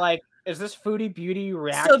 this is like, is this Foodie Beauty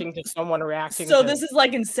reacting to someone reacting? So to... this is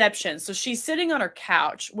like Inception. So she's sitting on her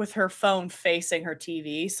couch with her phone facing her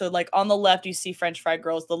TV. So like on the left, you see French Fried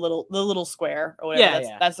Girls, the little square or whatever.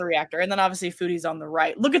 That's the reactor. And then obviously Foodie's on the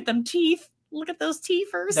right. Look at them teeth. Look at those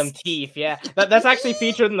teethers. Them teeth, yeah. That's actually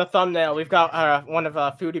featured in the thumbnail. We've got one of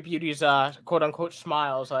Foodie Beauty's quote unquote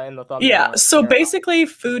smiles in the thumbnail. Yeah. So basically,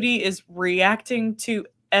 Foodie is reacting to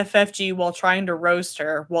FFG while trying to roast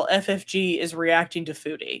her, while FFG is reacting to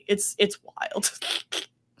Foodie. It's wild.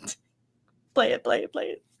 Play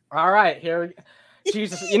it. All right, here we go.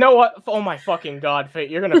 Jesus, you know what? Oh my fucking god, Fate,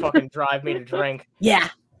 you're gonna fucking drive me to drink. Yeah.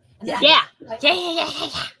 But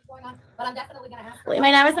I'm definitely gonna ask. Wait,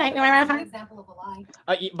 my name is like an example of a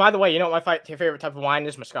lie. By the way, you know what my favorite type of wine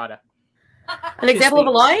is? Moscato. An example of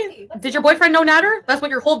a lie? Did your boyfriend know Natter? That's what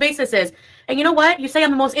your whole basis is. And you know what? You say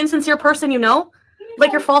I'm the most insincere person you know?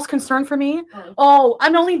 Like your false concern for me? Oh,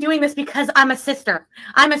 I'm only doing this because I'm a sister.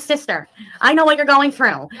 I'm a sister. I know what you're going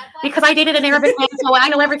through. Because I dated an Arabic man, so I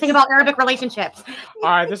know everything about Arabic relationships. All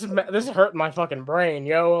right, this is hurting my fucking brain,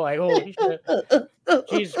 yo. Like, holy shit.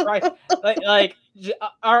 Jesus Christ.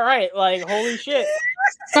 All right, like, holy shit.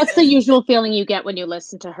 That's the usual feeling you get when you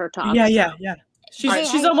listen to her talk. Yeah.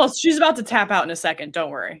 She's about to tap out in a second. Don't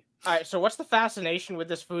worry. All right, so what's the fascination with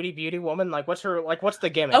this Foodie Beauty woman? Like, what's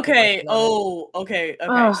the gimmick? Okay. Okay.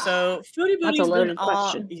 So Foodie That's Beauty's a loaded been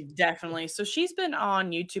question. on definitely. So she's been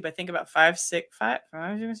on YouTube, I think about 5, 6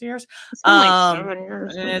 years. It's been like 7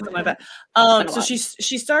 years. Something like that. It's been a So while.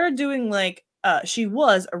 she started doing like she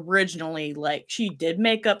was originally like she did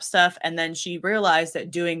makeup stuff, and then she realized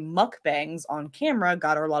that doing mukbangs on camera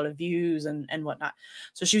got her a lot of views and whatnot.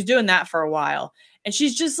 So she was doing that for a while. And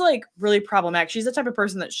she's just like really problematic. She's the type of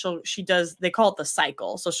person that she does, they call it the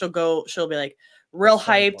cycle. So she'll be like real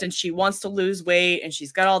hyped and she wants to lose weight and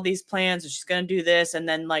she's got all these plans and she's going to do this. And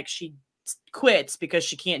then like she quits because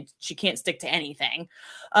she can't stick to anything.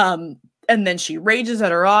 And then she rages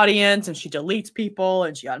at her audience and she deletes people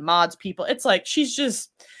and she unmods people. It's like,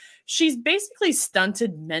 she's basically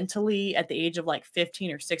stunted mentally at the age of like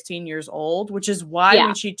 15 or 16 years old, which is why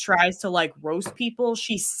when she tries to like roast people,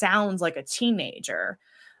 she sounds like a teenager.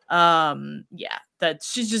 That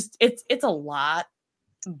she's just, it's a lot,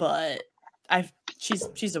 but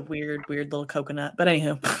she's a weird little coconut, but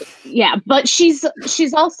anywho. Yeah, but she's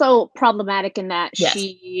also problematic in that Yes.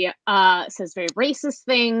 she says very racist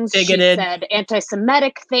things. Bigoted. She said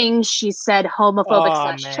anti-Semitic things. She said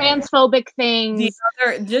homophobic / transphobic things. The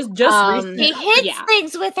other just recently, She hits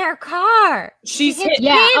things with her car. She's hit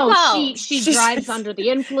hit- people. She drives under the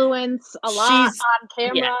influence a lot on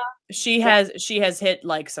camera. Yeah. She has hit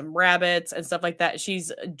like some rabbits and stuff like that.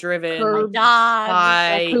 She's driven Curbs,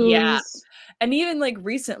 by raccoons. And even like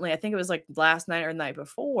recently, I think it was like last night or the night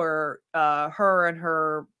before, her and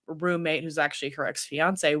her roommate, who's actually her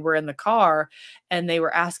ex-fiance, were in the car and they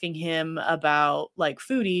were asking him about like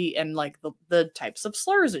Foodie and like the types of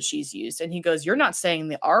slurs that she's used. And he goes, "You're not saying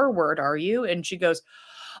the R word, are you?" And she goes,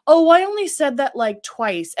 Oh, I only said that like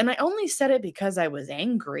twice, and I only said it because I was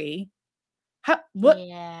angry. What?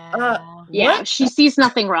 Yeah. Yeah, What? she sees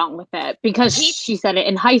nothing wrong with it because she said it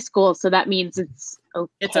in high school, so that means it's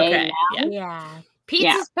okay. It's okay. Now. Yeah. Pete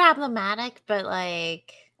Yeah. is problematic, but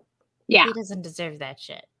like, Yeah. he doesn't deserve that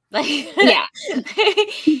shit. Like, Yeah.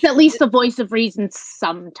 He's at least the voice of reason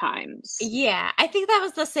sometimes. yeah, I think that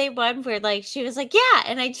was the same one where like she was like, "Yeah,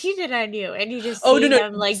 and I cheated on you," and you just Oh, see no, no.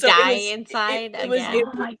 them like So die it was, inside it was, again.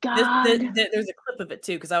 Oh my God. There's a clip of it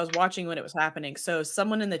too because I was watching when it was happening. So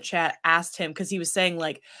someone in the chat asked him because he was saying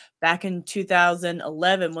like back in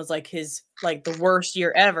 2011 was like his like the worst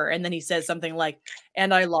year ever, and then he said something like,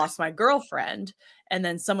 "And I lost my girlfriend." And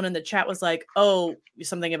then someone in the chat was like, "Oh,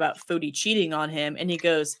 something about Foodie cheating on him," and he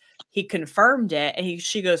goes, he confirmed it, and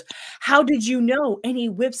she goes, "How did you know?" And he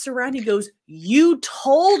whips around, he goes, "You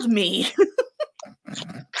told me."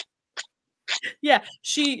 Yeah,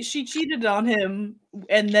 she cheated on him,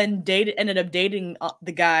 and then ended up dating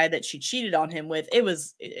the guy that she cheated on him with.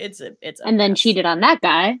 It's a and then cheated on that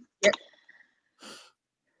guy.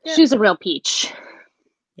 Yep. She's a real peach.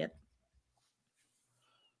 Yep.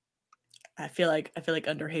 I feel like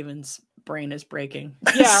Underhaven's brain is breaking.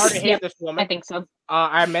 Yeah, I already hate this woman. I think so.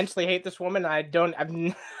 I immensely hate this woman. I've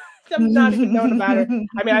not even known about her.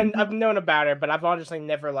 I mean, I've known about her, but I've honestly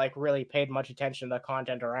never like really paid much attention to the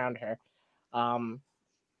content around her. I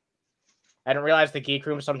didn't realize the Geek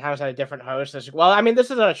Room sometimes had a different host. Well, I mean, this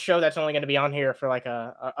is a show that's only going to be on here for like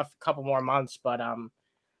a couple more months, but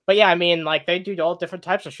yeah, I mean, like they do all different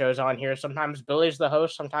types of shows on here. Sometimes Billy's the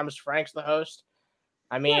host, sometimes Frank's the host.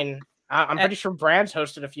 I mean, I'm pretty sure Bran's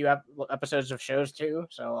hosted a few episodes of shows too.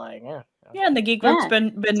 So like, yeah. Yeah, and the Geek Group's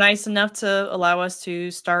been nice enough to allow us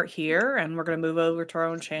to start here, and we're going to move over to our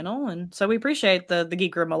own channel, and so we appreciate the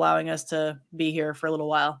Geek Room allowing us to be here for a little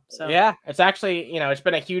while. So yeah, it's actually it's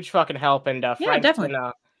been a huge fucking help, and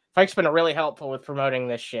Frank's been really helpful with promoting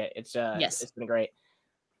this shit. It's it's been great.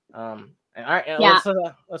 All right,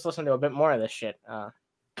 let's listen to a bit more of this shit. So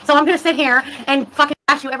I'm gonna sit here and fucking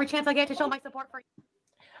ask you every chance I get to show my support for you.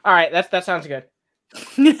 All right, that sounds good.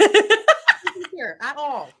 Here at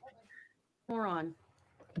all. Moron.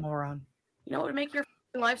 You know what would make your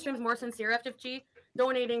live streams more sincere, FFG?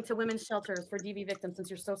 Donating to women's shelters for DV victims, since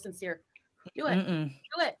you're so sincere. Do it. Do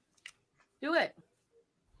it. Do it.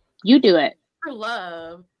 You do it. For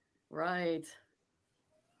love. Right.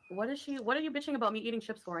 What are you bitching about me eating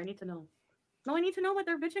chips for? I need to know. No, I need to know what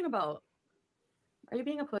they're bitching about. Are you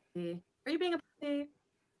being a pussy? Are you being a pussy?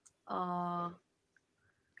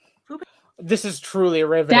 This is truly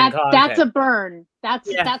riveting content. That's a burn.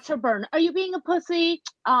 That's her burn. Are you being a pussy?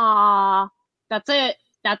 That's it.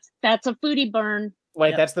 That's a foodie burn.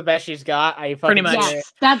 Wait, that's the best she's got. Pretty much.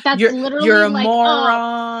 Yes, that's literally you're a like,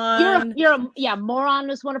 moron. Moron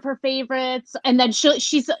was one of her favorites, and then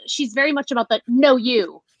she's very much about the no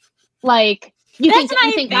you, like you think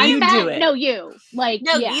I'm bad? No you, like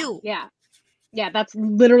no yeah, you, yeah. That's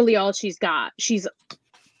literally all she's got. She's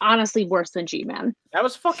honestly worse than G-Man. That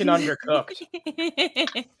was fucking undercooked.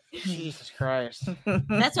 Jesus Christ.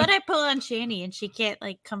 That's what I pull on Shani, and she can't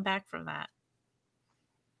like come back from that.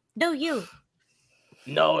 No you.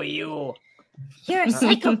 No you. You're a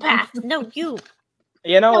psychopath. No you.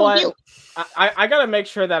 You know what? I gotta make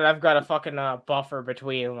sure that I've got a fucking buffer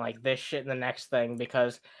between like this shit and the next thing,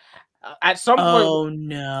 because at some point,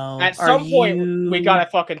 we gotta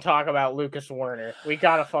fucking talk about Lucas Werner. We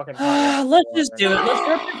gotta fucking talk about let's just do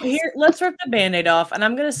it. Let's rip the Band-Aid off. And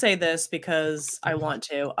I'm gonna say this because I want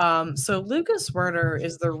to. So Lucas Werner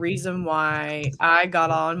is the reason why I got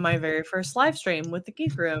on my very first live stream with the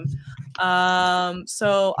Geek Room.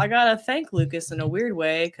 So I gotta thank Lucas in a weird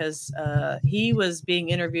way, because he was being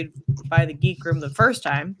interviewed by the Geek Room the first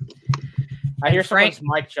time. I hear someone's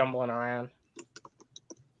mic jumbling around.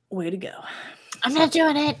 Way to go. I'm not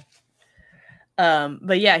doing it.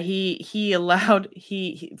 But yeah,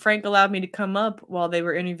 Frank allowed me to come up while they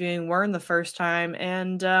were interviewing Wern the first time,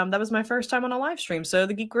 and that was my first time on a live stream. So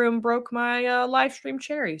the Geek Room broke my live stream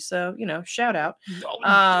cherry. So shout out.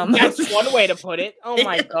 That's one way to put it. Oh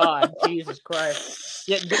my god, Jesus Christ!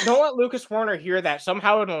 Yeah, don't let Lucas Werner hear that.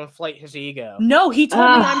 Somehow it'll inflate his ego. No, he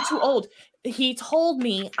told me I'm too old. He told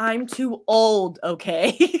me I'm too old.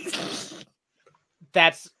 Okay.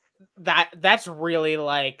 That's really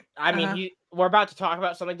like, I mean, we're about to talk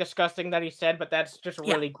about something disgusting that he said, but that's just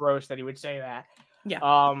really gross that he would say that.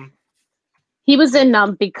 Yeah. He was in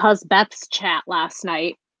Because Beth's chat last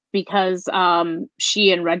night, because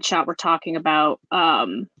she and Red Shot were talking about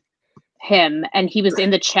him, and he was in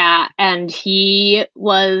the chat, and he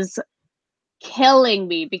was killing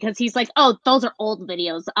me because he's like, "Oh, those are old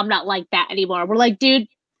videos. I'm not like that anymore." We're like, dude,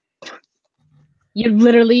 You're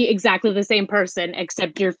literally exactly the same person,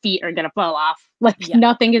 except your feet are gonna fall off. Like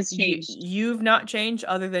nothing has changed. You've not changed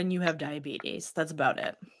other than you have diabetes. That's about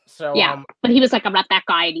it. So yeah, but he was like, I'm not that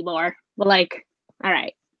guy anymore. But like, all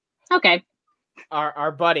right, okay.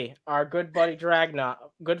 Our buddy, our good buddy Dragna,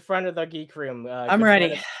 good friend of the Geek Room. I'm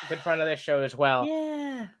ready. Good friend of this show as well.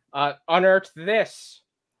 Yeah. Unearthed this.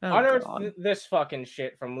 Oh, unearthed this fucking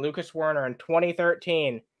shit from Lucas Werner in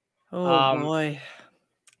 2013. Oh boy.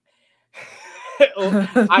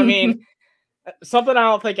 I mean, something I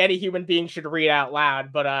don't think any human being should read out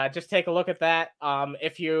loud, but just take a look at that.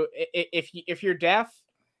 If you're deaf,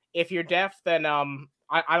 then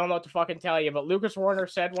I don't know what to fucking tell you, but Lucas Werner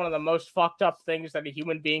said one of the most fucked up things that a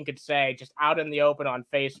human being could say, just out in the open on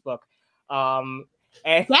Facebook. And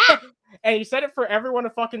and he said it for everyone to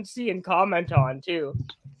fucking see and comment on too.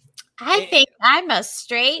 I think I'm a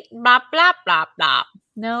straight blah blah blah blah.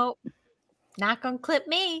 Nope, not gonna clip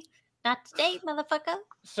me. Not today, motherfucker.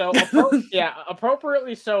 So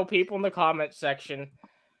appropriately so, people in the comment section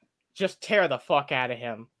just tear the fuck out of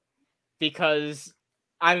him, because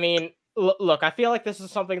I mean, look, I feel like this is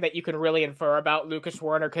something that you can really infer about Lucas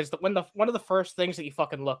Werner, because one of the first things that you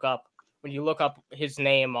fucking look up when you look up his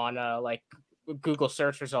name on like Google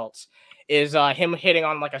search results is him hitting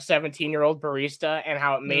on like a 17-year-old barista, and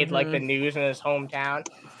how it made like the news in his hometown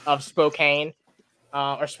of Spokane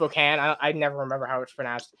or Spokane. I never remember how it's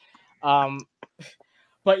pronounced.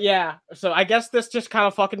 But yeah, so I guess this just kind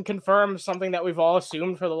of fucking confirms something that we've all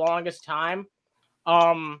assumed for the longest time.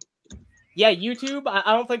 Yeah, YouTube.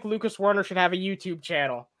 I don't think Lucas Werner should have a YouTube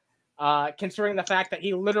channel, considering the fact that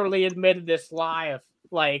he literally admitted this live,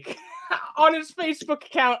 like on his Facebook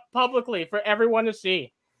account publicly for everyone to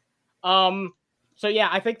see. So yeah,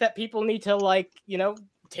 I think that people need to, like, you know,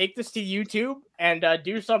 take this to YouTube and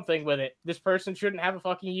do something with it. This person shouldn't have a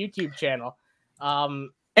fucking YouTube channel.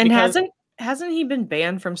 And hasn't he been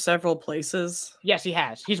banned from several places? Yes, he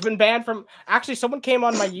has. He's been banned from. Actually, someone came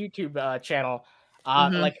on my YouTube channel,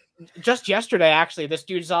 like just yesterday. Actually, this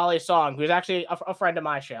dude Zolly Song, who's actually a friend of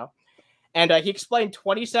my show, and he explained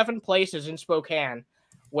 27 places in Spokane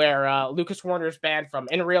where Lucas Werner is banned from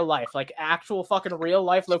in real life, like actual fucking real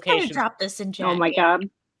life locations. Drop this in chat. Oh my god!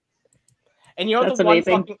 And you know That's what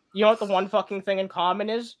amazing. You know what the one fucking thing in common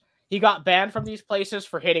is? He got banned from these places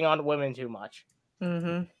for hitting on women too much.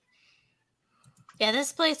 Yeah,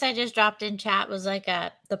 this place I just dropped in chat was like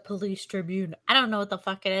the Police Tribune. I don't know what the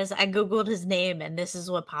fuck it is. I googled his name and this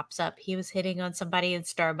is what pops up. He was hitting on somebody in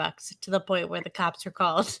Starbucks to the point where the cops were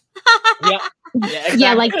called. Yeah, exactly.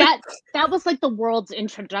 Yeah, like that was like the world's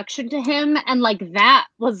introduction to him, and like that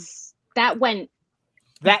went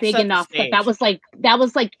big enough that was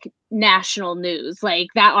like national news. Like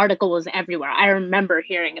that article was everywhere. I remember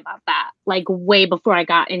hearing about that like way before I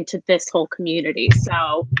got into this whole community.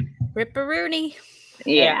 So Ripperoonie.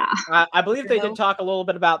 Yeah. I believe they did talk a little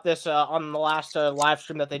bit about this on the last live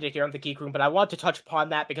stream that they did here on the Geek Room, but I want to touch upon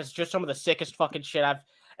that because it's just some of the sickest fucking shit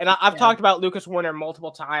I've talked about Lucas Werner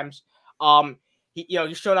multiple times.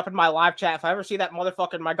 He showed up in my live chat. If I ever see that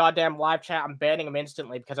motherfucker in my goddamn live chat, I'm banning him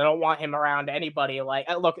instantly because I don't want him around anybody. Like,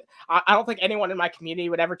 look, I don't think anyone in my community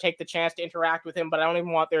would ever take the chance to interact with him, but I don't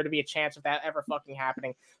even want there to be a chance of that ever fucking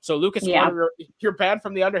happening. So, Lucas Werner, you're banned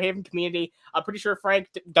from the Underhaven community. I'm pretty sure Frank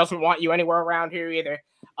doesn't want you anywhere around here either.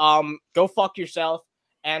 Go fuck yourself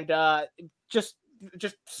and just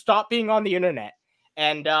stop being on the internet.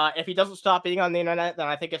 And if he doesn't stop being on the internet, then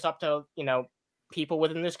I think it's up to, people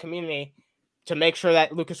within this community to make sure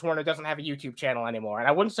that Lucas Werner doesn't have a YouTube channel anymore. And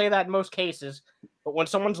I wouldn't say that in most cases, but when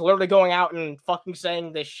someone's literally going out and fucking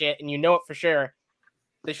saying this shit and you know it for sure,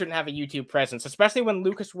 they shouldn't have a YouTube presence, especially when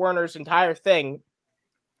Lucas Werner's entire thing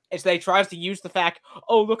is that he tries to use the fact,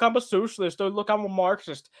 oh, look, I'm a socialist, oh, look, I'm a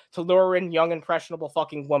Marxist, to lure in young, impressionable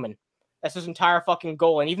fucking women. That's his entire fucking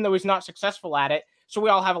goal. And even though he's not successful at it, so we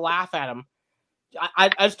all have a laugh at him, I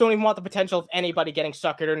just don't even want the potential of anybody getting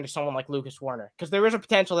suckered into someone like Lucas Werner, because there is a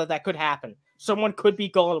potential that could happen. Someone could be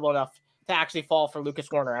gullible enough to actually fall for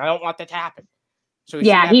Lucas Werner, and I don't want that to happen. So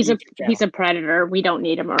he's a predator. We don't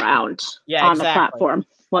need him around on the platform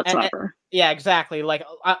whatsoever. Exactly. Like,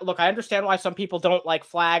 look, I understand why some people don't like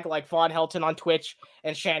flag like Vaughn Helton on Twitch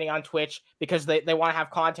and Shanny on Twitch because they want to have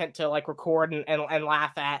content to like record and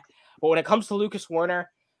laugh at. But when it comes to Lucas Werner,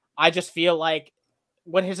 I just feel like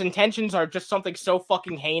when his intentions are just something so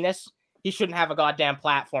fucking heinous, he shouldn't have a goddamn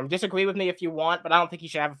platform. Disagree with me if you want, but I don't think he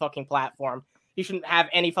should have a fucking platform. He shouldn't have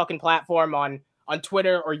any fucking platform on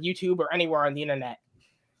Twitter or YouTube or anywhere on the internet.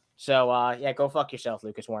 So, go fuck yourself,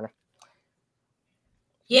 Lucas Werner.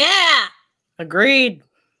 Yeah! Agreed.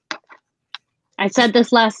 I said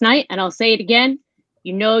this last night, and I'll say it again.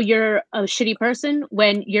 You know you're a shitty person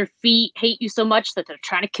when your feet hate you so much that they're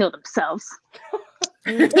trying to kill themselves.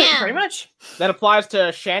 Pretty much. That applies to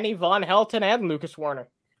Shani, Von Helton, and Lucas Werner.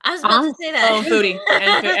 I was about to say that. Oh, Foodie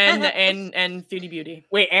and Foodie Beauty.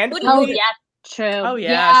 Wait, and Oh yeah, true. Oh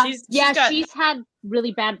yeah, she's had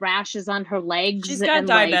really bad rashes on her legs. She's got and,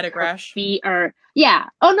 diabetic her rash. Feet are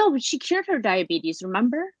Oh no, but she cured her diabetes.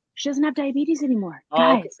 Remember? She doesn't have diabetes anymore.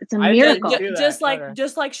 Guys, it's a miracle. Just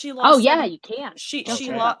like she lost. Oh yeah, you can. She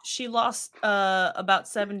lost about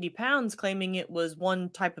 70 pounds, claiming it was one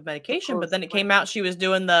type of medication, but then it came out she was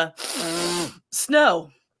doing the snow.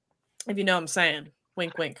 If you know what I'm saying.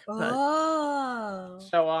 Wink, wink. Oh.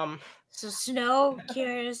 So snow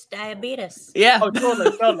cures diabetes. Yeah. Oh,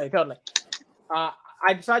 totally.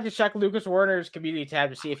 I decided to check Lucas Werner's community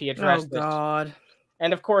tab to see if he addressed this. Oh God.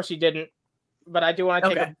 And of course he didn't. But I do want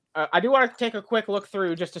to take a quick look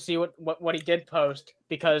through just to see what he did post,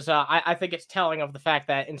 because I think it's telling of the fact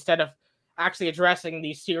that instead of actually addressing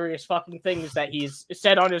these serious fucking things that he's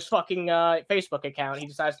said on his fucking Facebook account, he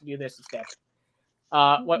decides to do this instead.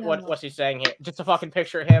 What's he saying here? Just a fucking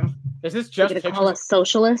picture of him. Is this just to call us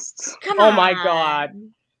socialists? Come on. on. My God,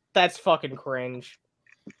 that's fucking cringe.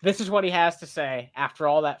 This is what he has to say after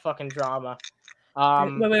all that fucking drama.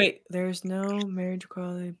 Wait. There's no marriage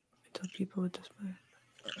equality between people with disabilities.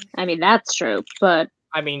 I mean, that's true, but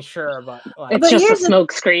I mean, sure, but it's just a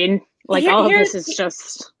smoke screen. Like all of this is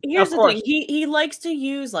just. Here's the thing. He likes to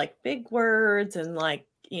use like big words and like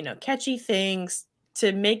catchy things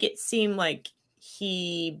to make it seem like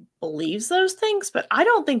he believes those things, but I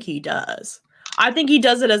don't think he does. I think he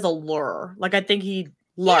does it as a lure. Like I think he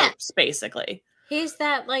LARPs basically. He's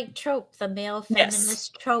that like trope, the male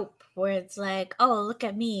feminist trope, where it's like, oh, look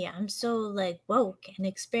at me, I'm so like woke and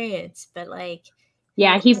experienced, but like,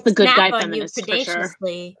 yeah, he's the good guy snap on feminist you for sure.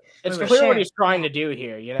 predaciously. It's For clear sure. what he's trying to do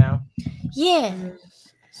here, you know? Yeah.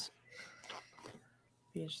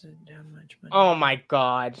 Oh my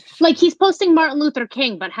God! Like he's posting Martin Luther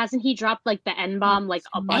King, but hasn't he dropped like the N-bomb like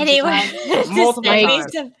a bunch of times? Multiple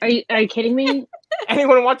times. Are you kidding me?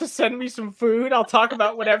 Anyone want to send me some food? I'll talk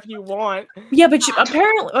about whatever you want. Yeah, but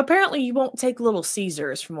apparently you won't take Little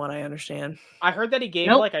Caesars, from what I understand. I heard that he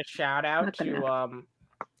gave like a shout out to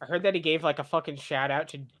I heard that he gave like a fucking shout out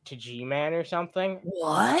to G-Man or something.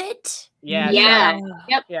 What? Yeah.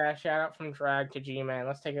 Yep. Yeah, shout out from Drag to G-Man.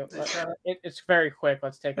 Let's take it. It's very quick.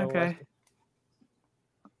 Let's take a look.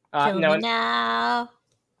 Kill me now.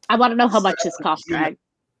 I want to know how much this costs, Drag.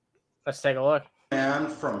 Let's take a look. Man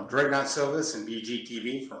from Dreadnought Silvis and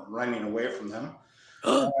BGTV for running away from them.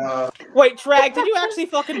 Wait, Drag, did you actually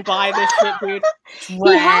fucking buy this shit, dude? He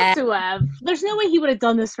had to have. There's no way he would have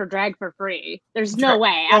done this for Drag for free. There's no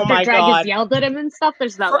way. After Drag has yelled at him and stuff,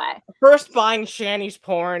 there's no way. First buying Shani's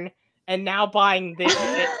porn, and now buying this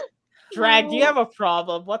shit. Drag, do you have a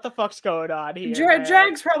problem? What the fuck's going on here?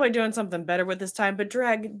 Drag's probably doing something better with his time, but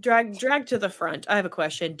drag to the front. I have a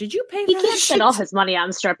question. Did you pay? He can't spend all his money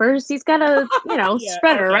on strippers. He's got to,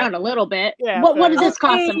 spread it around a little bit. Yeah, what did this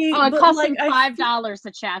cost him? Oh, it cost him $5.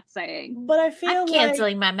 The chat saying. But I feel I'm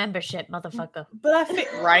canceling my membership, motherfucker. But I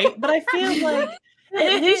feel But I feel like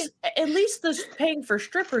at least the paying for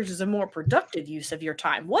strippers is a more productive use of your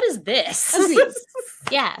time. What is this?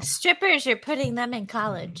 Yeah, strippers. You're putting them in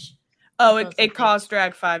college. Oh, it costs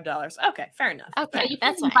Drag $5. Okay, fair enough. Okay, you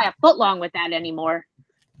that's can't buy a foot long with that anymore.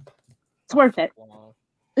 It's worth it.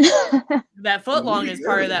 That foot long is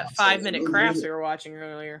part of that 5-minute crafts we were watching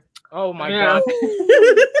earlier. Oh my God.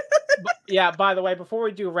 Yeah, by the way, before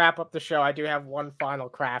we do wrap up the show, I do have one final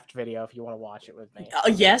craft video if you want to watch it with me.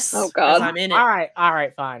 Yes. Oh God. I'm in it. All right,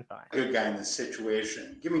 fine. Good guy in this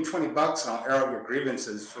situation. Give me $20 and I'll air out your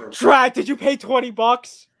grievances for. Drag, did you pay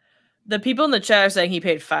 $20? The people in the chat are saying he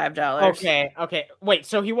paid $5. Okay. Wait,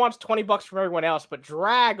 so he wants $20 from everyone else, but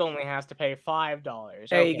Drag only has to pay $5.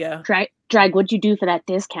 There you go. Drag, what'd you do for that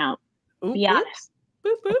discount? Ooh, Be honest.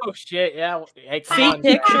 Boop, boop. Oh shit, yeah. Hey, come Feet on,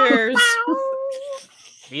 pictures.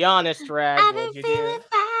 Be honest, Drag. What'd you do?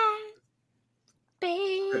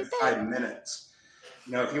 Good 5 minutes.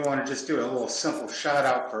 If you want to just do a little simple shout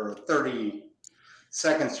out for 30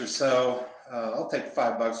 seconds or so, I'll take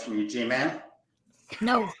 $5 from you, G-Man.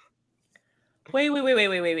 No. Wait.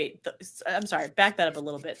 I'm sorry. Back that up a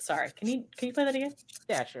little bit. Sorry. Can you play that again?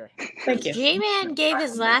 Yeah, sure. Thank you. G-Man gave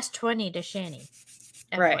his last 20 to Shani.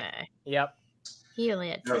 Right. FYI. Yep. He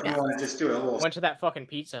only had If you want to just do a little Went to that fucking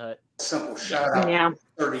Pizza Hut. simple shout out, Yeah.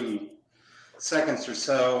 30 seconds or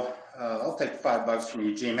so, I'll take $5 from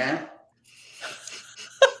you, G-Man.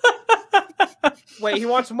 Wait, he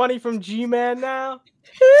wants money from G-Man now?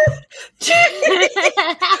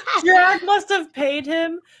 Drag must have paid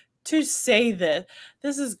him to say this.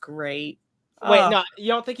 This is great. Wait, no, you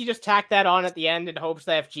don't think he just tacked that on at the end in hopes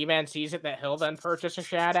that if G-Man sees it, that he'll then purchase a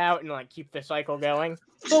shout out and like keep the cycle going?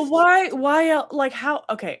 But why, like how,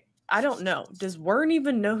 okay, I don't know. Does Wern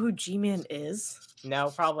even know who G-Man is?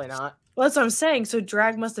 No, probably not. Well, that's what I'm saying. So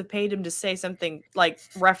Drag must have paid him to say something like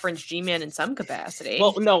reference G-Man in some capacity.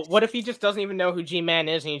 Well, no, what if he just doesn't even know who G-Man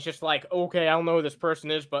is and he's just like, okay, I don't know who this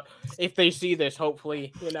person is, but if they see this,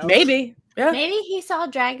 hopefully, you know. Maybe. Yeah. Maybe he saw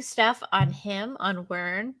Drag stuff on him, on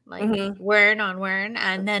Wern, like Wern on Wern,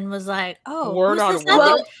 and then was like, oh, Wern on who's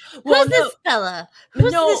Wern? Who's this fella?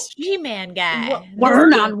 Who's this G-Man guy?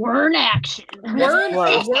 Wern on Wern action.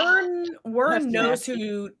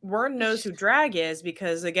 Wern knows who Drag is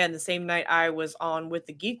because again, the same night I was on with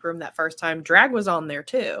the Geek Room that first time, Drag was on there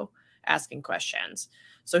too, asking questions.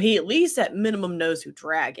 So he at least at minimum knows who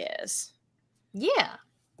Drag is. Yeah.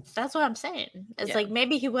 That's what I'm saying. It's like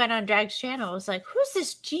maybe he went on Drag's channel. It was like, who's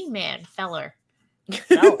this G-Man feller?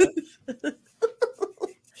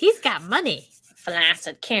 He's got money.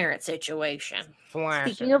 Flaccid carrot situation.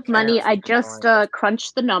 Speaking of money, I just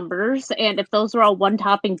crunched the numbers, and if those were all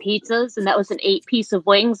one-topping pizzas, and that was an 8-piece of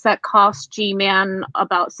wings, that cost G-Man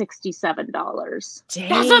about $67. Damn.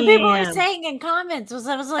 That's what people were saying in comments.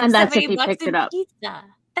 I was like, and that's if $70 he picked it up. Pizza.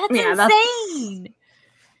 That's insane.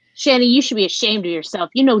 Shanny, you should be ashamed of yourself.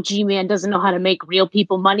 You know G-Man doesn't know how to make real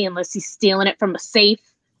people money unless he's stealing it from a safe.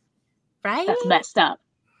 Right? That's messed up.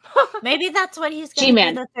 Maybe that's what he's going to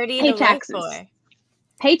do the 30 pay to taxes. for.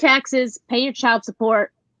 Pay taxes, pay your child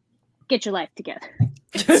support, get your life together.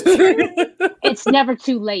 It's never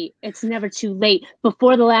too late. It's never too late.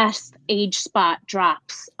 Before the last age spot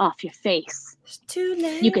drops off your face, it's too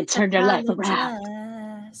late. You can turn your life around.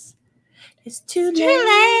 It's too late.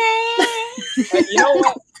 You know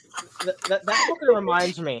what? That fucking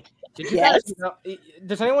reminds me. Did you guys know,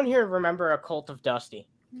 does anyone here remember a Cult of Dusty?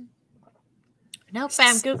 Nope,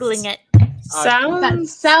 I'm Googling it.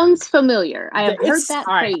 Sounds familiar. I have heard that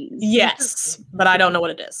right. phrase. Yes, but I don't know what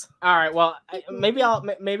it is. All right. Well, maybe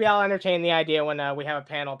I'll entertain the idea when we have a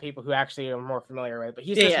panel of people who actually are more familiar with it. But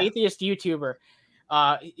he's this atheist YouTuber.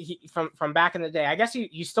 From back in the day. I guess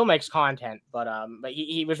he still makes content, but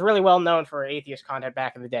he was really well known for atheist content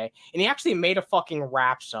back in the day. And he actually made a fucking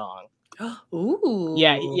rap song. Ooh.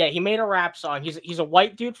 Yeah, he made a rap song. He's a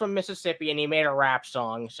white dude from Mississippi, and he made a rap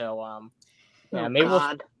song. So yeah,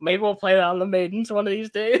 maybe we'll play that on the Maidens one of these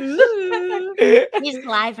days. He's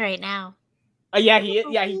live right now.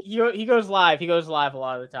 He goes live. He goes live a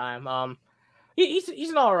lot of the time. He's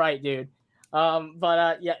an all right dude.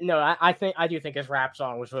 I do think his rap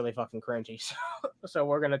song was really fucking cringy. So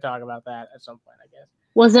we're gonna talk about that at some point, I guess.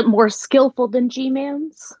 Was it more skillful than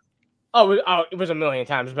G-Man's? Oh, it was a million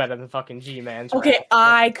times better than fucking G-Man's. Okay, rap.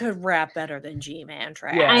 I could rap better than G-Man.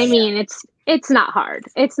 Trash. Yeah, I mean, it's not hard.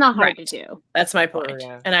 It's not hard to do. That's my point.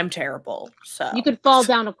 And I'm terrible. So you could fall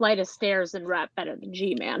down a flight of stairs and rap better than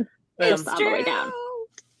G-Man. Just all the way down.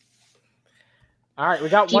 All right, we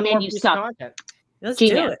got one more piece of content. Let's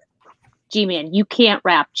do it. G-Man, you can't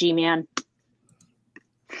rap, G-Man.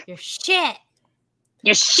 You're shit.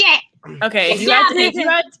 You're shit. Okay, if you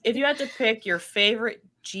had to pick your favorite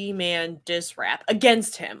G-Man diss rap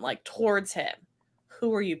against him, like towards him,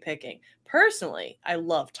 who are you picking? Personally, I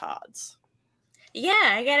love Todd's. Yeah,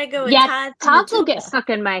 I gotta go with Todd. Todd's will get stuck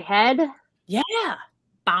in my head. Yeah.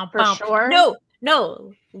 For sure.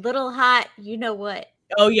 No. Little Hot, you know what?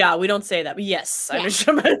 Oh yeah, we don't say that, but yes.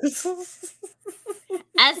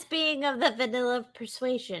 As being of the vanilla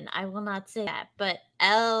persuasion, I will not say that. But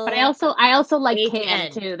I also like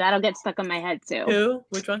Can too. That'll get stuck in my head too. Who?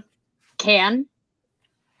 Which one? Can.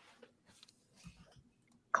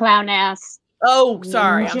 Clown ass. Oh,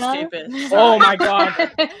 sorry, Ninja? I'm stupid. Sorry. Oh my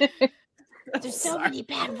god. There's so many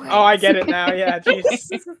bad words. Oh, I get it now. Yeah, Jesus.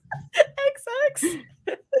 XX.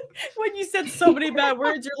 When you said so many bad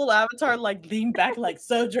words, your little avatar like leaned back like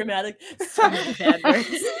so dramatic. So many bad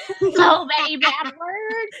words. So many bad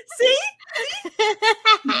words. See?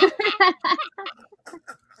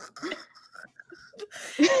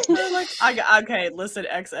 Okay, listen,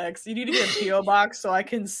 XX. You need to get a PO box so I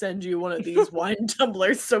can send you one of these wine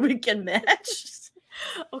tumblers so we can match.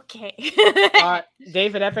 Okay.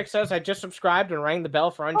 David Epic says, I just subscribed and rang the bell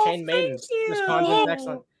for Unchained Maidens. This content's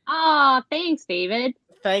excellent. Oh, thanks, David.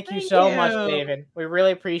 Thank you so much, David. We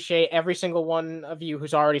really appreciate every single one of you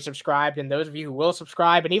who's already subscribed and those of you who will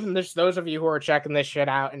subscribe. And even those of you who are checking this shit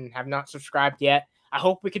out and have not subscribed yet. I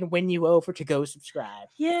hope we can win you over to go subscribe.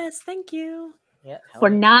 Yes, thank you. Yeah, we're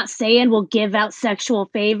not saying we'll give out sexual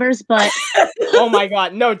favors, but oh my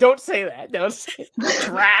god, no! Don't say that. Don't say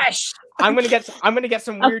trash. I'm gonna get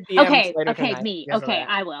some weird DMs. Okay, later okay, tonight me. Okay,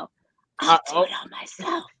 I will. I'll do it on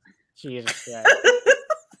myself. Jesus Christ.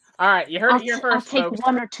 All right, you heard it here I'll first, take folks.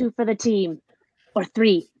 1 or 2 for the team, or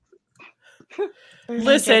 3.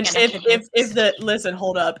 Listen,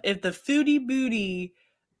 hold up. If the Foodie Beauty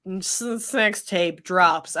sex tape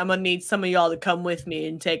drops, I'm gonna need some of y'all to come with me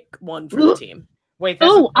and take 1 for the team. Wait,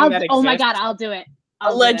 oh my god, I'll do it.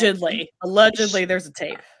 Allegedly, there's a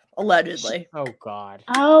tape. Allegedly. Oh god.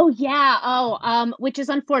 Oh yeah. Which is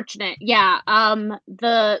unfortunate. Yeah.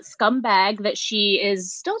 The scumbag that she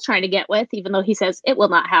is still trying to get with, even though he says it will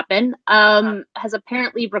not happen, has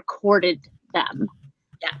apparently recorded them.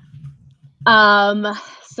 Yeah.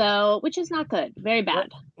 So which is not good. Very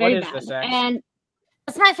bad. Very bad. This, and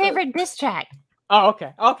it's my favorite diss track. Oh,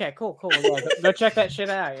 okay. Okay, cool. Yeah, go check that shit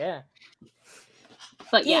out, yeah.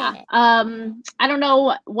 But yeah, I don't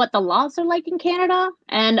know what the laws are like in Canada,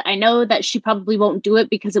 and I know that she probably won't do it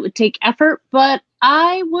because it would take effort, but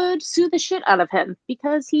I would sue the shit out of him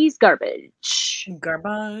because he's garbage.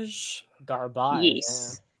 Garbage.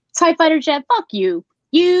 Yes. TIE Fighter Jet, fuck you.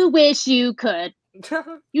 You wish you could.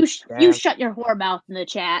 You shut your whore mouth in the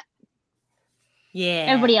chat. Yeah.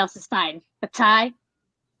 Everybody else is fine. But TIE,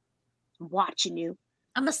 I'm watching you.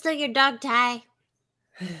 I'm gonna steal your dog, TIE.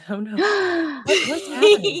 Oh no. What's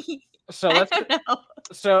happening? So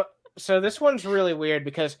this one's really weird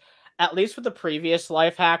because at least with the previous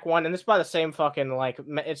life hack one, and this is by the same fucking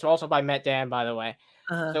it's also by Met Dan, by the way.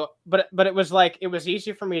 So but it was it was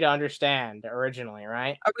easy for me to understand originally,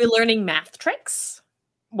 right? Are we learning math tricks?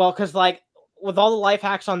 Well, because with all the life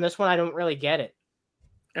hacks on this one, I don't really get it.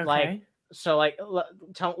 Okay.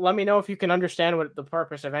 Let me know if you can understand what the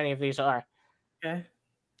purpose of any of these are. Okay.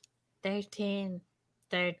 13.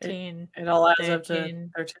 It all adds up to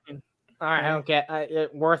 13. All right, I don't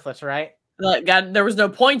get worthless, right? God, there was no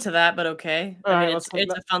point to that, but okay. All right, it's a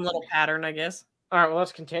fun little pattern, I guess. All right, well,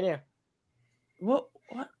 let's continue. What?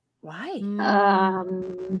 Why?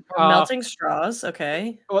 Melting straws.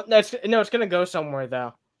 Okay. Well, it's gonna go somewhere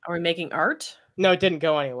though. Are we making art? No, it didn't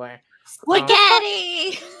go anywhere.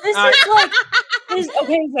 Spaghetti. This is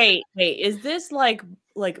okay. Wait. Is this like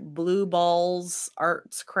blue balls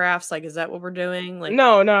arts crafts? Is that what we're doing?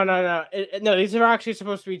 No. No, these are actually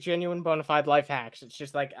supposed to be genuine bona fide life hacks. It's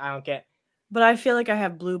just I don't get. But I feel like I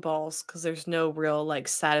have blue balls because there's no real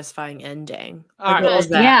satisfying ending. All right, what was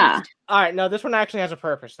that? Yeah. All right, no, this one actually has a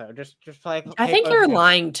purpose though. Just play. I think you're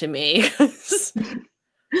lying to me.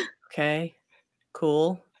 Okay,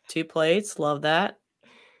 cool. 2 plates, love that.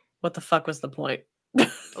 What the fuck was the point?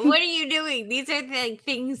 What are you doing? These are the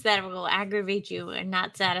things that will aggravate you and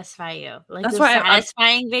not satisfy you. That's the why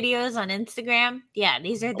satisfying videos on Instagram. Yeah,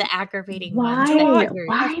 these are the aggravating ones.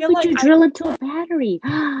 Why would you drill into a battery?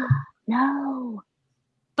 No.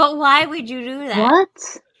 But why would you do that?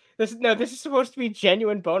 What? This is supposed to be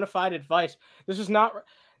genuine bona fide advice. This is not.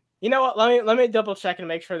 You know what? Let me double check and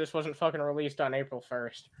make sure this wasn't fucking released on April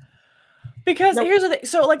 1st. Because here's the thing.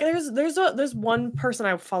 So there's one person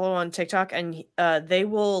I follow on TikTok, and they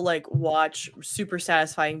will watch super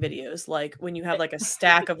satisfying videos, when you have a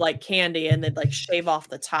stack of candy and they'd shave off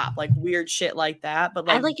the top, weird shit like that. But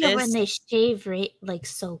I like it when they shave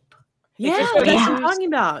soap. Yeah, that's what I'm talking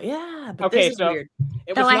about. Yeah, but okay, this is weird.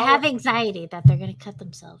 So I have anxiety that they're gonna cut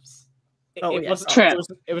themselves.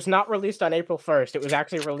 It was not released on April 1st. It was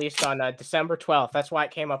actually released on December 12th. That's why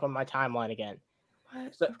it came up on my timeline again.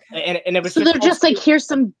 So, and it was they're just here's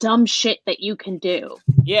some dumb shit that you can do.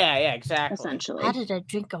 Yeah, exactly. Essentially. How did I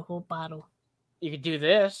drink a whole bottle? You could do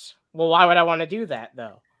this. Well, why would I want to do that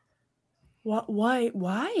though? What? Why?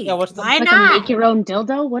 Yeah, why not? Make your own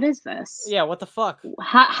dildo? What is this? Yeah, what the fuck?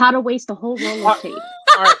 How to waste a whole roll of tape?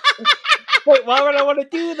 Right. Wait, why would I want to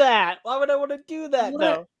do that? Why would I want to do that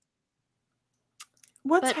though?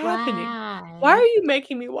 What's happening? Why are you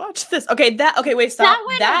making me watch this? Okay, wait, stop.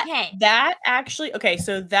 That actually, okay,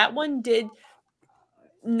 so that one did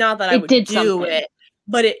not that I would do it,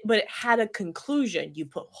 but it had a conclusion. You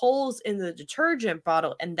put holes in the detergent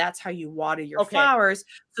bottle, and that's how you water your flowers,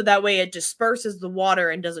 so that way it disperses the water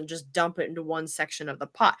and doesn't just dump it into one section of the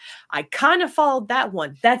pot. I kind of followed that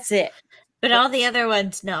one. That's it. But all the other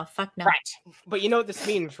ones, no, fuck no. Right. But you know what this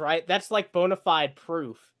means, right? That's bona fide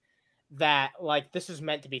proof that this is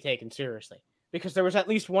meant to be taken seriously, because there was at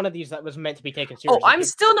least one of these that was meant to be taken seriously. Oh, I'm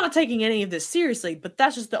still not taking any of this seriously, but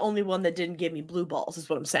that's just the only one that didn't give me blue balls, is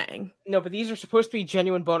what I'm saying. No, but these are supposed to be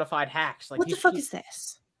genuine bona fide hacks. What the fuck is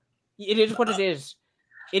this? It is what it is.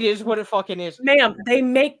 It is what it fucking is. Ma'am, they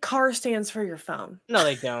make car stands for your phone. No,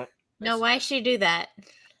 they don't. No, why should she do that?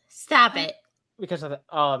 Stop it. Because of the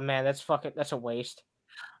man, that's a waste.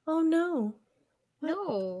 Oh no.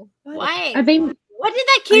 No. What? Why? Are they? What did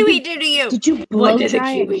that kiwi do to you? Did you blow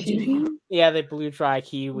dry a kiwi? Yeah, they blew dry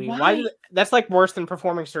kiwi. Why? That's worse than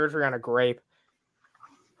performing surgery on a grape.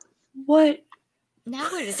 What? Now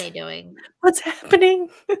what are they doing? What's happening?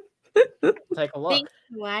 Take a look. Things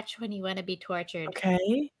to watch when you want to be tortured.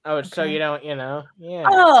 Okay. Oh, it's so you don't, yeah.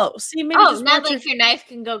 Oh, see, maybe just now watch like your knife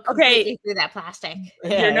can go completely through that plastic.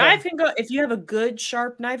 Your knife can go, if you have a good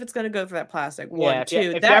sharp knife, it's going to go through that plastic. One, two.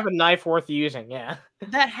 If you have a knife worth using,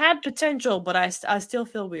 That had potential, but I still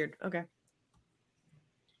feel weird. Okay.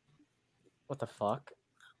 What the fuck?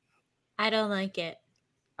 I don't like it.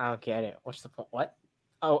 I don't get it. What's the point? What?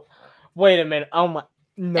 Oh, wait a minute. Oh my.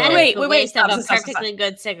 No. That is the waste of a stop. perfectly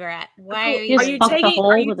good cigarette. Why are you you taking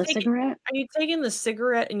Are you taking the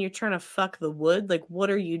cigarette and you're trying to fuck the wood? Like,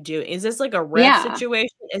 what are you doing? Is this like a Rev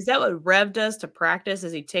situation? Is that what Rev does to practice?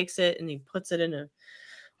 As he takes it and he puts it in a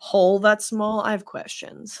hole that small? I have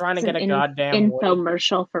questions. Trying to get a goddamn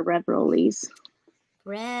infomercial for Rev Rollies.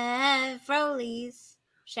 Rev Rollies?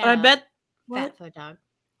 But I bet Fat Foot Dog.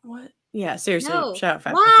 What? Yeah, seriously. No. Shout out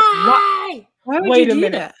Fat Why? Why would Wait you a do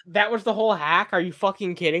minute. that? That was the whole hack? Are you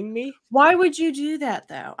fucking kidding me? Why would you do that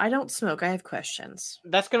though? I don't smoke. I have questions.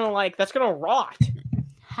 That's gonna rot.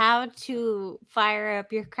 How to fire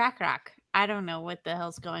up your crack rock? I don't know what the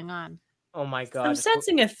hell's going on. Oh my god. I'm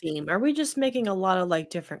sensing a theme. Are we just making a lot of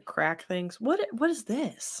like different crack things? What is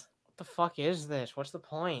this? What the fuck is this? What's the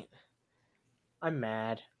point? I'm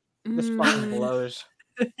mad. This fucking blows.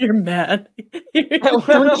 You're mad.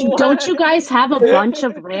 Don't you guys have a bunch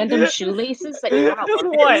of random shoelaces that you want to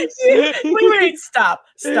What? Wait, stop.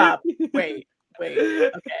 Wait.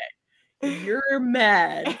 Okay. You're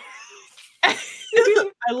mad. I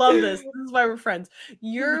love this. This is why we're friends.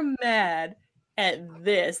 You're mad at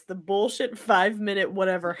this, the bullshit 5-minute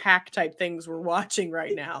whatever hack type things we're watching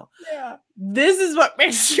right now. Yeah. This is what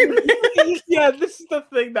makes you mad. Yeah, this is the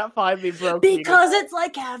thing that finally broke me. Because it's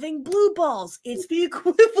like having blue balls. It's the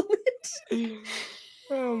equivalent.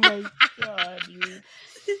 Oh my god, dude.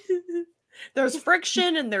 There's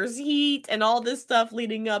friction and there's heat and all this stuff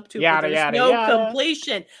leading up to it. Yada, There's yada, no yada.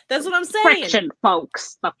 completion. That's what I'm saying. Friction,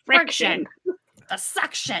 folks. The friction. The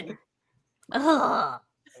suction. Ugh.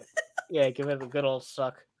 Yeah, give it a good old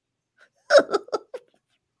suck.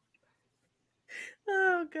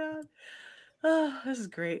 Oh god. Oh, this is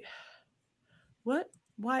great. What?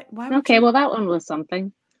 Why would Okay, you... well that one was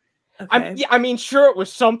something. Okay. I mean, sure, it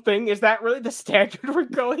was something. Is that really the standard we're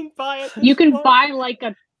going by? At this You can point? buy like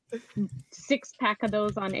a 6-pack of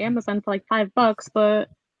those on Amazon for like $5, but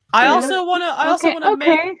I also want to okay.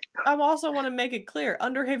 make it clear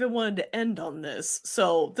Underhaven wanted to end on this,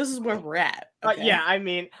 so this is where we're at. Yeah, I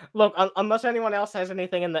mean, look, unless anyone else has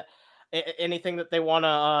anything anything that they want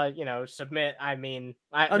to submit, I mean,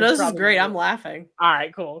 this is great. I'm laughing. All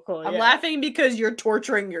right, cool. I'm laughing because you're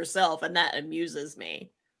torturing yourself, and that amuses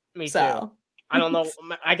me. Me too. I don't know.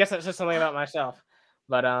 I guess that's just something about myself,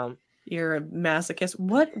 but you're a masochist.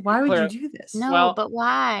 What? Why would you do this? No, but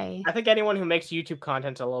why? I think anyone who makes YouTube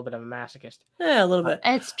content's a little bit of a masochist. Yeah, a little bit.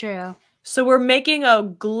 It's true. So we're making a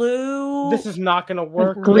glue. This is not going to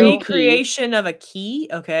work. Recreation of a key.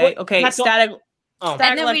 Okay. Okay. Static.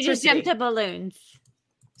 And then we just jump to balloons.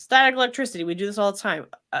 Static electricity. We do this all the time.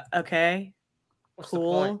 Okay. What's the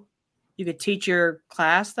point? You could teach your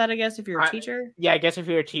class that, I guess, if you're a teacher. Yeah, I guess if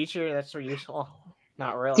you're a teacher, that's useful.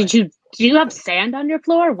 Not really. Do you have sand on your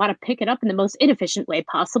floor? Want to pick it up in the most inefficient way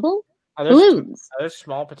possible? Are Balloons. Are those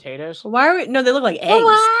small potatoes? Why are we? No, they look like eggs.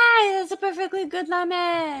 Why? That's a perfectly good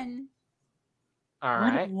lemon. All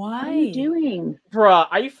right. Why? What are you doing? Bruh,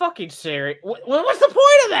 are you fucking serious? What's the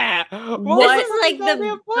point of that? This is like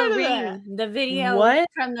the ring. The video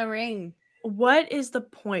from the ring. What is the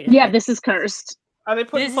point of this is cursed. Are they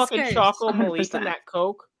putting fucking chocolate Malik in that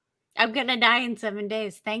Coke? I'm gonna die in 7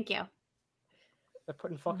 days. Thank you. They're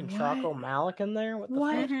putting fucking Choco Malik in there? What the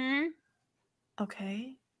fuck? Mm-hmm.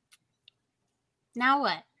 Okay. Now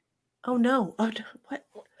what? Oh no. Oh, what?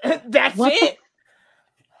 That's What it?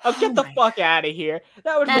 Get the fuck out of here.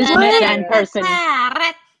 That was This Medan person.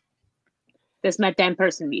 This Medan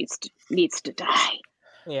person needs to die.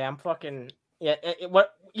 Yeah, I'm fucking... Yeah,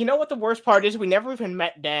 what? You know what the worst part is? We never even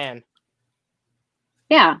met Dan.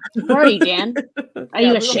 Yeah. Where are you, Dan? Are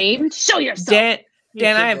you ashamed? Show yourself.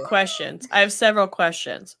 Dan, I have questions. I have several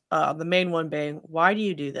questions. The main one being, why do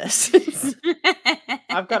you do this?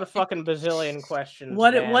 I've got a fucking bazillion questions.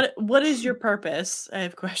 What is your purpose? I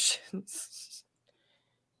have questions.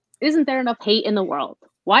 Isn't there enough hate in the world?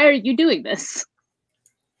 Why are you doing this?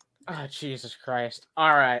 Oh, Jesus Christ.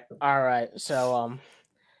 All right. So,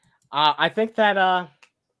 I think that,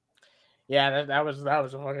 yeah, that was a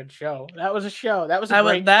fucking show. That was a show. That was a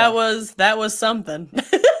great show. That was something.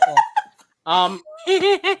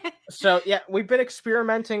 So yeah, we've been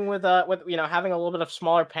experimenting with having a little bit of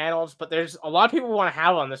smaller panels, but there's a lot of people we want to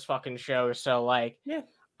have on this fucking show. So like, yeah,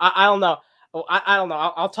 I don't know. I don't know.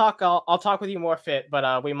 I'll talk with you more fit,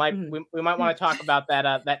 but we might we might want to talk about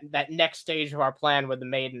that next stage of our plan with the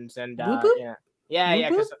maidens and yeah,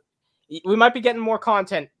 because we might be getting more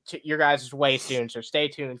content to your guys' way soon. So stay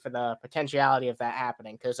tuned for the potentiality of that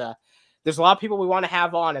happening, because there's a lot of people we want to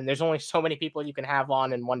have on, and there's only so many people you can have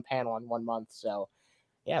on in one panel in 1 month. So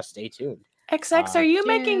yeah, stay tuned. XX, are you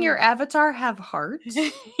making your avatar have hearts?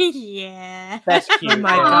 Yeah. That's cute. Oh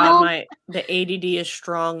my god, the ADD is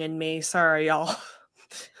strong in me. Sorry, y'all.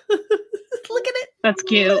 Look at it. That's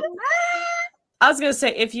cute. I was gonna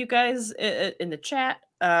say, if you guys in the chat,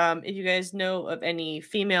 if you guys know of any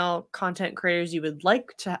female content creators you would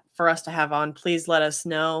like for us to have on, please let us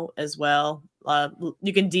know as well.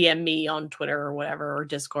 You can DM me on Twitter or whatever, or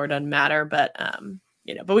Discord, doesn't matter. But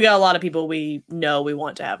but we got a lot of people we know we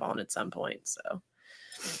want to have on at some point. So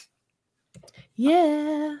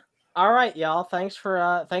yeah. All right, y'all. Thanks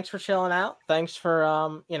for chilling out. Thanks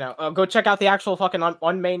for go check out the actual fucking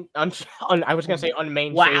unmain. I was gonna say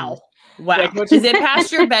unmain. Wow. Wow. Yeah, Is it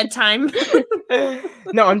past your bedtime?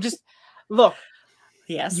 No, I'm just look.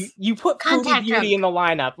 Yes. You put Foodie Beauty in the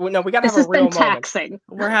lineup. No, we gotta have a real moment.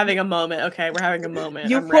 We're having a moment. Okay, we're having a moment.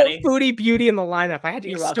 You I'm put ready. Foodie Beauty in the lineup. I had to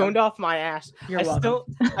You're get welcome. stoned off my ass. You're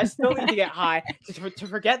welcome. I still need to get high to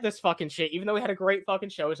forget this fucking shit. Even though we had a great fucking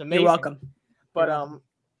show, it was amazing. You're welcome. But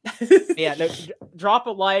yeah, no, drop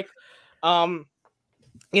a like.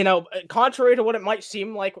 Contrary to what it might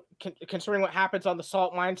seem like, considering what happens on the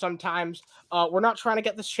salt mine sometimes, we're not trying to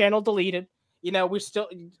get this channel deleted. We still,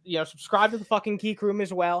 subscribe to the fucking Geek Room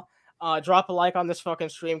as well. Drop a like on this fucking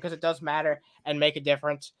stream, because it does matter and make a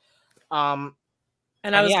difference. I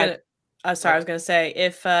was gonna say,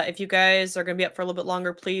 if you guys are gonna be up for a little bit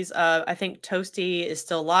longer, please. I think Toasty is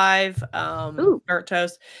still live. Dirt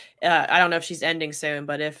Toast. I don't know if she's ending soon,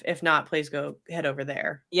 but if not, please go head over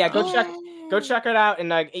there. Yeah, go check it out,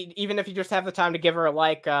 and even if you just have the time to give her a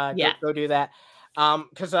like, go do that.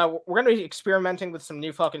 Because we're gonna be experimenting with some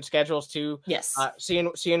new fucking schedules too. Yes.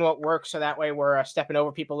 Seeing what works, so that way we're stepping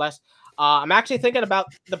over people less. I'm actually thinking about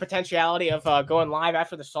the potentiality of going live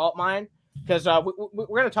after the salt mine, because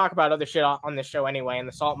we're gonna talk about other shit on this show anyway, and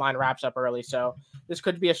the salt mine wraps up early, so this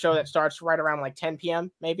could be a show that starts right around like 10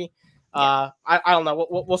 p.m. maybe. I don't know.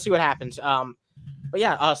 We'll see what happens. But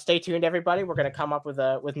yeah, stay tuned, everybody. We're gonna come up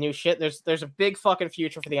with new shit. There's a big fucking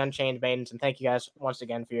future for the Unchained Maidens, and thank you guys once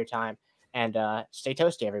again for your time. And stay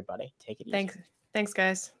toasty, everybody. Take it easy. Thanks,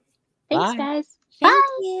 guys. Thanks, Bye. guys. Thank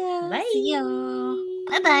Bye. you. Bye. See you.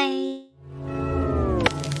 Bye-bye.